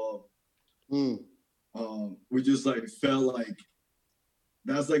Dove involved. Mm. We just like felt like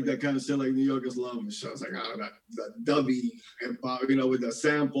that's like that kind of shit like New Yorkers love. And so it's like that dubby and you know, with the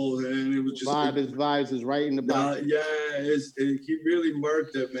samples, and it was just Vibes is right in the box. he really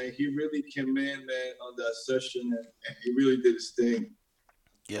murked it, man. He really came in, man, on that session, and he really did his thing.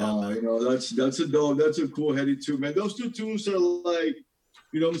 Yeah, man. You know, that's a cool heady tune, man. Those two tunes are like,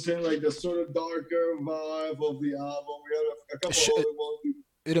 you know what I'm saying, like the sort of darker vibe of the album. We had a couple other ones.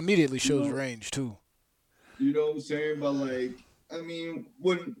 It immediately shows know, range too. You know what I'm saying? But like, I mean,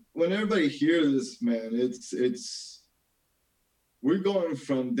 when everybody hears this, man, it's we're going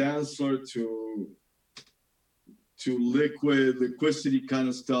from dance floor to liquidity kind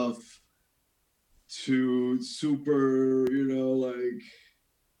of stuff to super, you know, like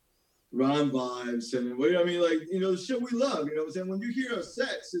rhyme vibes and what I mean, like, you know, the shit we love. You know what I'm saying? When you hear our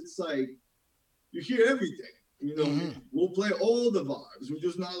sets, it's like you hear everything. You know, we'll play all the vibes. We're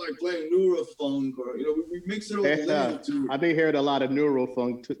just not like playing neurofunk or, you know, we mix it all together too. I've been hearing a lot of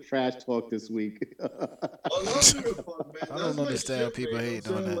neurofunk trash talk this week. I love neurofunk, man. I don't understand shit, people man.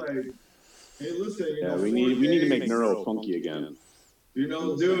 hating on that. Like, hey, listen, you Yeah, know, we need to make neuro funky again. You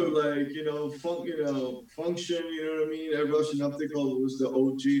know, dude, like, you know, function, you know what I mean? Ed Russian Optical was the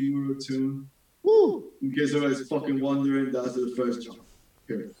OG neuro tune. Woo! In case everybody's fucking wondering, that's the first jump.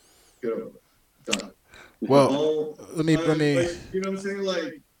 Here, get over. Done. Well, let me you know what I'm saying? Like,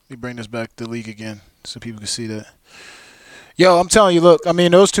 let me bring this back to the league again so people can see that. Yo, I'm telling you, look, I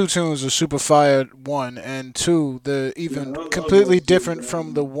mean, those two tunes are super fire, one, and two, they're even completely different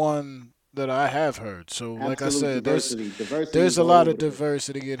from the one that I have heard. So, like I said, there's a lot of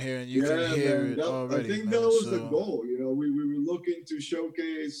diversity in here, and you can hear it already. I think man, that was so. the goal. You know, we were looking to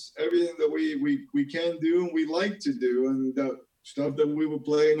showcase everything that we can do and we like to do, and the stuff that we would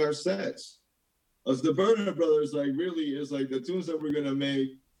play in our sets. As the Burner Brothers, like, really is like the tunes that we're gonna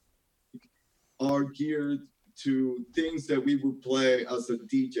make are geared to things that we would play as a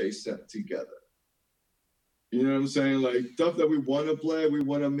DJ set together. You know what I'm saying? Like stuff that we want to play, we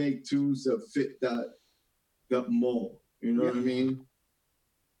want to make tunes that fit that mold. You know what I mean?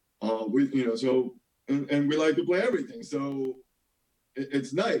 So we like to play everything. So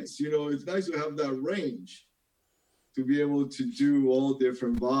it's nice. You know, it's nice to have that range to be able to do all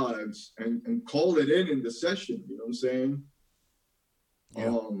different vibes and call it in the session. You know what I'm saying?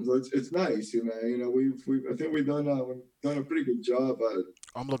 Yeah. So it's nice, you know. You know, I think we've done a pretty good job at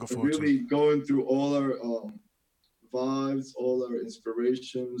I'm looking forward really to it. going through all our vibes, all our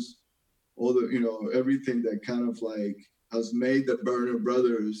inspirations, all the, you know, everything that kind of like has made the Burner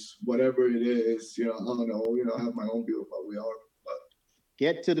Brothers whatever it is. You know, I don't know. You know, I have my own view of what we are. But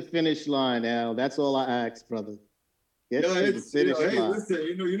get to the finish line, Al. That's all I ask, brother. Get to the finish line. Hey, listen,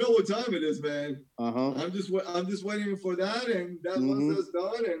 you know what time it is, man. I'm just waiting for that, and that once that's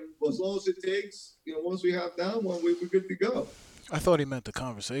done, and as long as it takes, you know, once we have that one, we're good to go. I thought he meant the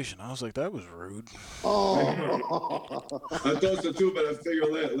conversation. I was like, that was rude. Oh. I thought so too, but I figured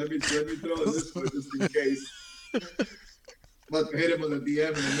let me throw this one just in case. About to hit him on the DM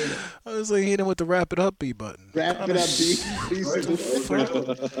in a minute. I was like, hit him with the wrap it up B button. Wrap it up, B.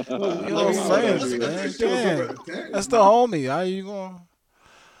 Yo, friends, man. Damn. That's the homie. How you going?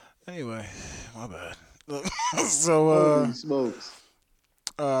 Anyway, my bad. Look, so, Holy smokes.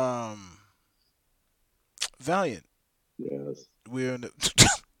 Valiant. Yes. We're in the.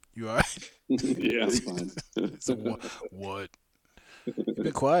 You all right? Yeah, I'm fine. So what? You've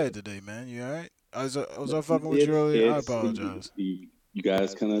been quiet today, man. You all right? I was fucking with you earlier. I apologize. You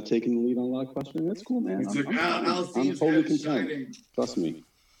guys kind of taking the lead on a lot of questions. That's cool, man. I'm totally content. Trust me.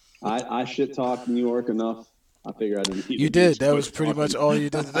 I shit talk New York enough. I figure I didn't. You did. That was pretty much all you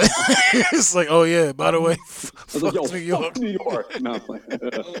did today. It's like, oh yeah. By the way, fuck New York. York. New York. No,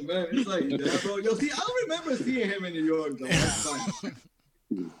 Oh man, it's like that, bro. Yo, see, I don't remember seeing him in New York though. That's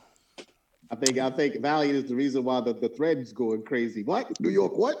fine. I think Valiant is the reason why the thread's going crazy. What? New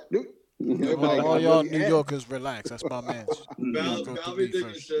York? What? All y'all New Yorkers, relax. That's my man.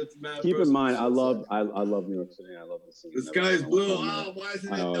 Keep in mind, I love New York City. I love the city. The sky is blue. Oh, why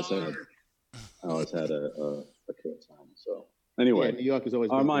isn't it dark? I always had a cool time. So anyway, New York is always.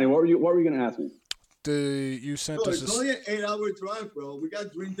 Armani, what were you gonna ask me? You sent us. It's only an 8-hour drive, bro. We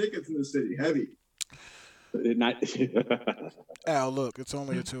got green tickets in the city. Heavy. Not, Al, look, it's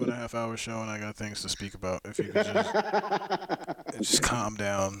only a 2.5 hour show, and I got things to speak about. If you could just calm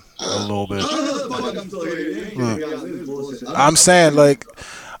down a little bit. I'm saying, like,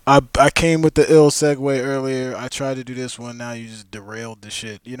 I came with the ill segue earlier. I tried to do this one. Now you just derailed the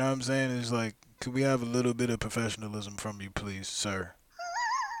shit. You know what I'm saying? It's like, could we have a little bit of professionalism from you, please, sir?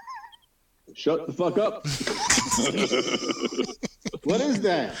 shut the fuck up. What is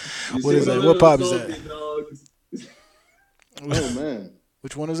that? What is that? What pop is that? Oh man,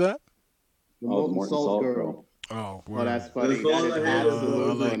 Which one is that? the Oh, molten Morton Salt Salt girl. Girl. Oh, Oh, word. that's funny. That's all That I had. is I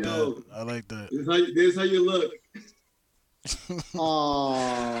absolutely like funny. that. I like that. This is how you look.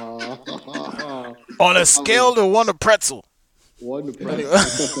 Aww. On a scale to 1 to pretzel. What the Anyway,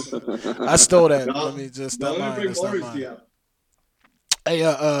 press? I stole that. No, Let me just No, stop let me mine. bring That's not Morris mine. to you.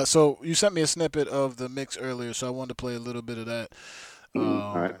 Hey, so you sent me a snippet of the mix earlier, so I wanted to play a little bit of that.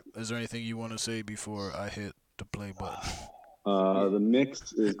 All right. Is there anything you want to say before I hit the play button? The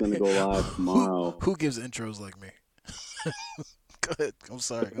mix is going to go live tomorrow. Who gives intros like me? Go ahead. I'm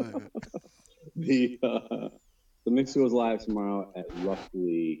sorry. Go ahead. The mix goes live tomorrow at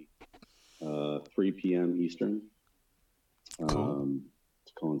roughly 3 p.m. Eastern. Cool.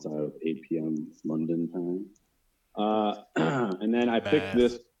 To coincide with 8 p.m. London time. And then I picked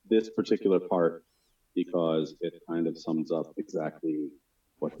Math. this particular part because it kind of sums up exactly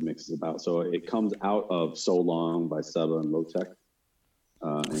what the mix is about. So it comes out of So Long by Seba and Lotec,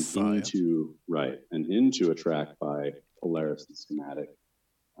 and Fire. into a track by Polaris and Schematic,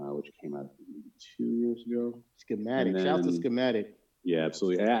 which came out 2 years ago. Schematic. And Shout out to then- Schematic. Yeah,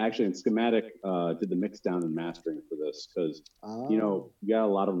 absolutely. Actually, and Schematic did the mix down and mastering for this because you know you got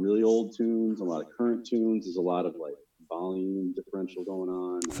a lot of really old tunes, a lot of current tunes. There's a lot of like volume differential going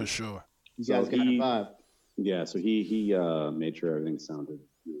on. For sure. You So guys got a he- vibe. Yeah, so he made sure everything sounded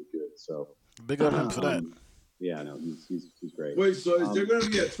really good. So Big up him for that. Yeah, no, he's great. Wait, so is there going to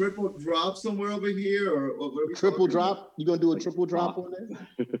be a triple drop somewhere over here, or what are we Triple talking about? drop? You gonna do a triple drop on there?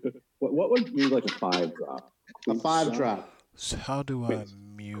 What would be like a 5 drop? A 5 drop. So how do I Quint.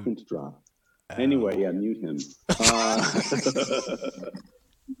 mute? Quint drop. Al? Anyway, yeah, mute him.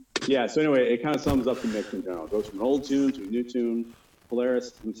 Yeah, so anyway, it kind of sums up the mix in general. It goes from an old tune to a new tune.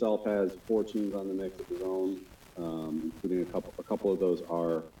 Polaris himself has 4 tunes on the mix of his own, including a couple of those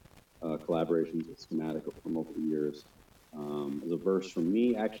are collaborations with Schematic from over the years. There's a verse from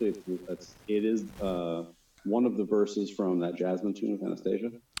me. Actually, it is one of the verses from that Jasmine tune with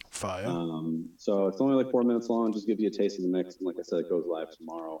Anastasia. Fire. So it's only like 4 minutes long. Just give you a taste of the mix. And like I said, it goes live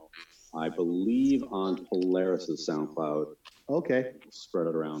tomorrow. I believe on Polaris's SoundCloud. Okay. Spread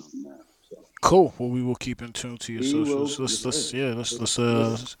it around from there. So. Cool. Well, we will keep in tune to your We socials. will. Let's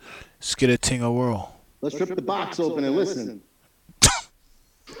get a ting a whirl. Let's rip the box open and listen.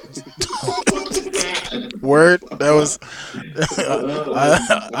 Word. That was.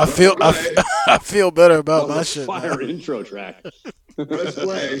 I feel better about That my was a shit. fire man. intro track. Press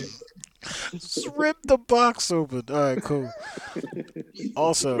play. Just rip the box open. All right, cool.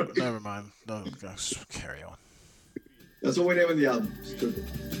 Also, never mind. No, gosh, carry on. That's what we're naming the album. Triple.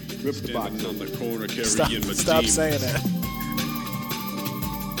 Rip the box Standing on open. the corner, Stop carrying my saying demons. that.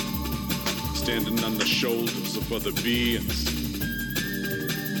 Standing on the shoulders of other beings.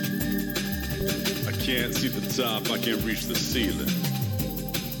 I can't see the top, I can't reach the ceiling.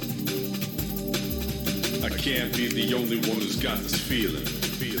 I can't be the only one who's got this feeling.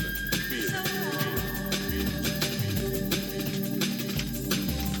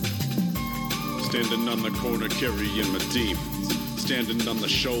 Standing on the corner, carrying my demons. Standing on the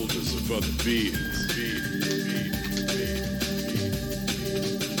shoulders of other beings.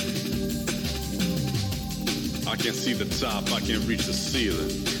 I can't see the top, I can't reach the ceiling.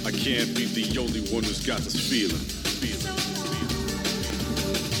 I can't be the only one who's got this feeling.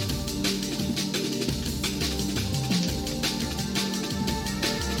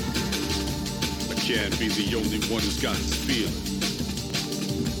 I can't be the only one who's got this feeling.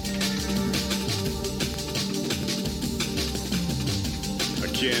 I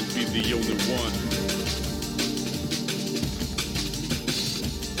can't be the only one.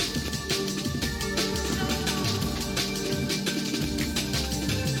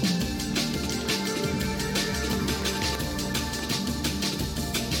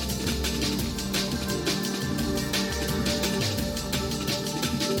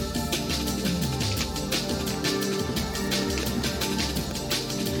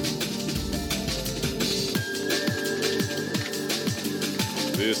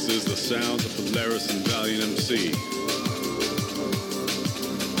 This is the sound of Polaris and Valiant MC.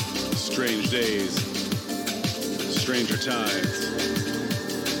 Strange days, stranger times.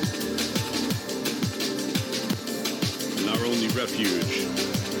 our only refuge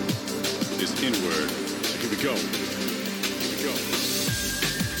is inward. So here we go. Here we go.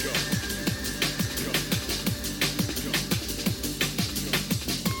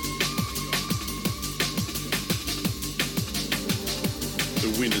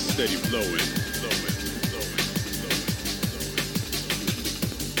 The wind is steady blowing.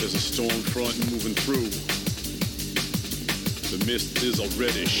 There's a storm front moving through. The mist is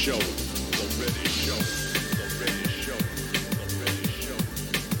already showing.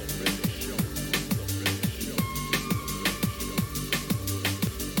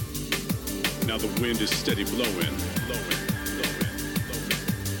 Now the wind is steady blowing.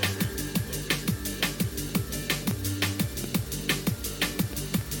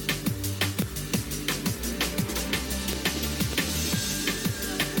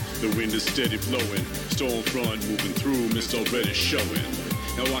 The wind is steady blowing, storm front moving through, mist already showing.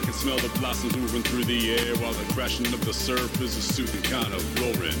 Now I can smell the blossoms moving through the air while the crashing of the surf is a soothing kind of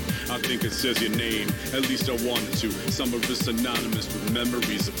roaring. I think it says your name, at least I wanted to. Summer is synonymous with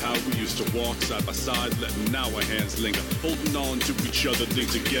memories of how we used to walk side by side, letting our hands linger, holding on to each other,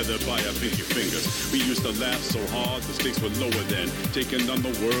 linked together by our pinky fingers. We used to laugh so hard, the stakes were lower then, taking on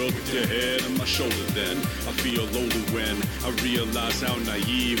the world with your head on my shoulder then. I feel older when I realize how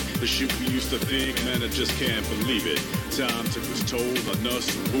naive the shit we used to think, man, I just can't believe it. Time took its toll on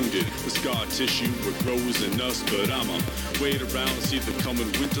us, wounded. The scar tissue, it grows in us, but I'ma wait around and see the coming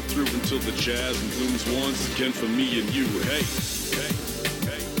winter through until the jasmine blooms once again for me and you. Hey,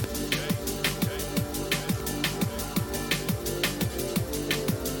 hey.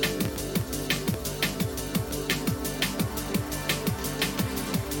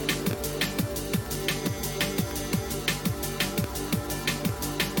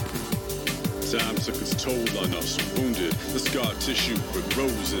 Time took its toll on us, wounded. The scar tissue, it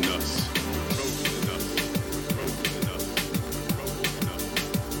grows in us.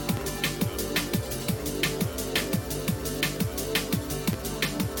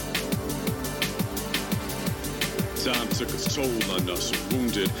 Time took its toll on us,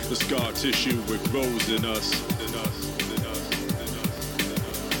 wounded. The scar tissue, it grows in us.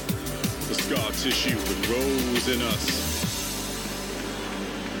 The scar tissue, it grows in us.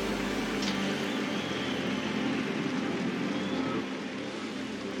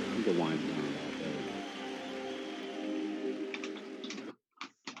 The wine's down about there.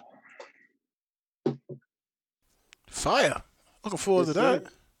 Fire. Looking forward Yes, to that.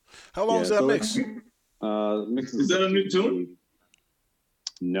 sir. How long is that so mix? Mix Is that a new tune?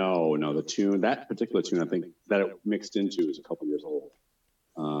 No, the tune, that particular tune, I think that it mixed into is a couple years old.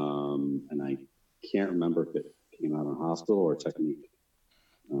 And I can't remember if it came out on Hospital or Technique.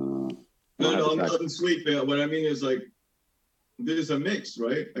 No, I'm nothing sweet, man. What I mean is like, this is a mix,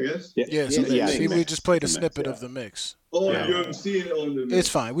 right? I guess. Yeah, so see, we mix. just played a The mix, snippet yeah. of the mix. Oh, Yeah. you haven't seen it on the mix. It's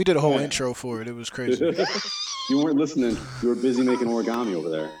fine. We did a whole Yeah. intro for it. It was crazy. You weren't listening. You were busy making origami over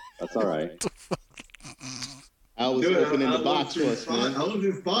there. That's all right. I was Dude, opening I the box was for us, man. I was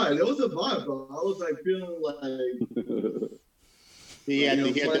inspired. It was a vibe, bro. I was like feeling like He had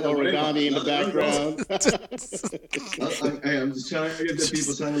to get the origami in the background. I'm just trying to get the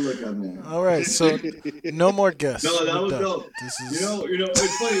people trying to look at me. All right, so no more guests. No, that We're was done. dope. This is You know,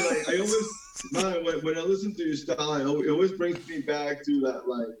 it's funny. Like I always, man, when I listen to your style, it always brings me back to that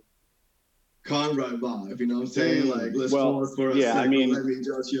like Conrad vibe. You know what I'm saying? Like let's Well, go for a yeah, I second, mean- let me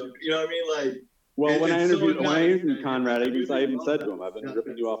judge you. You know what I mean? Like Well, when I it's so interviewed nice. Conrad, I even really said love to him, I've been that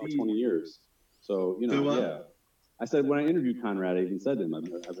ripping you off for scene. 20 years. So, you Do know, what? yeah. I said, when I interviewed Conrad, I even said to him, I've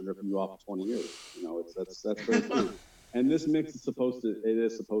been ripping you off for 20 years. You know, that's very true. And this mix is supposed to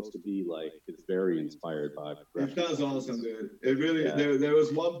be like, it's very inspired by It progression. sounds awesome, dude. It really. Yeah. There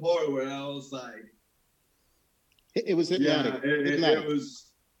was one part where I was like, It was yeah, hypnotic. it Hypnotic. was.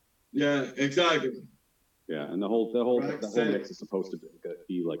 Yeah, exactly. Yeah, and the whole mix is supposed to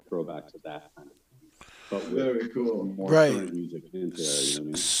be like throwback to that kind of thing. But with Very cool. more Right. current music into there, you know what I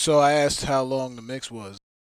mean? So I asked how long the mix was.